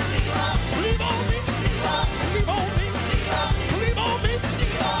on me. Believe on me. Believe on me. Believe on me.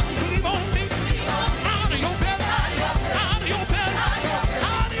 Believe on me. Out of your belly.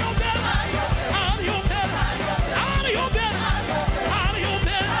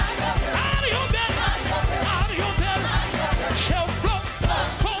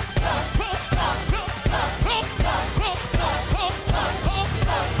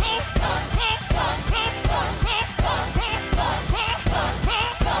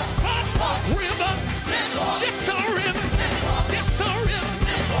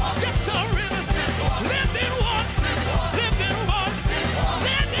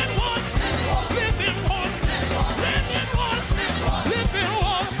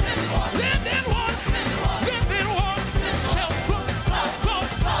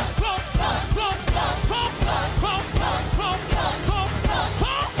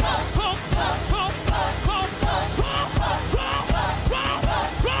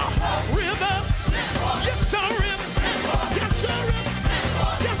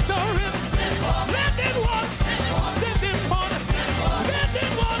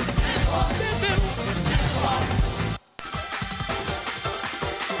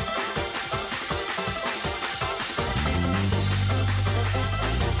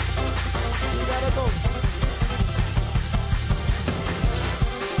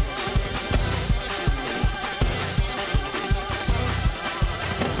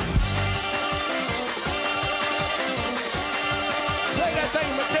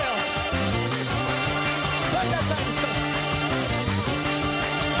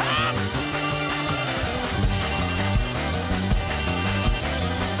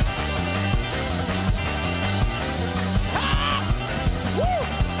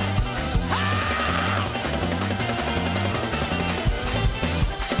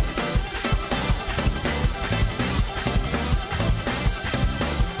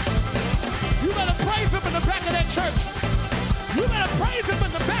 praise him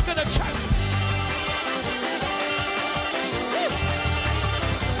in the back of the church.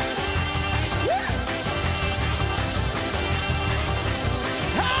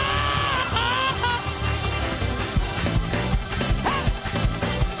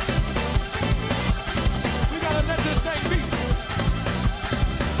 We gotta let this thing be.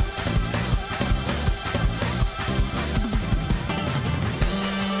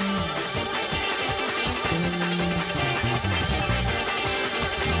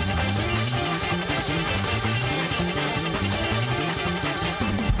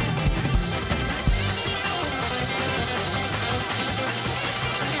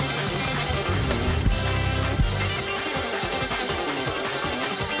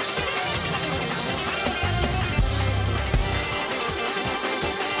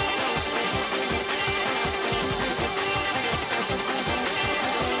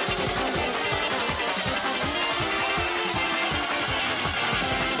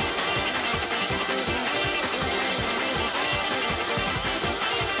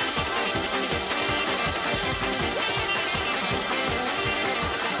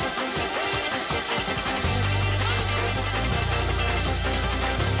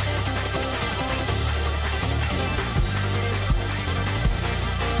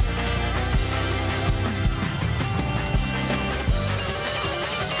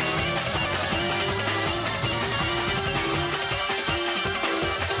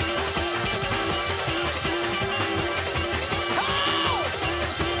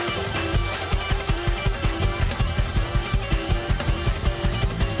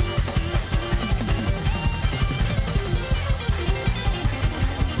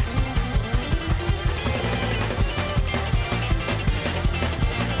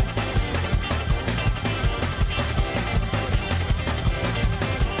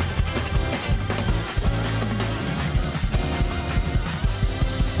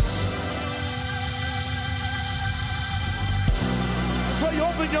 So you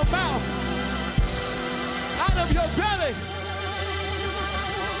open your mouth, out of your belly,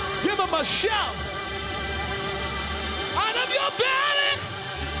 give them a shout. Out of your belly,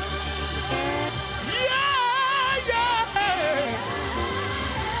 yeah, yeah.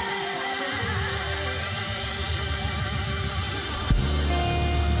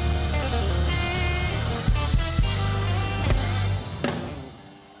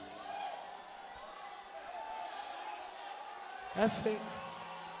 That's it.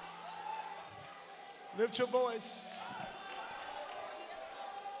 Lift your voice.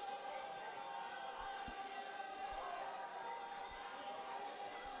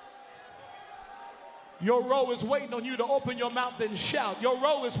 Your row is waiting on you to open your mouth and shout. Your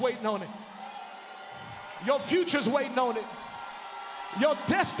row is waiting on it. Your future's waiting on it. Your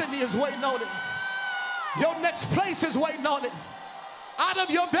destiny is waiting on it. Your next place is waiting on it. Out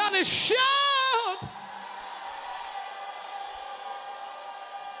of your belly, shout.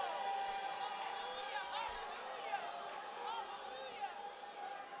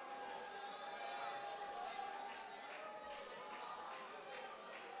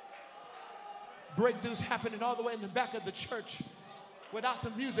 Breakthroughs happening all the way in the back of the church without the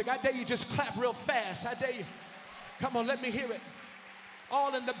music. I dare you just clap real fast. I dare you. Come on, let me hear it.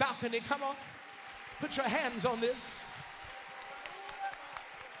 All in the balcony. Come on. Put your hands on this.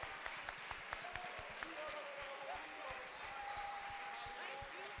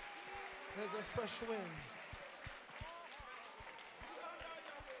 There's a fresh wind.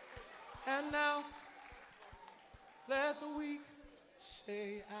 And now, let the weak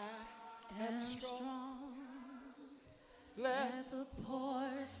say I am strong. Let the poor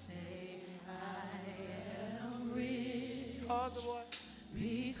say I am rich because of what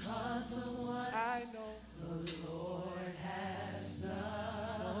because of what I know the Lord has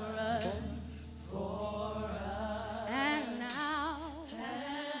done for us. And now,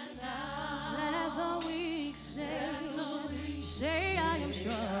 let the weak say I am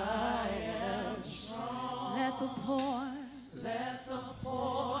strong. Let the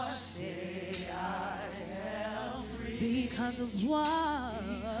poor say I am rich because of what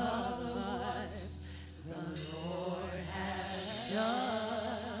the Lord has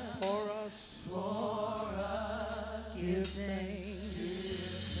done for us. Give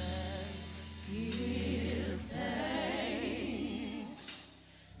thanks. Give thanks.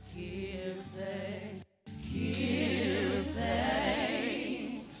 Give thanks. Give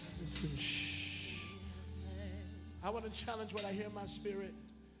thanks. Listen, shh. I want to challenge what I hear in my spirit.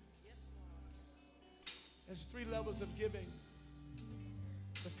 There's 3 levels of giving.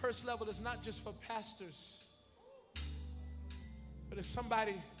 The first level is not just for pastors, but it's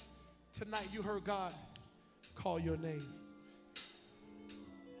somebody tonight you heard God call your name.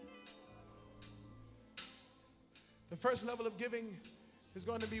 The first level of giving is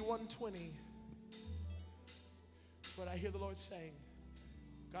going to be 120. That's what I hear the Lord saying.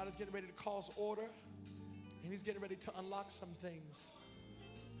 God is getting ready to cause order, and he's getting ready to unlock some things.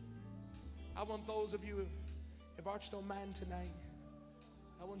 I want those of you, if Arch don't mind tonight,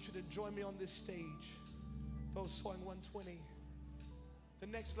 I want you to join me on this stage. Those sowing 120. The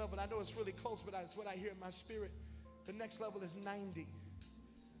next level, I know it's really close, but that's what I hear in my spirit. The next level is 90.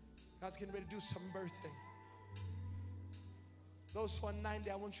 God's getting ready to do some birthing. Those sowing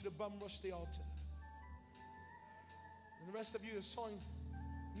 90, I want you to bum rush the altar. And the rest of you are sowing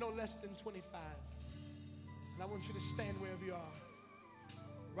no less than 25. And I want you to stand wherever you are.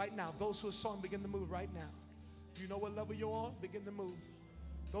 Right now, those who are sowing, begin to move right now. You know what level you're on? Begin to move.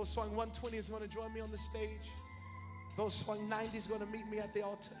 Those sowing 120 is going to join me on the stage. Those sowing 90 is going to meet me at the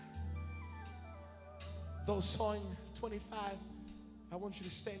altar. Those sowing 25, I want you to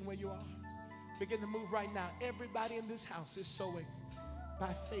stand where you are. Begin to move right now. Everybody in this house is sowing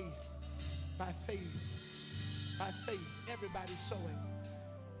by faith, by faith, by faith. Everybody's sowing.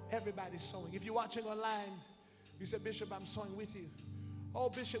 Everybody's sowing. If you're watching online, you said, Bishop, I'm sowing with you. Oh,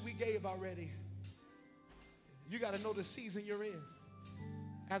 Bishop, we gave already. You got to know the season you're in.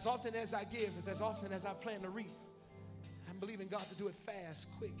 As often as I give is as often as I plan to reap. I'm believing God to do it fast,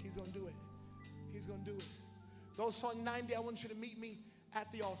 quick. He's going to do it. He's going to do it. Those sowing 90, I want you to meet me at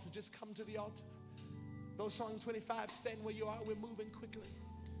the altar. Just come to the altar. Those sowing 25, stand where you are. We're moving quickly.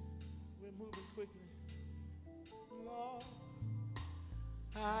 We're moving quickly. Lord,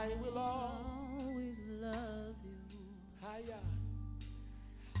 I will always love you. Higher.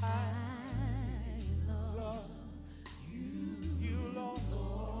 I love you, Lord.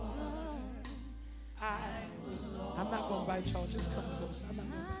 I'm not going to bite y'all. Just come close. I'm not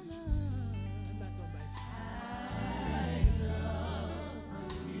going to bite you. I'm not going to bite you.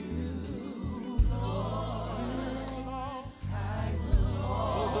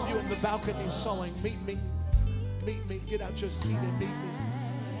 Those of you in the balcony sowing, meet me. Meet me. Get out your seat and meet me.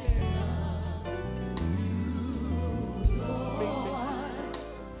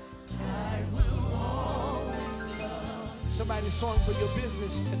 Somebody's sowing for your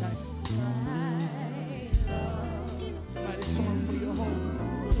business tonight. Somebody's sowing for your home.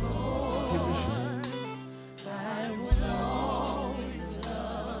 I will always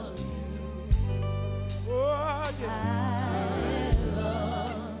love you. Oh, yeah. I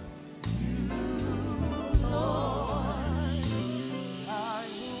love you, Lord. I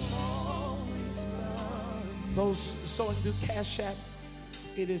will always love you. Those sowing through Cash App,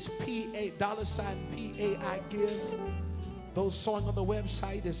 it is $PAI give. Those sowing on the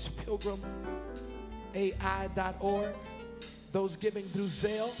website is pilgrimai.org. Those giving through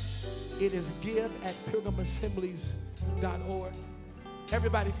Zelle, it is give@pilgrimassemblies.org.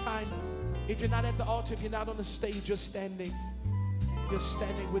 Everybody find, if you're not at the altar, if you're not on the stage, you're standing. You're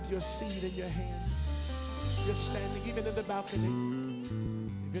standing with your seed in your hand. You're standing even in the balcony.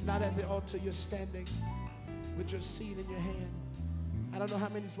 If you're not at the altar, you're standing with your seed in your hand. I don't know how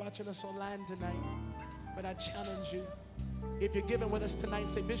many's watching us online tonight, but I challenge you. If you're giving with us tonight,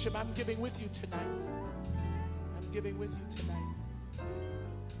 say, Bishop, I'm giving with you tonight. I'm giving with you tonight.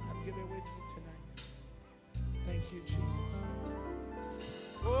 I'm giving with you tonight. Thank you, Jesus.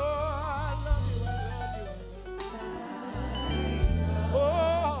 Oh, I love you, I love you, I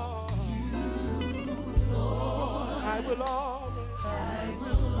love you. Oh, I will always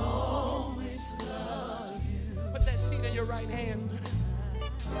love you. Put that seed in your right hand.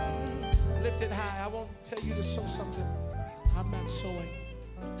 Lift it high. I won't tell you to sow something. I'm not sowing.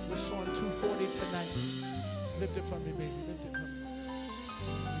 We're sowing 240 tonight. Lift it for me, baby. Lift it for me.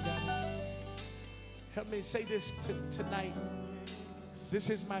 You got it? Help me say this tonight. This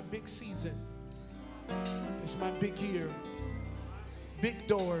is my big season. It's my big year. Big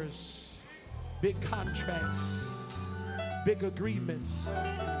doors. Big contracts. Big agreements.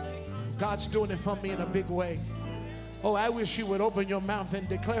 God's doing it for me in a big way. Oh, I wish you would open your mouth and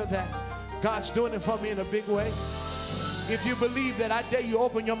declare that. God's doing it for me in a big way. If you believe that, I dare you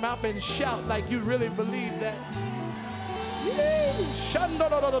open your mouth and shout like you really believe that.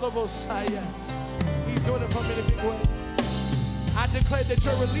 He's doing it for me in a big way. I declare that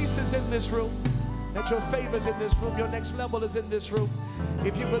your release is in this room, that your favor is in this room, your next level is in this room.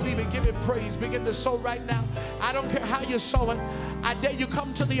 If you believe it, give it praise. Begin to sow right now. I don't care how you're sowing. I dare you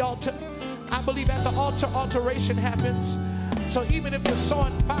come to the altar. I believe at the altar, alteration happens. So even if you're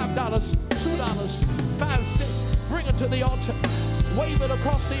sowing $5, $2, 5 cents, bring it to the altar. Wave it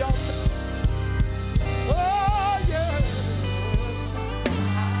across the altar. Oh, yes.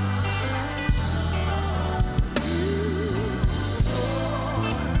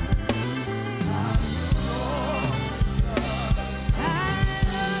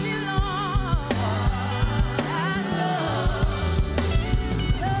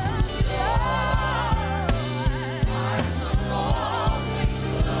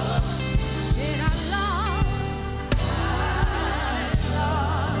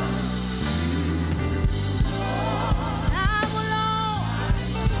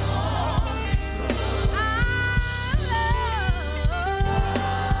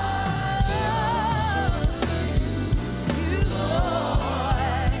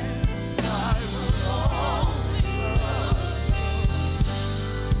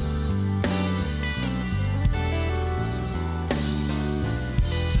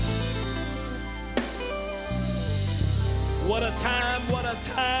 What a time, what a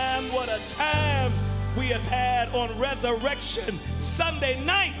time, what a time we have had on Resurrection Sunday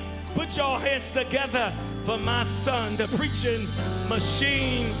night. Put your hands together for my son, the preaching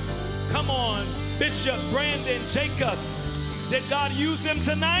machine. Come on, Bishop Brandon Jacobs. Did God use him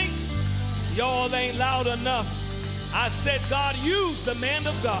tonight? Y'all ain't loud enough. I said God used the man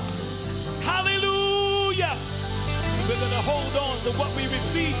of God. Hallelujah. We're going to hold on to what we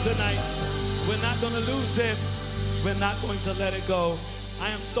received tonight. We're not going to lose it. We're not going to let it go. I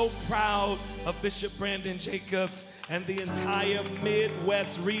am so proud of Bishop Brandon Jacobs and the entire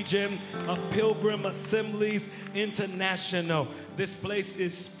Midwest region of Pilgrim Assemblies International. This place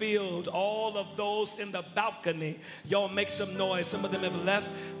is filled. All of those in the balcony, y'all make some noise. Some of them have left,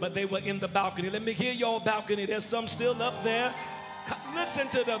 but they were in the balcony. Let me hear y'all balcony. There's some still up there. Listen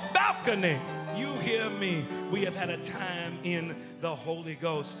to the balcony. You hear me. We have had a time in the Holy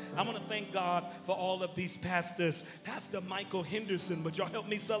Ghost. I want to thank God for all of these pastors. Pastor Michael Henderson, would y'all help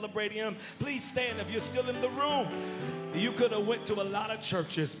me celebrate him? Please stand if you're still in the room. You could have went to a lot of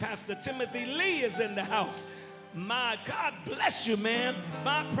churches. Pastor Timothy Lee is in the house. My God bless you, man.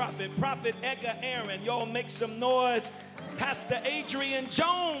 My prophet, Prophet Edgar Aaron. Y'all make some noise. Pastor Adrian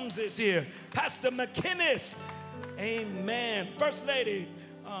Jones is here. Pastor McKinnis. Amen. First Lady,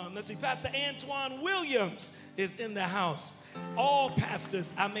 let's see, Pastor Antoine Williams is in the house. All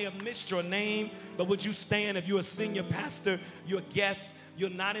pastors, I may have missed your name, but would you stand if you're a senior pastor, you're a guest,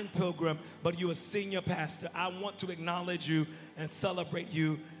 you're not in Pilgrim, but you're a senior pastor. I want to acknowledge you and celebrate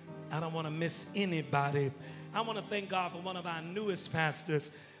you. I don't want to miss anybody. I want to thank God for one of our newest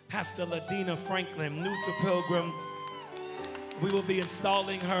pastors, Pastor Ladina Franklin, new to Pilgrim. We will be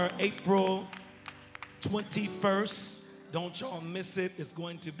installing her April 21st. Don't y'all miss it. It's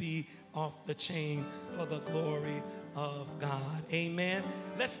going to be off the chain for the glory of God. Amen.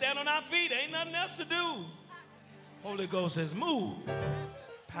 Let's stand on our feet. Ain't nothing else to do. Holy Ghost says, move.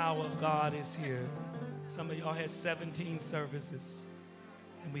 Power of God is here. Some of y'all had 17 services,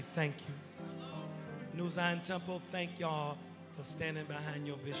 and we thank you. New Zion Temple, thank y'all for standing behind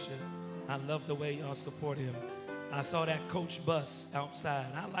your bishop. I love the way y'all support him. I saw that coach bus outside.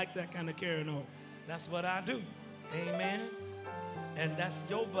 I like that kind of carrying on. That's what I do. Amen. And that's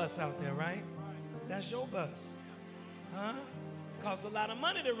your bus out there, right? That's your bus. Huh? Costs a lot of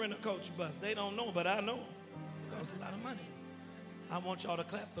money to rent a coach bus. They don't know, but I know. It costs a lot of money. I want y'all to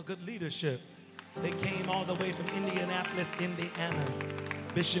clap for good leadership. They came all the way from Indianapolis, Indiana.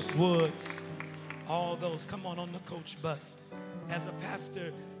 Bishop Woods, all those. Come on the coach bus. As a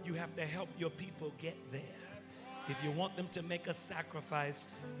pastor, you have to help your people get there. If you want them to make a sacrifice,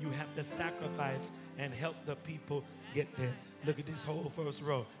 you have to sacrifice and help the people get there. Look at this whole first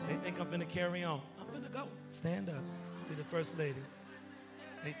row. They think I'm finna carry on. I'm finna go. Stand up. It's to the first ladies.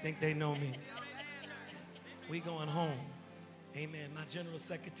 They think they know me. We going home. Amen. My general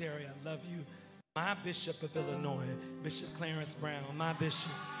secretary, I love you. My bishop of Illinois, Bishop Clarence Brown, my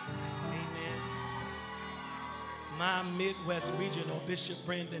bishop. Amen. My Midwest regional Bishop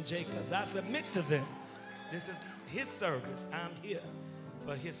Brandon Jacobs. I submit to them. This is his service. I'm here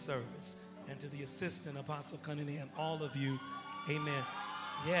for his service. And to the assistant, Apostle Cunningham, all of you, amen.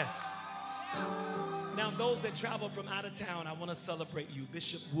 Yes. Now, those that travel from out of town, I want to celebrate you.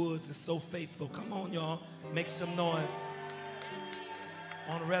 Bishop Woods is so faithful. Come on, y'all. Make some noise.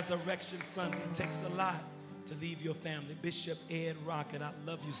 On Resurrection Sunday, it takes a lot to leave your family. Bishop Ed Rocket, I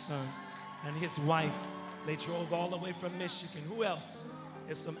love you, son. And his wife, they drove all the way from Michigan. Who else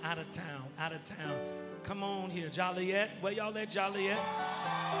is from out of town? Out of town. Come on here, Joliet. Where y'all at, Joliet?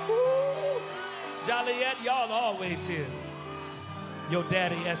 Woo! Joliet, y'all always here. Your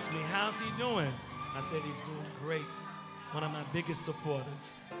daddy asked me, how's he doing? I said, he's doing great. One of my biggest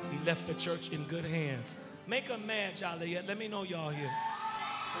supporters. He left the church in good hands. Make him mad, Joliet. Let me know y'all here.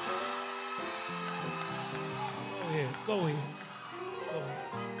 Go ahead, go ahead, go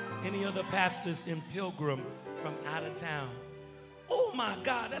ahead. Any other pastors in Pilgrim from out of town? Oh my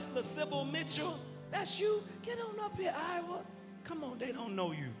God, that's LaSybil Mitchell. That's you. Get on up here, Iowa. Come on, they don't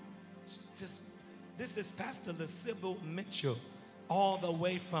know you. This is Pastor LaSybil Mitchell, all the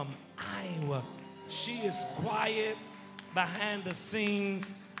way from Iowa. She is quiet behind the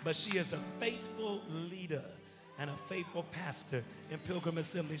scenes, but she is a faithful leader and a faithful pastor in Pilgrim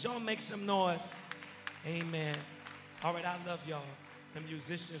Assemblies. Y'all make some noise. Amen. All right, I love y'all. The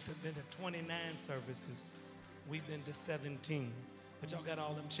musicians have been to 29 services. We've been to 17. But y'all got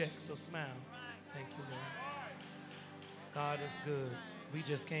all them checks, so smile. Thank you, Lord. God is good. We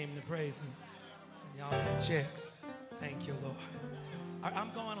just came to praise him. And y'all got checks. Thank you, Lord. All right,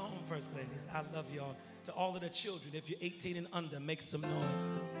 I'm going home, First Ladies. I love y'all. To all of the children, if you're 18 and under, make some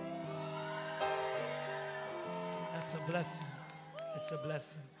noise. That's a blessing. It's a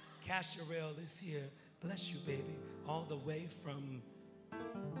blessing. Casherelle is here. Bless you, baby. All the way from,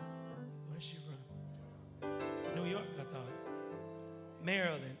 where's she from? New York, I thought.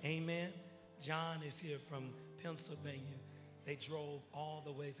 Maryland, amen. John is here from Pennsylvania. They drove all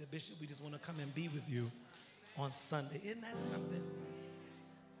the way. Said, Bishop, we just want to come and be with you on Sunday. Isn't that something?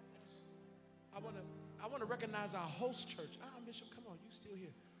 I want to recognize our host church. Bishop, come on, you still here.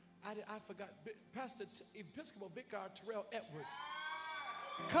 I forgot. Pastor Episcopal Vicar Terrell Edwards.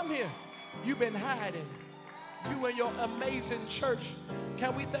 Come here. You've been hiding. You and your amazing church.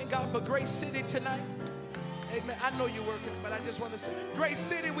 Can we thank God for Grace City tonight? Amen. I know you're working, but I just want to say, Grace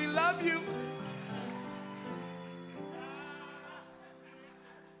City, we love you.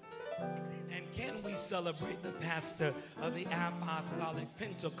 And can we celebrate the pastor of the Apostolic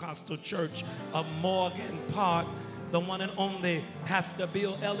Pentecostal Church of Morgan Park, the one and only Pastor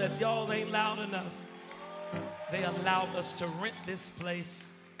Bill Ellis? Y'all ain't loud enough. They allowed us to rent this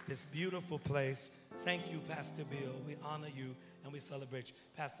place, this beautiful place. Thank you, Pastor Bill. We honor you and we celebrate you.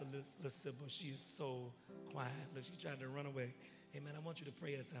 Pastor Liz Sybil, she is so quiet. Look, she tried to run away. Amen. I want you to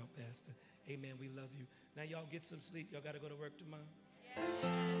pray us out, Pastor. Amen. We love you. Now, y'all get some sleep. Y'all got to go to work tomorrow.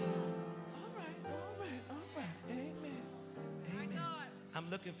 All right. Amen. Amen. I'm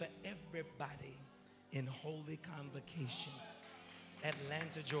looking for everybody in Holy Convocation,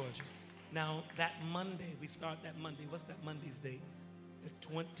 Atlanta, Georgia. Now, that Monday, we start that Monday. What's that Monday's date? The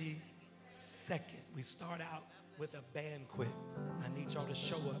 22nd. We start out with a banquet. I need y'all to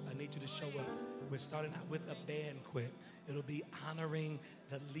show up. I need you to show up. We're starting out with a banquet. It'll be honoring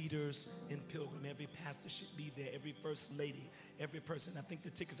the leaders in Pilgrim. Every pastor should be there. Every first lady, every person. I think the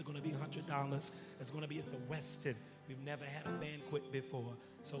tickets are going to be $100. It's going to be at the Westin. We've never had a banquet before.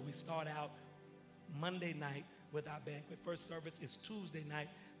 So we start out Monday night with our banquet. First service is Tuesday night.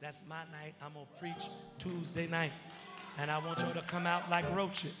 That's my night. I'm going to preach Tuesday night. And I want y'all to come out like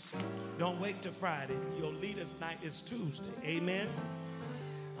roaches. Don't wait till Friday. Your leader's night is Tuesday. Amen?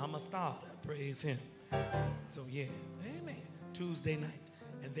 I'm a starter. Praise him. So yeah, amen. Tuesday night.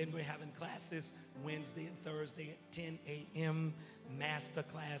 And then we're having classes Wednesday and Thursday at 10 a.m. Master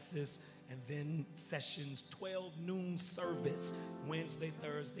classes. And then sessions, 12 noon service, Wednesday,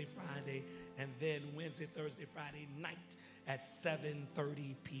 Thursday, Friday. And then Wednesday, Thursday, Friday night at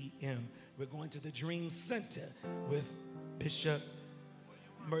 7:30 p.m. We're going to the Dream Center with Bishop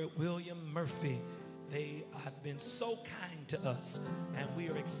William Murphy. They have been so kind to us, and we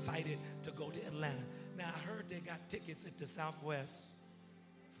are excited to go to Atlanta. Now, I heard they got tickets at the Southwest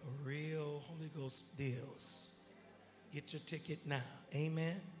for real Holy Ghost deals. Get your ticket now.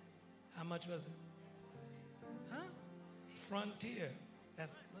 Amen. How much was it? Huh? Frontier.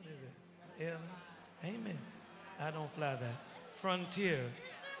 That's, what is it? Airline? Amen. I don't fly that. Frontier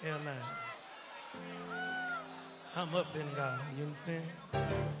Airline. I'm up in God, you understand?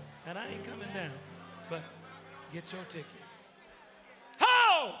 And I ain't coming down, but get your ticket.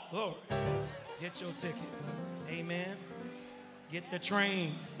 Oh, Lord, get your ticket. Amen. Get the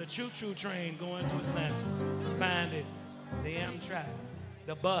train. It's a choo-choo train going to Atlanta. Find it. The Amtrak,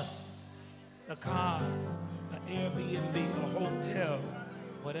 the bus, the cars, the Airbnb, the hotel,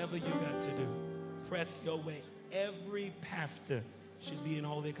 whatever you got to do. Press your way. Every pastor should be in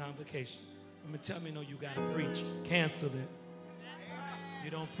Holy Convocation. When tell me, no, you got to preach. Cancel it.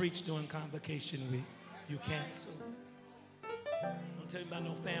 You don't preach during Convocation week. You cancel. Don't tell me about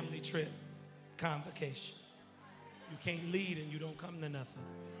no family trip. Convocation. You can't lead and you don't come to nothing.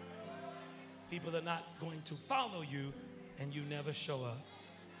 People are not going to follow you and you never show up.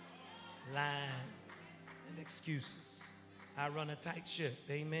 Lying and excuses. I run a tight ship.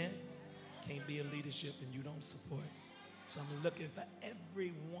 Amen. Can't be in leadership and you don't support. So I'm looking for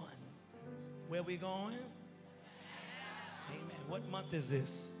everyone. Where we going? Amen. What month is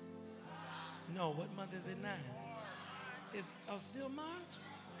this? No, what month is it now? It's still March?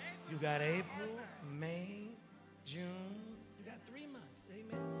 You got April, May, June. You got 3 months.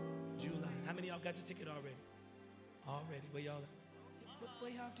 Amen. July. How many of y'all got your ticket already? Already. Where y'all at?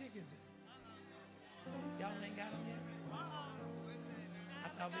 Where y'all tickets at? Y'all ain't got them yet? I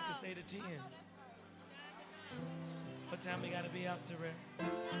thought we could stay to 10. What time we got to be out to rent?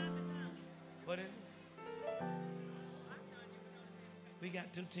 What is it? We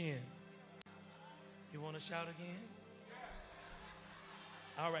got 2:10. You want to shout again?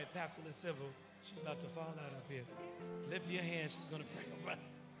 All right, Pastor Liz Sybil, she's about to fall out up here. Lift your hand. She's going to pray over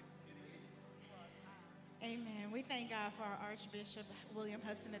us. Amen. We We thank God for our Archbishop William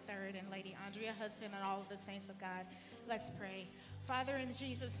Hudson III and Lady Andrea Hudson and all of the saints of God. Let's pray. Father, in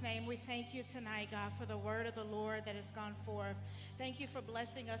Jesus' name, we thank you tonight, God, for the word of the Lord that has gone forth. Thank you for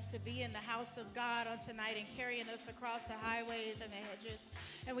blessing us to be in the house of God on tonight and carrying us across the highways and the hedges.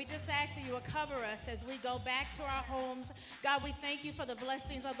 And we just ask that you will cover us as we go back to our homes. God, we thank you for the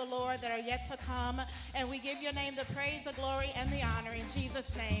blessings of the Lord that are yet to come. And we give your name the praise, the glory, and the honor. In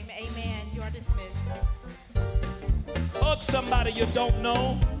Jesus' name, amen. You are dismissed. Hug somebody you don't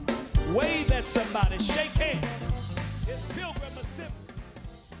know. Wave at somebody. Shake hands. It's Pilgrim Assembly.